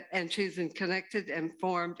 and she's connected,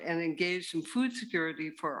 informed, and engaged in food security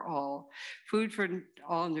for all. Food for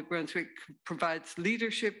All New Brunswick provides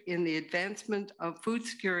leadership in the advancement of food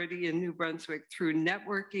security in New Brunswick through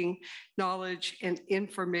networking, knowledge, and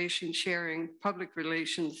information sharing, public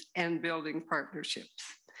relations, and building partnerships.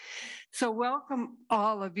 So welcome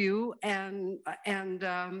all of you, and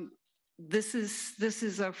this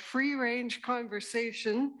is a free range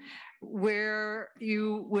conversation. where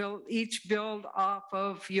you will each build off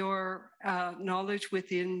of your knowledge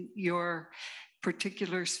within your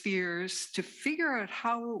particular spheres to figure out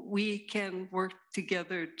how we can work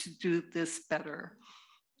together to do this better.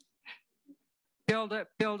 Build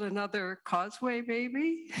another causeway,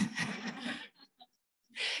 maybe?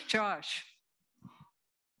 Josh.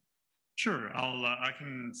 Sure, I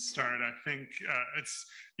can start. I think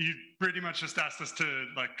you pretty much just asked us to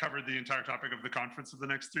like cover the entire topic of the conference of the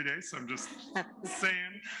next 3 days. So I'm just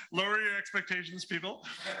saying, lower your expectations, people.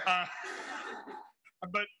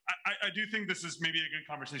 But I do think this is maybe a good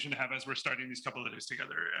conversation to have as we're starting these couple of days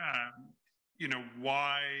together. You know,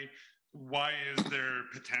 why is there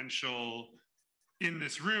potential in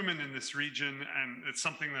this room and in this region? And it's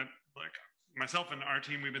something that like myself and our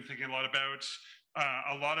team, we've been thinking a lot about.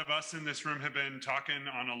 A lot of us in this room have been talking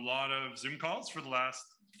on a lot of Zoom calls for the last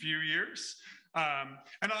few years. And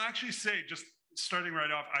I'll actually say, just starting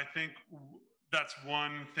right off, I think that's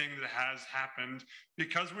one thing that has happened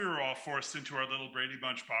because we were all forced into our little Brady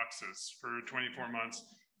Bunch boxes for 24 months.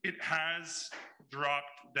 It has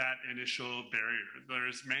dropped that initial barrier.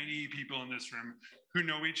 There's many people in this room who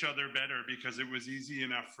know each other better because it was easy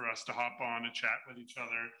enough for us to hop on and chat with each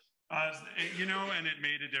other. You know, and it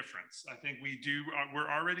made a difference. I think we're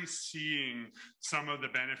already seeing some of the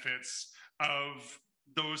benefits of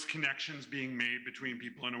those connections being made between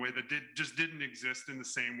people in a way that just didn't exist in the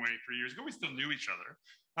same way 3 years ago. We still knew each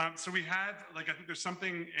other. So we had, like, I think there's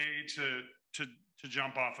something to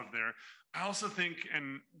jump off of there. I also think,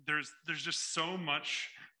 and there's just so much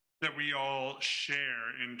that we all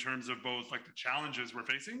share in terms of both like the challenges we're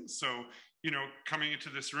facing. So, you know, coming into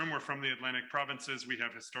this room, we're from the Atlantic provinces. We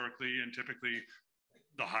have historically and typically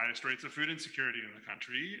the highest rates of food insecurity in the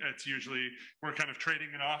country. It's usually, we're kind of trading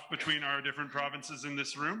it off between our different provinces in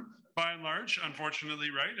this room, by and large, unfortunately,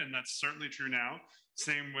 right? And that's certainly true now.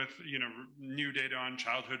 Same with, you know, new data on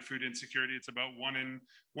childhood food insecurity. It's about one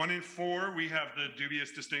in four. We have the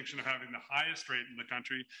dubious distinction of having the highest rate in the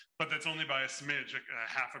country, but that's only by a smidge,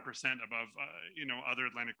 0.5% above, you know, other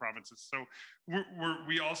Atlantic provinces. So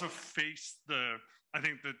we also face I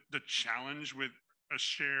think the challenge with a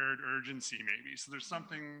shared urgency, maybe. So there's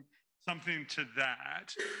something to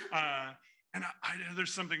that. And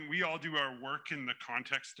there's something, we all do our work in the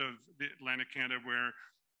context of the Atlantic Canada where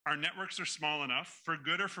our networks are small enough, for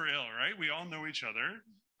good or for ill, right? We all know each other.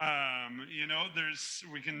 You know,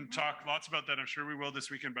 we can talk lots about that. I'm sure we will this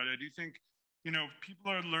weekend, but I do think, you know,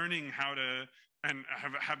 people are learning how to, and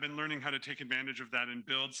have been learning how to take advantage of that and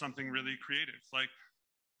build something really creative. Like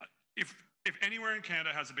if anywhere in Canada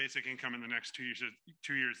has a basic income in the next 2 years,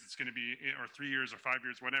 it's going to be, or 3 years or 5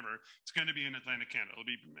 years, whatever, it's going to be in Atlantic Canada.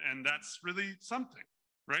 And that's really something,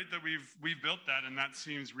 right? That we've built that, and that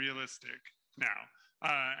seems realistic now.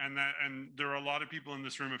 And there are a lot of people in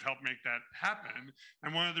this room who've helped make that happen.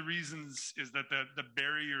 And one of the reasons is that the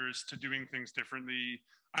barriers to doing things differently,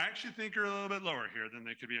 I actually think are a little bit lower here than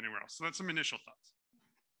they could be anywhere else. So that's some initial thoughts.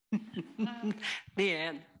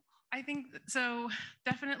 Leanne. I think so.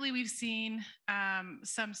 Definitely, we've seen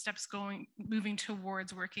some steps moving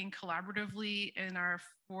towards working collaboratively in our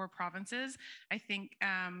 4 provinces. I think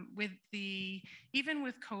even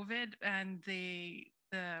with COVID and the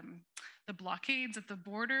blockades at the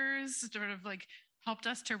borders sort of like helped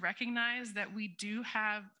us to recognize that we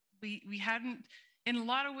hadn't, in a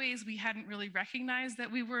lot of ways, we hadn't really recognized that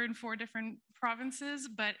we were in 4 different provinces,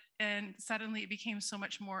 and suddenly it became so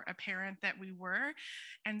much more apparent that we were.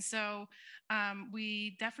 And so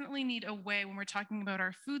we definitely need a way when we're talking about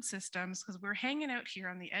our food systems, because we're hanging out here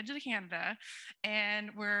on the edge of Canada,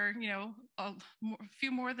 and we're, you know, a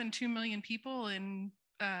few more than 2 million people in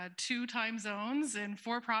 2 time zones in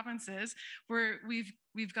 4 provinces, where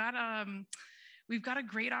we've got a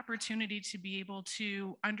great opportunity to be able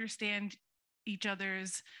to understand each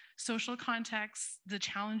other's social contexts, the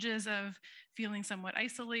challenges of feeling somewhat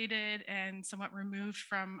isolated and somewhat removed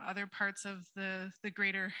from other parts of the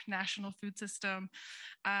greater national food system.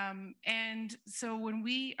 And so when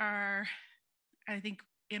we are, I think,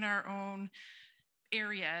 in our own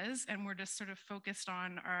areas and we're just sort of focused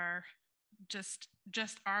on our just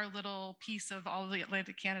our little piece of all of the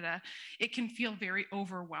Atlantic Canada, it can feel very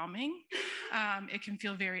overwhelming. It can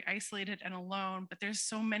feel very isolated and alone, but there's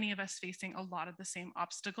so many of us facing a lot of the same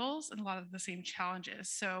obstacles and a lot of the same challenges.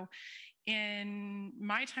 So in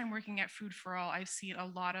my time working at Food for All, I've seen a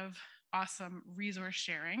lot of awesome resource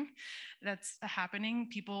sharing that's happening.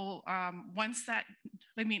 People,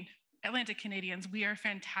 Atlantic Canadians, we are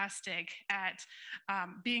fantastic at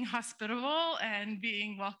being hospitable and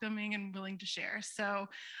being welcoming and willing to share. So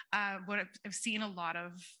what I've seen a lot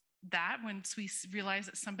of that once we realize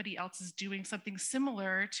that somebody else is doing something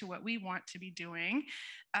similar to what we want to be doing,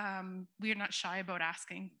 we are not shy about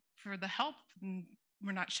asking for the help, and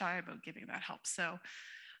we're not shy about giving that help. So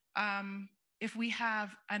if we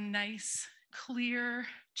have a nice, clear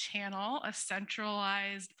channel, a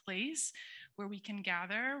centralized place where we can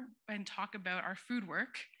gather and talk about our food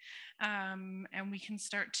work, and we can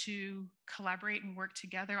start to collaborate and work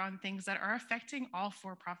together on things that are affecting all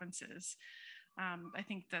 4 provinces. I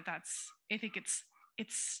think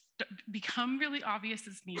it's become really obvious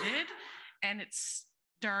it's needed, and it's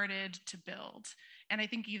started to build. And I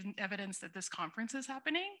think even evidence that this conference is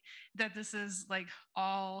happening, that this is like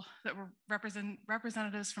that we're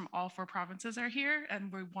representatives from all 4 provinces are here,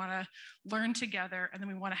 and we want to learn together, and then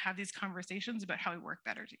we want to have these conversations about how we work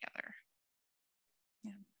better together.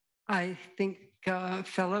 Yeah. I think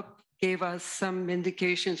Philip gave us some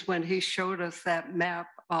indications when he showed us that map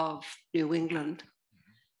of New England.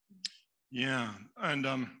 Yeah, and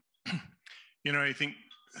I think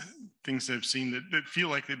things I've seen that feel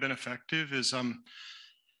like they've been effective is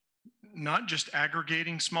not just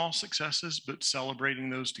aggregating small successes, but celebrating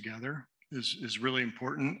those together is really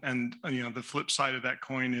important. And the flip side of that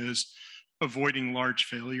coin is avoiding large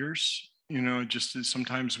failures. Just as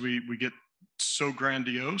sometimes we get so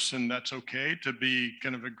grandiose, and that's okay to be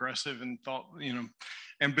kind of aggressive and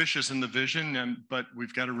ambitious in the vision, but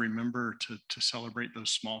we've got to remember to celebrate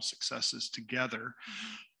those small successes together.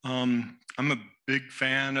 I'm a big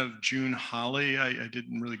fan of June Holly. I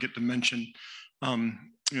didn't really get to mention,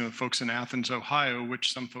 folks in Athens, Ohio,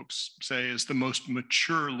 which some folks say is the most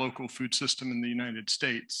mature local food system in the United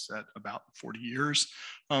States at about 40 years,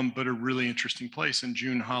 but a really interesting place. And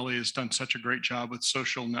June Holly has done such a great job with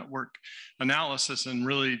social network analysis and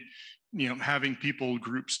really, having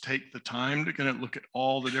groups take the time to kind of look at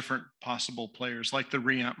all the different possible players, like the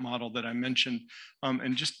REAMP model that I mentioned,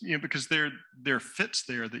 and just because there are fits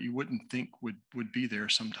there that you wouldn't think would be there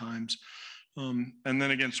sometimes. And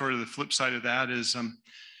then again, sort of the flip side of that is,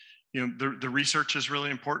 the research is really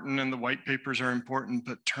important and the white papers are important,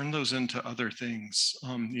 but turn those into other things.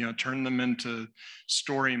 Turn them into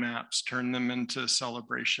story maps, turn them into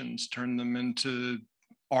celebrations, turn them into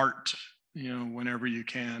art, whenever you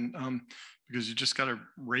can, because you just got to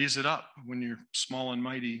raise it up. When you're small and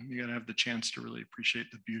mighty, you got to have the chance to really appreciate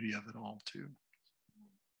the beauty of it all too.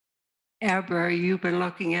 Abra, you've been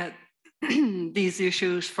looking at these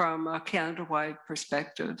issues from a Canada-wide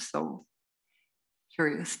perspective, so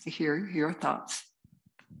curious to hear your thoughts.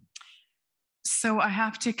 So I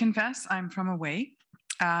have to confess, I'm from away.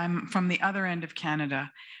 I'm from the other end of Canada,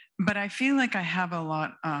 but I feel like I have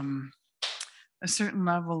a certain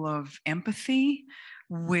level of empathy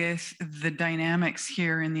with the dynamics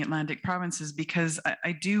here in the Atlantic provinces, because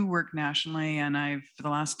I do work nationally, and for the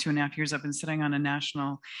last 2.5 years, I've been sitting on a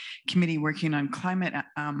national committee working on climate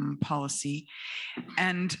policy.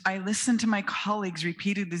 And I listen to my colleagues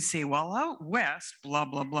repeatedly say, well, out west, blah,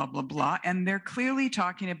 blah, blah, blah, blah. And they're clearly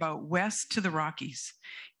talking about west to the Rockies.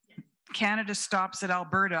 Canada stops at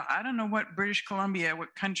Alberta. I don't know what British Columbia,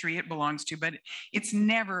 what country it belongs to, but it's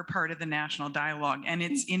never part of the national dialogue, and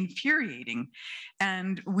it's infuriating.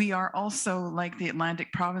 And we are also, like the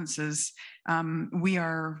Atlantic provinces, we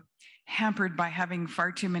are hampered by having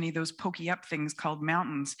far too many of those pokey up things called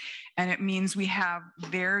mountains. And it means we have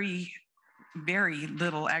very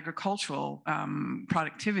little agricultural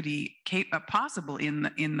productivity possible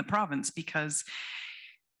in the province because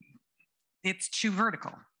it's too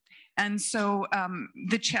vertical. And so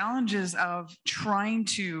the challenges of trying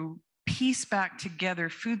to piece back together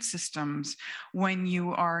food systems when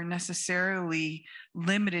you are necessarily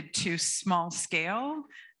limited to small scale.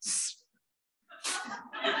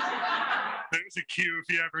 There's a cue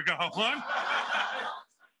if you ever got one.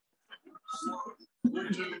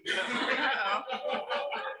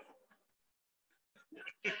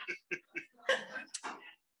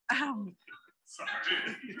 Sorry.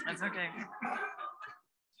 That's okay.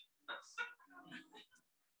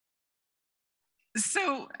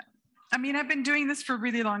 So, I mean, I've been doing this for a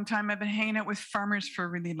really long time. I've been hanging out with farmers for a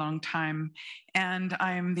really long time, and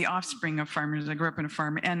I'm the offspring of farmers. I grew up on a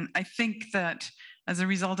farm, and I think that as a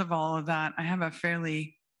result of all of that, I have a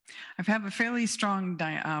fairly strong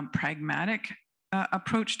pragmatic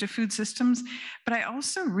approach to food systems, but I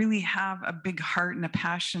also really have a big heart and a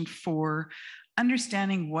passion for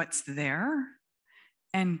understanding what's there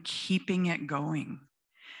and keeping it going,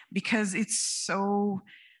 because it's so,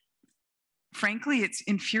 frankly, it's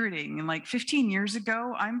infuriating. And like 15 years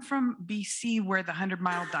ago, I'm from BC, where the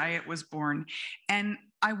 100-mile diet was born. And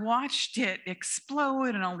I watched it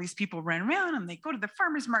explode and all these people ran around and they go to the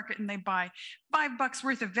farmer's market and they buy $5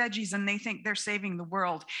 worth of veggies and they think they're saving the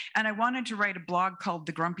world. And I wanted to write a blog called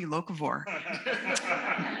The Grumpy Locavore.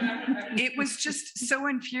 It was just so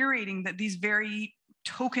infuriating that these very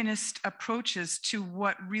tokenist approaches to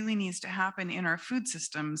what really needs to happen in our food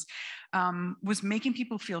systems was making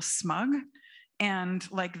people feel smug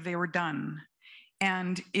and like they were done.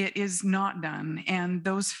 And it is not done. And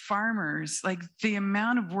those farmers, like the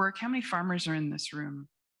amount of work, how many farmers are in this room?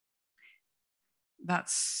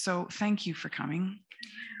 That's so, thank you for coming.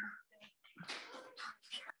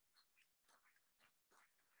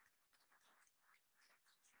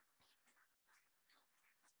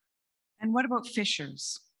 And what about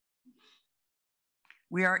fishers?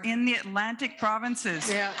 We are in the Atlantic provinces.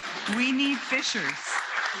 Yeah. We need fishers.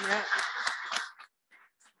 Yeah.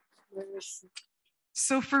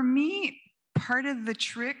 So for me, part of the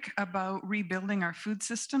trick about rebuilding our food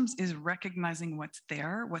systems is recognizing what's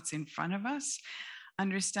there, what's in front of us,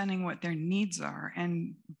 understanding what their needs are,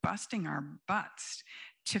 and busting our butts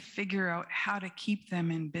to figure out how to keep them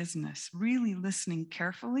in business, really listening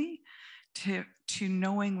carefully to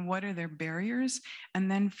knowing what are their barriers, and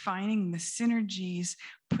then finding the synergies,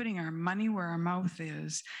 putting our money where our mouth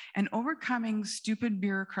is, and overcoming stupid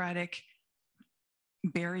bureaucratic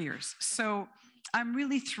barriers. So I'm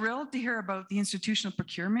really thrilled to hear about the institutional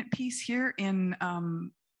procurement piece here in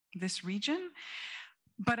this region,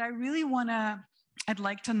 but I really I'd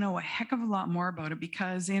like to know a heck of a lot more about it,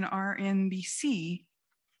 because in BC,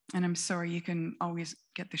 and I'm sorry, you can always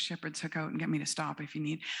get the shepherd's hook out and get me to stop if you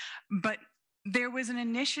need, but there was an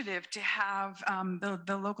initiative to have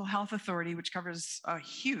the local health authority, which covers a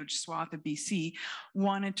huge swath of BC,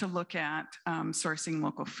 wanted to look at sourcing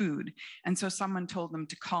local food. And so someone told them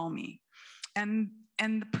to call me. And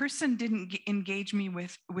the person didn't engage me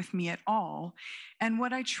with me at all. And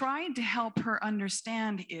what I tried to help her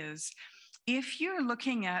understand is, if you're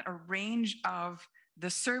looking at a range of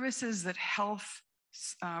the services that health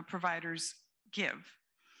providers give,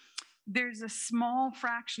 there's a small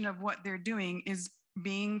fraction of what they're doing is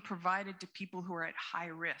being provided to people who are at high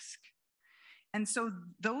risk. And so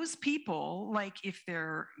those people, like if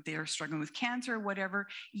they're struggling with cancer or whatever,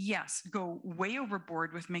 yes, go way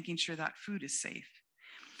overboard with making sure that food is safe.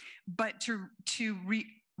 But to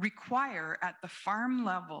require at the farm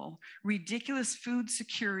level ridiculous food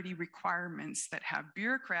security requirements that have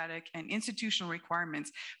bureaucratic and institutional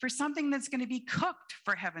requirements for something that's going to be cooked,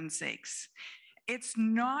 for heaven's sakes. It's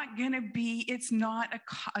not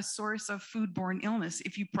a source of foodborne illness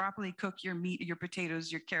if you properly cook your meat, your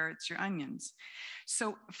potatoes, your carrots, your onions.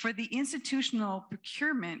 So for the institutional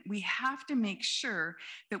procurement, we have to make sure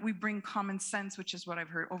that we bring common sense, which is what I've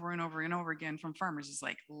heard over and over and over again from farmers, is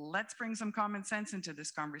like, let's bring some common sense into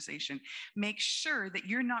this conversation. Make sure that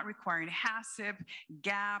you're not requiring HACCP,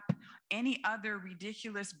 GAP, any other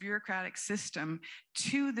ridiculous bureaucratic system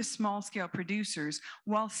to the small scale producers,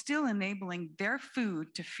 while still enabling their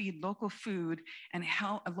food to feed local food and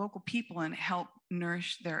help local people and help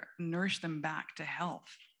nourish them back to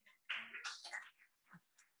health.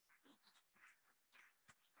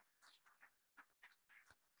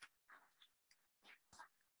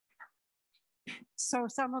 So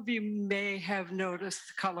some of you may have noticed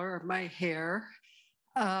the color of my hair.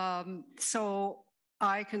 So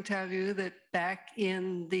I can tell you that back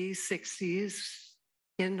in the 60s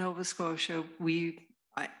in Nova Scotia,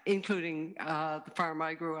 including the farm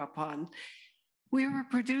I grew up on, we were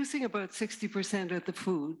producing about 60% of the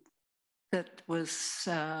food that was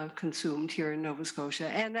consumed here in Nova Scotia.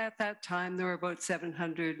 And at that time, there were about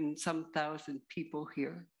 700 and some thousand people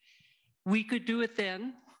here. We could do it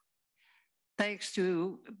then. Thanks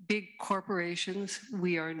to big corporations,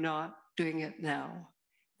 we are not doing it now.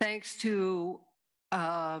 Thanks to,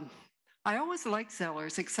 I always like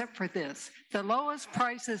sellers, except for this. The lowest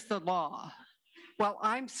price is the law. Well,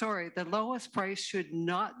 I'm sorry, the lowest price should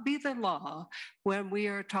not be the law when we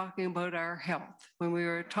are talking about our health, when we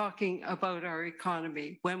are talking about our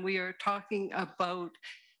economy, when we are talking about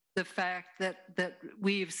the fact that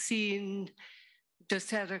we've seen, just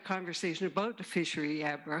had a conversation about the fishery,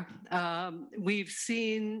 Abra. We've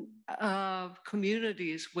seen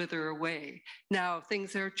communities wither away. Now,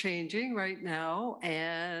 things are changing right now,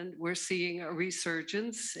 and we're seeing a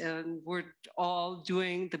resurgence, and we're all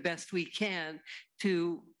doing the best we can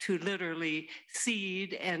to literally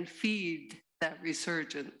seed and feed that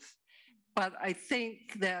resurgence. But I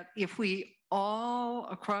think that if we all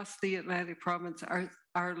across the Atlantic province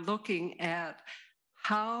are looking at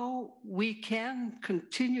how we can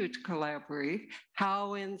continue to collaborate,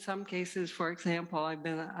 how in some cases, for example, I've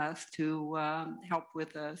been asked to help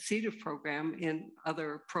with a CEDAW program in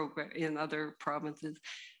other provinces,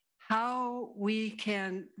 how we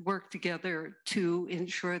can work together to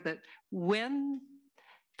ensure that when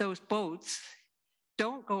those boats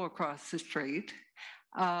don't go across the strait,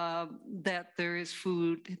 that there is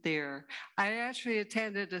food there. I actually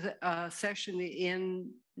attended a session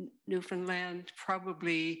in Newfoundland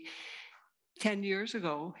probably 10 years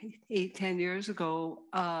ago, 10 years ago,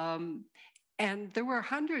 and there were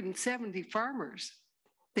 170 farmers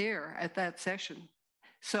there at that session.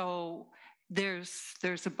 So there's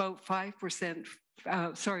about 5%,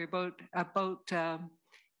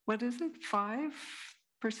 what is it,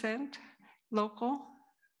 5% local?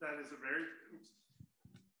 That is a very,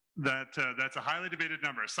 that's a highly debated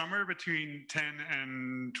number, somewhere between 10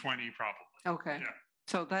 and 20 probably. Okay. Yeah.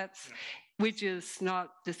 So that's, which is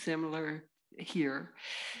not dissimilar here.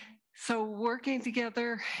 So working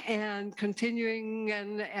together and continuing,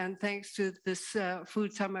 and thanks to this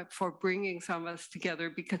Food Summit for bringing some of us together,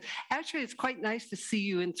 because actually it's quite nice to see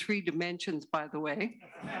you in 3 dimensions, by the way.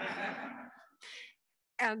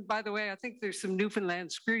 And by the way, I think there's some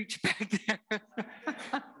Newfoundland screech back there.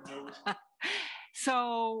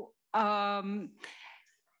 So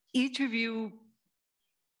each of you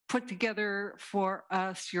put together for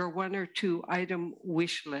us your 1 or 2 item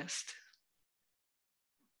wish list.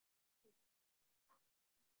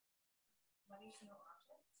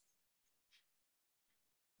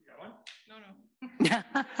 You got one? No.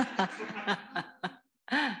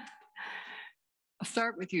 I'll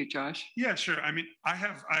start with you, Josh. Yeah, sure. I mean, I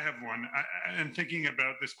have one. And thinking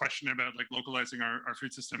about this question about like localizing our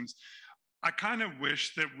food systems, I kind of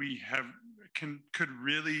wish that we could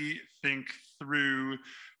really think through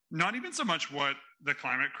not even so much what the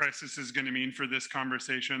climate crisis is going to mean for this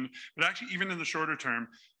conversation, but actually even in the shorter term,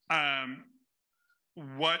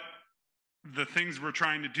 what the things we're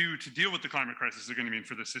trying to do to deal with the climate crisis are going to mean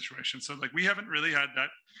for this situation. So like we haven't really had that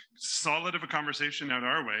solid of a conversation out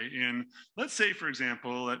our way in, let's say, for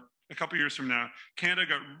example, that a couple of years from now, Canada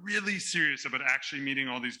got really serious about actually meeting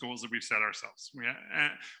all these goals that we've set ourselves.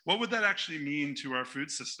 What would that actually mean to our food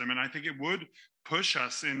system? And I think it would push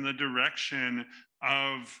us in the direction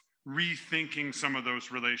of rethinking some of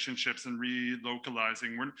those relationships and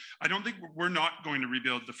relocalizing. I don't think we're not going to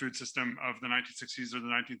rebuild the food system of the 1960s or the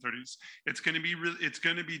 1930s. It's going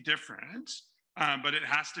to be different, but it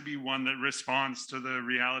has to be one that responds to the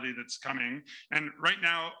reality that's coming. And right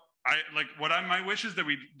now, my wish is that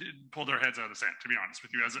we pulled our heads out of the sand, to be honest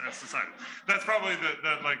with you, as a society. That's probably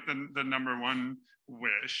the number 1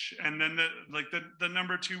 wish. And then the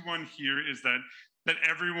number 2 one here is that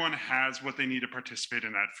everyone has what they need to participate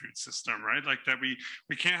in that food system, right? Like that we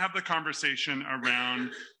can't have the conversation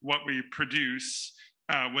around what we produce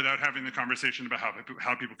without having the conversation about how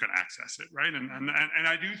people can access it, right? And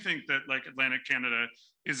I do think that like Atlantic Canada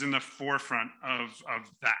is in the forefront of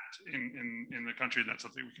that in the country, and that's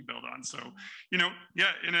something we can build on. So, in a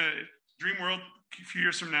dream world, a few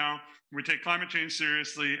years from now, we take climate change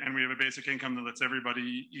seriously and we have a basic income that lets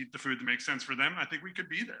everybody eat the food that makes sense for them. I think we could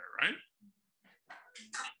be there, right?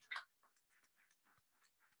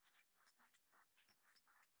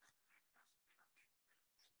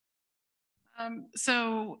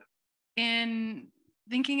 So in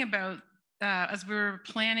thinking about, as we were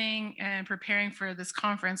planning and preparing for this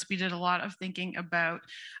conference, we did a lot of thinking about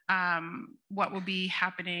what will be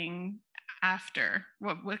happening after,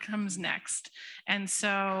 what comes next. And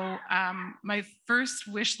so my first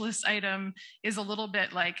wish list item is a little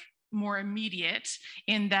bit like more immediate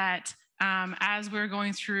in that as we're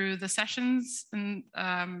going through the sessions and,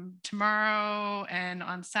 tomorrow and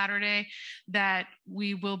on Saturday, that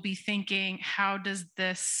we will be thinking, how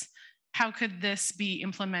could this be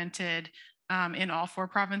implemented in all 4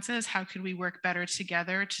 provinces? How could we work better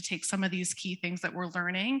together to take some of these key things that we're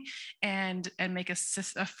learning and make a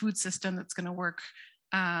food system that's going to work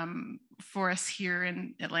for us here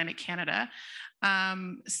in Atlantic Canada?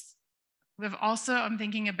 I'm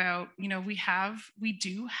thinking about, we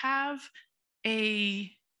do have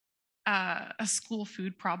a school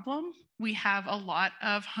food problem. We have a lot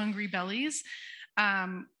of hungry bellies.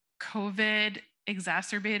 COVID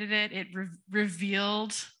exacerbated it. It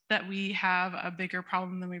revealed that we have a bigger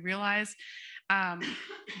problem than we realize.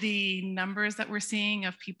 The numbers that we're seeing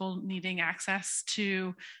of people needing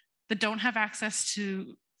that don't have access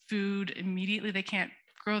to food immediately, they can't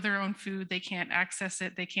grow their own food, they can't access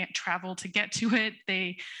it, they can't travel to get to it.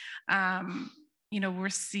 We're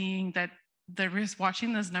seeing that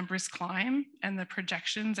watching those numbers climb, and the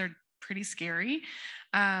projections are pretty scary.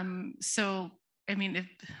 So I mean,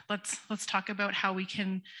 let's talk about how we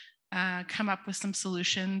can come up with some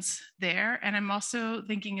solutions there. And I'm also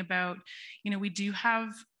thinking about, we do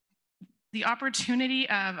have the opportunity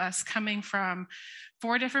of us coming from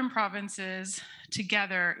 4 different provinces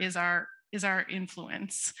together is our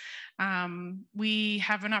influence. We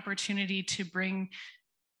have an opportunity to bring,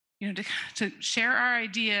 to share our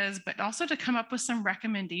ideas, but also to come up with some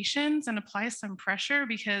recommendations and apply some pressure,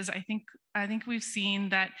 because I think we've seen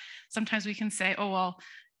that sometimes we can say, oh, well,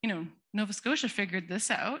 Nova Scotia figured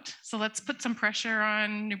this out, so let's put some pressure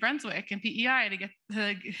on New Brunswick and PEI to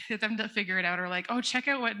get them to figure it out, or like, oh, check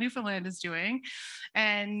out what Newfoundland is doing.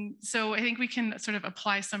 And so I think we can sort of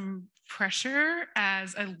apply some pressure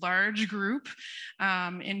as a large group,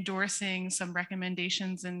 endorsing some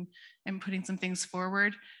recommendations and putting some things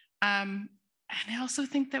forward. And I also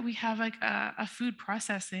think that we have like a food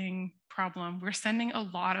processing problem. We're sending a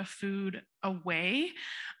lot of food away,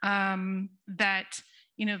 that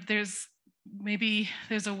there's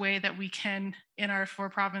a way that we can, in our 4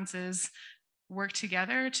 provinces, work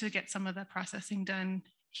together to get some of the processing done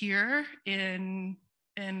here in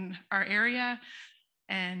our area,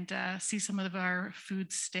 and see some of our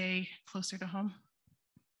food stay closer to home.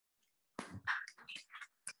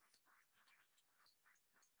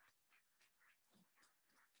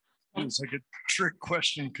 It's like a trick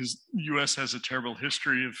question, because the U.S. has a terrible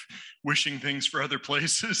history of wishing things for other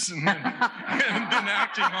places and then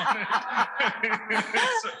acting on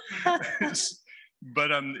it. But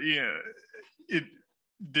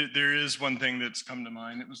there is one thing that's come to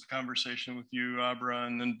mind. It was the conversation with you, Abra,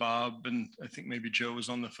 and then Bob, and I think maybe Joe was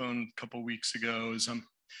on the phone a couple of weeks ago. Is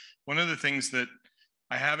one of the things that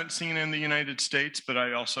I haven't seen in the United States, but I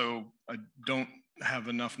don't have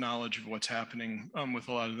enough knowledge of what's happening with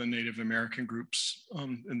a lot of the Native American groups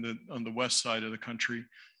on the west side of the country,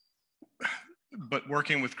 but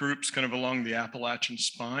working with groups kind of along the Appalachian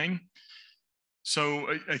spine. So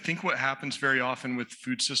I think what happens very often with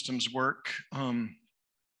food systems work, I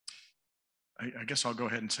guess I'll go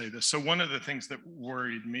ahead and say this. So one of the things that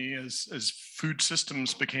worried me as food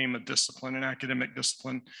systems became a discipline, an academic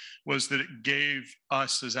discipline, was that it gave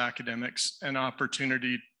us as academics an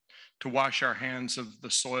opportunity to wash our hands of the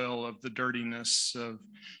soil, of the dirtiness,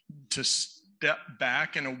 to step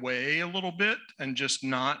back and away a little bit and just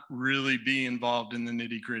not really be involved in the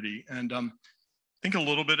nitty gritty. And I think a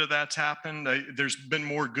little bit of that's happened. There's been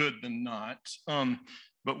more good than not.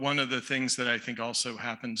 But one of the things that I think also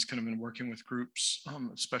happens kind of in working with groups,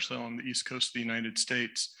 especially along the East Coast of the United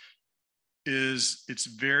States, is it's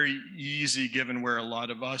very easy, given where a lot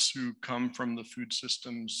of us who come from the food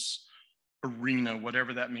systems arena,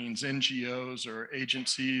 whatever that means, NGOs or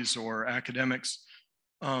agencies or academics,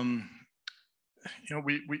 we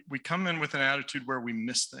come in with an attitude where we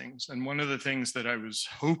miss things. And one of the things that I was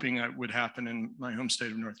hoping would happen in my home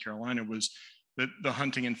state of North Carolina was that the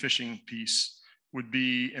hunting and fishing piece would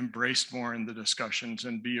be embraced more in the discussions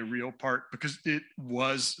and be a real part, because it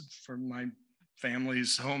was, for my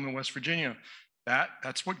family's home in West Virginia,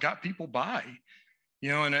 that's what got people by.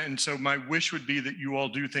 And so my wish would be that you all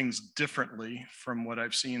do things differently from what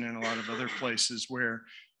I've seen in a lot of other places, where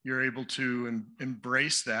you're able to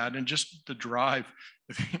embrace that. And just the drive.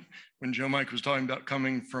 I think when Joe Mike was talking about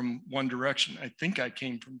coming from one direction, I think I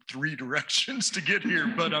came from 3 directions to get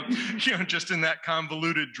here. But just in that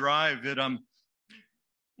convoluted drive,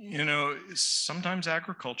 sometimes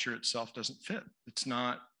agriculture itself doesn't fit. It's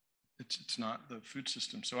not the food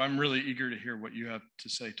system. So I'm really eager to hear what you have to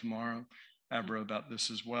say tomorrow, Abra, about this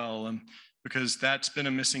as well, because that's been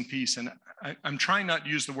a missing piece. And I'm trying not to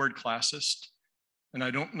use the word classist, and I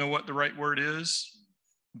don't know what the right word is,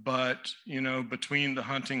 but between the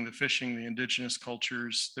hunting, the fishing, the indigenous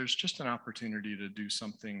cultures, there's just an opportunity to do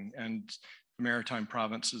something. And the maritime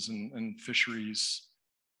provinces and fisheries,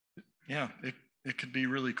 it could be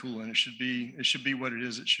really cool, and it should be what it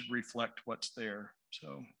is. It should reflect what's there.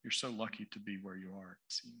 So you're so lucky to be where you are, it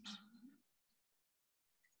seems.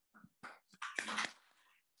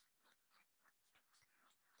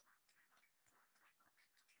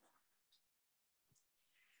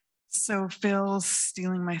 So Phil's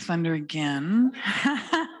stealing my thunder again.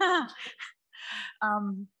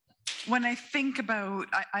 When I think about,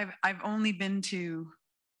 I've only been to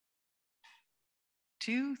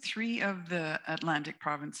 2, 3 of the Atlantic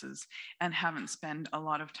provinces and haven't spent a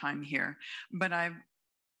lot of time here. But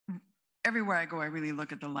everywhere I go, I really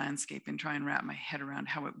look at the landscape and try and wrap my head around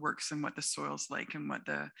how it works and what the soil's like and what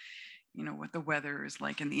the weather is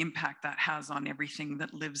like and the impact that has on everything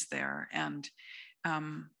that lives there. And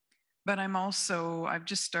but I've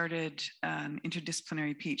just started an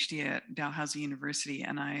interdisciplinary PhD at Dalhousie University,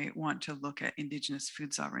 and I want to look at Indigenous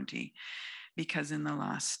food sovereignty. because in the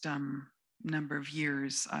last number of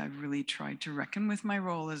years, I've really tried to reckon with my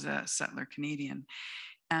role as a settler Canadian.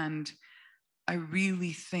 And I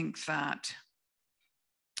really think that,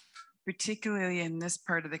 particularly in this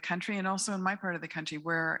part of the country and also in my part of the country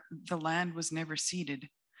where the land was never ceded,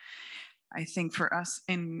 I think for us,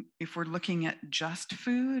 if we're looking at just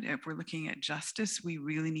food, if we're looking at justice, we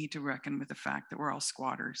really need to reckon with the fact that we're all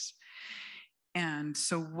squatters. And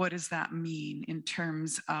so what does that mean in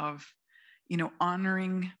terms of, you know,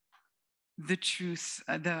 honoring the truth,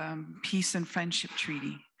 the Peace and Friendship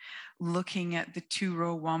Treaty, looking at the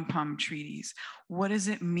two-row wampum treaties? What does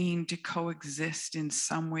it mean to coexist in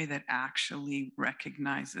some way that actually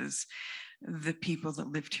recognizes the people that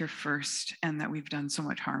lived here first and that we've done so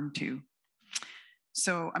much harm to?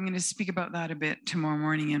 So I'm going to speak about that a bit tomorrow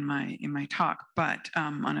morning in my talk, but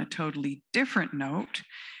on a totally different note,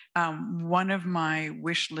 one of my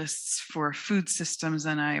wish lists for food systems,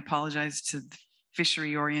 and I apologize to the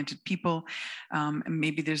fishery-oriented people, and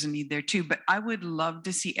maybe there's a need there too, but I would love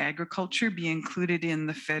to see agriculture be included in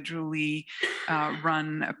the federally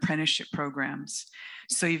run apprenticeship programs.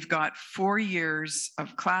 So you've got 4 years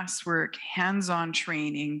of classwork, hands-on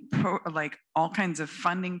training, like all kinds of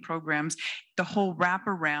funding programs, the whole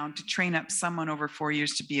wraparound to train up someone over 4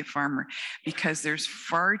 years to be a farmer, because there's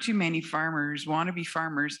far too many farmers, wannabe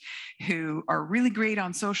farmers, who are really great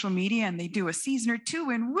on social media and they do a season or two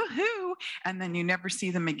and woohoo, and then you never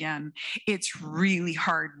see them again. It's really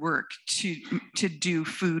hard work to do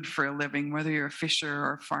food for a living, whether you're a fisher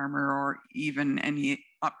or a farmer or even any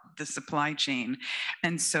up the supply chain.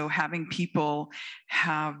 And so having people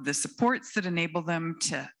have the supports that enable them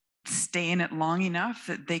to stay in it long enough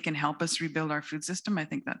that they can help us rebuild our food system, I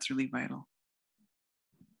think that's really vital.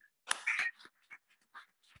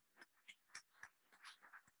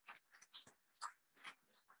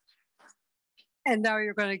 And now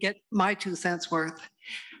you're going to get my 2 cents worth.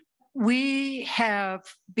 We have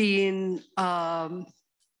been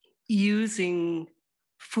using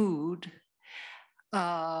food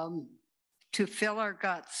to fill our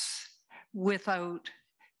guts without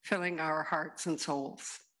filling our hearts and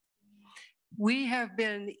souls. We have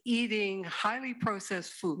been eating highly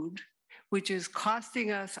processed food, which is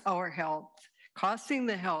costing us our health, costing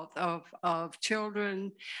the health of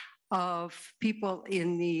children, of people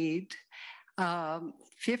in need.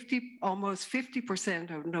 Almost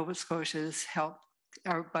 50% of Nova Scotia's health,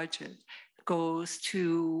 our budget, goes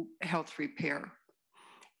to health repair.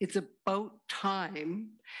 It's about time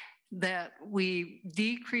that we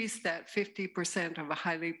decrease that 50% of a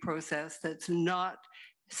highly processed that's not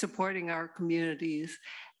supporting our communities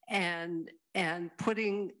and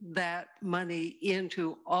putting that money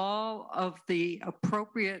into all of the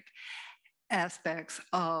appropriate aspects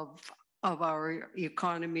of our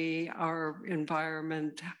economy, our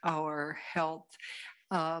environment, our health,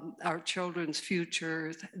 our children's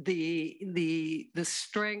futures, the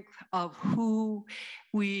strength of who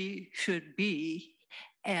we should be.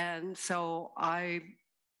 And so I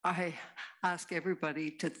ask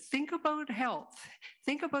everybody to think about health.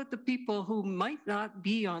 Think about the people who might not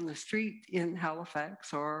be on the street in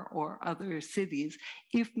Halifax or other cities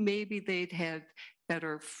if maybe they'd had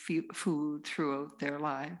better food throughout their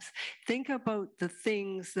lives. Think about the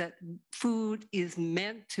things that food is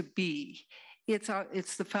meant to be.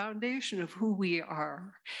 It's the foundation of who we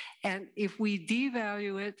are. And if we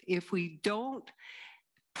devalue it, if we don't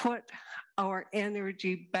put our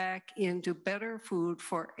energy back into better food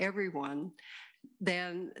for everyone,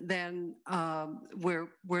 then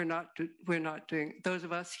we're not doing. Those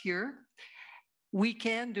of us here, we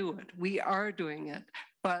can do it. We are doing it.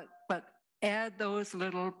 But add those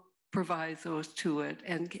little provisos to it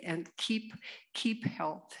and keep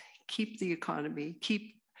health, keep the economy,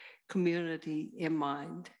 keep community in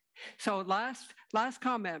mind. So last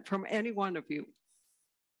comment from any one of you.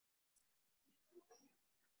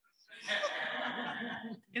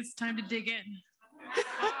 It's time to dig in.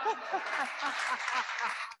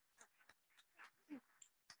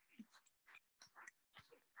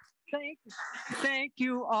 Thank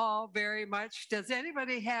you all very much. Does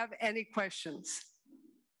anybody have any questions?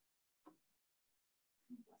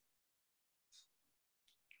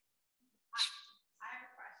 I have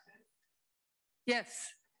a question.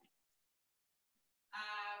 Yes.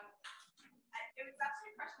 It was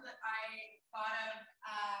actually a question that I thought of,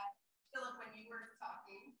 Philip, when you were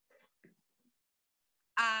talking.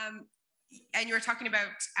 And you were talking about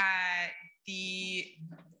the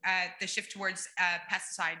shift towards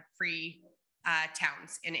pesticide-free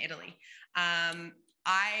towns in Italy.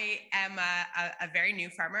 I am a very new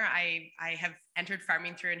farmer. I have entered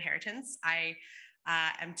farming through inheritance. I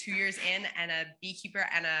I'm 2 years in and a beekeeper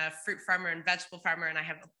and a fruit farmer and vegetable farmer, and I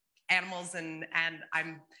have animals and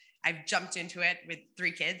I've jumped into it with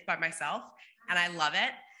 3 kids by myself, and I love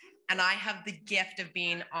it. And I have the gift of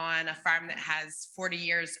being on a farm that has 40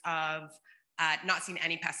 years of not seen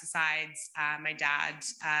any pesticides. My dad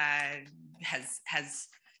has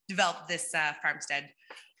developed this farmstead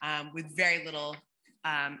with very little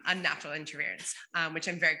unnatural interference, which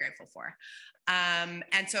I'm very grateful for.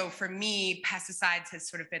 And so for me, pesticides has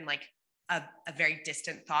sort of been like a very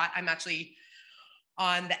distant thought. I'm actually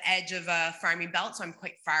on the edge of a farming belt, so I'm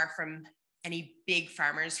quite far from any big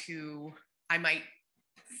farmers who I might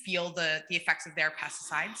feel the effects of their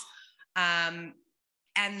pesticides.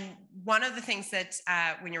 And one of the things that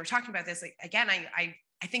when you were talking about this, like, again, I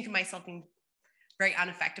think of myself being very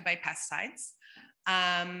unaffected by pesticides.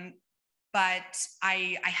 But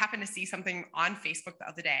I happened to see something on Facebook the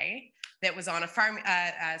other day that was on a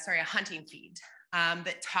hunting feed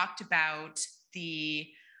that talked about the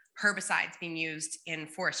herbicides being used in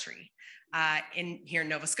forestry. Here in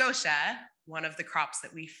Nova Scotia, one of the crops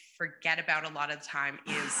that we forget about a lot of the time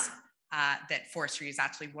is that forestry is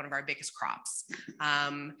actually one of our biggest crops.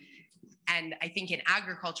 And I think in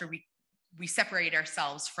agriculture, we separate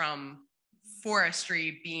ourselves from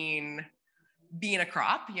forestry being a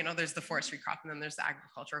crop. You know, there's the forestry crop and then there's the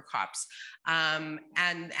agricultural crops. And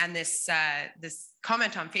this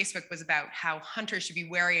comment on Facebook was about how hunters should be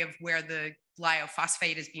wary of where the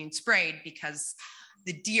glyphosate is being sprayed, because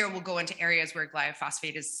the deer will go into areas where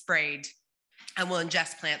glyphosate is sprayed and will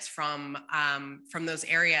ingest plants from those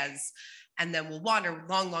areas, and then will wander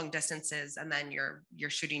long distances, and then you're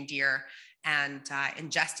shooting deer and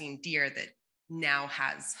ingesting deer that now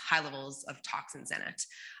has high levels of toxins in it.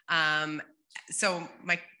 So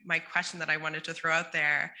my question that I wanted to throw out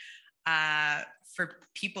there for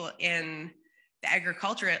people in the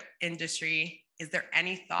agricultural industry, is there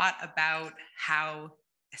any thought about how,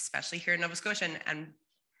 especially here in Nova Scotia and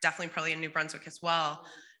definitely probably in New Brunswick as well,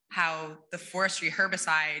 how the forestry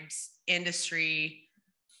herbicides industry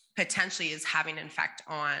potentially is having an effect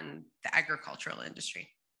on the agricultural industry?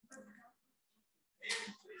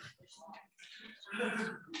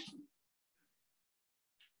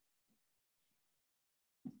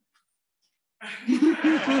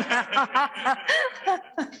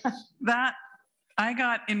 That I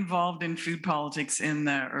got involved in food politics in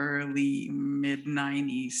the early mid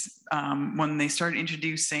 90s when they started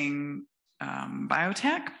introducing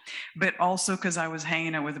biotech, but also because I was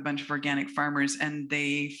hanging out with a bunch of organic farmers and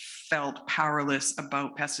they felt powerless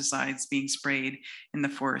about pesticides being sprayed in the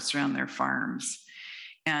forests around their farms.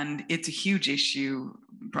 And it's a huge issue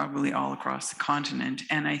probably all across the continent.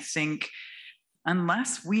 And I think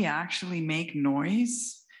unless we actually make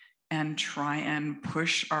noise and try and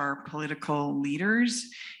push our political leaders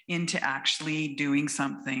into actually doing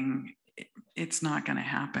something, it's not going to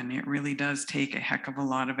happen. It really does take a heck of a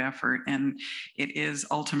lot of effort, and it is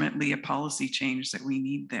ultimately a policy change that we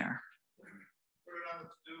need there. Put it on the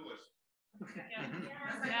to-do list. Yeah. Have we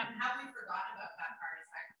forgotten about that part of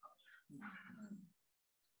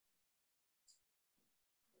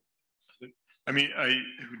agriculture? I mean, I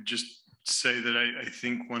would just say that I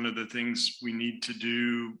think one of the things we need to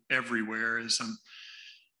do everywhere is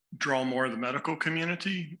draw more of the medical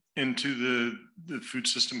community into the food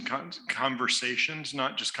system conversations,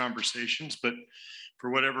 not just conversations, but for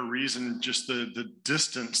whatever reason, just the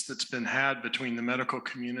distance that's been had between the medical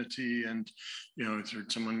community and, you know,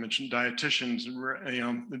 someone mentioned dietitians, you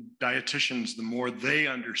know, the dietitians, the more they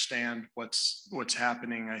understand what's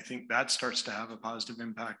happening, I think that starts to have a positive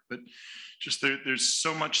impact. But just there's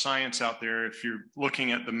so much science out there. If you're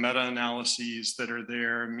looking at the meta-analyses that are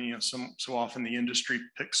there, I mean, you know, so often the industry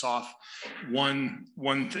picks off one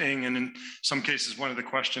thing. And in some cases, one of the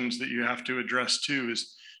questions that you have to address too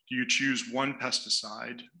is, do you choose one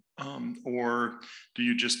pesticide or do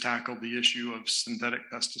you just tackle the issue of synthetic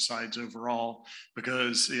pesticides overall?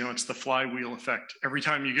 Because, you know, it's the flywheel effect. Every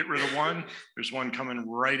time you get rid of one, there's one coming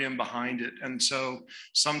right in behind it. And so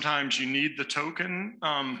sometimes you need the token,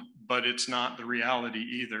 but it's not the reality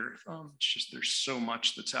either. It's just there's so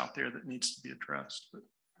much that's out there that needs to be addressed. But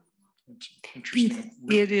it's interesting.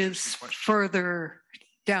 It is further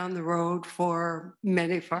down the road for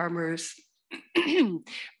many farmers.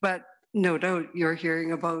 But no doubt you're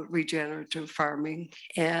hearing about regenerative farming,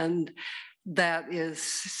 and that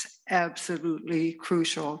is absolutely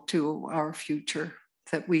crucial to our future,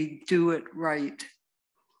 that we do it right.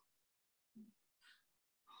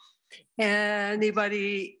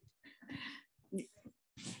 Anybody?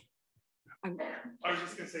 I was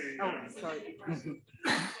just going to say, Oh, sorry.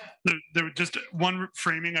 there was just one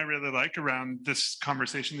framing I really like around this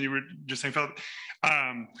conversation that you were just saying, Philip.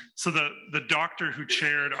 So the doctor who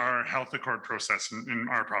chaired our health accord process in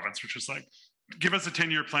our province, which was like, give us a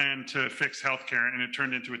 10-year plan to fix healthcare, and it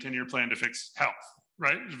turned into a 10-year plan to fix health.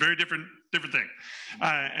 Right, it's a very different thing.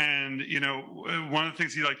 And you know, one of the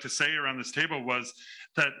things he liked to say around this table was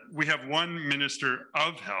that we have one minister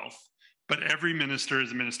of health, but every minister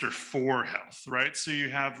is a minister for health, right? So you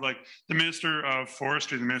have like the minister of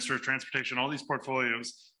forestry, the minister of transportation, all these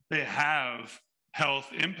portfolios, they have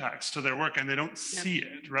health impacts to their work and they don't see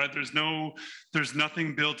it, right? There's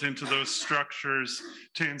nothing built into those structures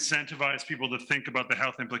to incentivize people to think about the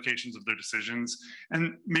health implications of their decisions.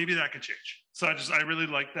 And maybe that could change. So I really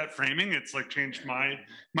like that framing. It's like changed my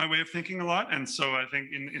way of thinking a lot. And so I think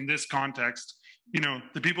in this context, you know,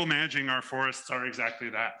 the people managing our forests are exactly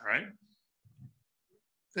that, right?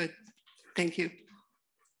 Good, thank you.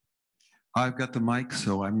 I've got the mic,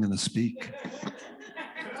 so I'm going to speak.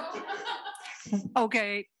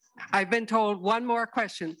 Okay, I've been told one more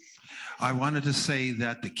question. I wanted to say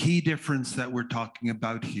that the key difference that we're talking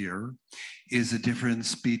about here is a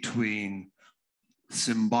difference between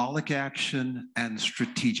symbolic action and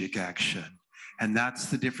strategic action. And that's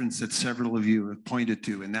the difference that several of you have pointed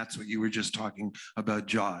to, and that's what you were just talking about,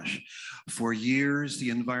 Josh. For years,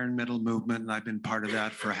 the environmental movement, and I've been part of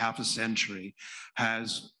that for half a century,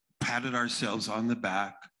 has patted ourselves on the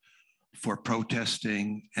back for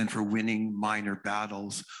protesting and for winning minor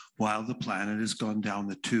battles while the planet has gone down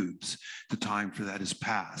the tubes. The time for that is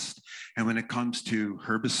past. And when it comes to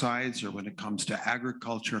herbicides, or when it comes to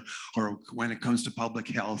agriculture, or when it comes to public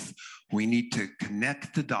health, we need to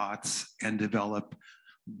connect the dots and develop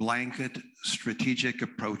blanket strategic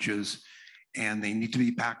approaches, and they need to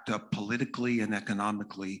be backed up politically and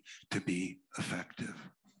economically to be effective.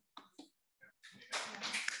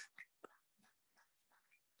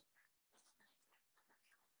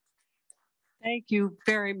 Thank you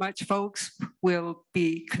very much, folks. We'll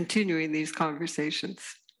be continuing these conversations.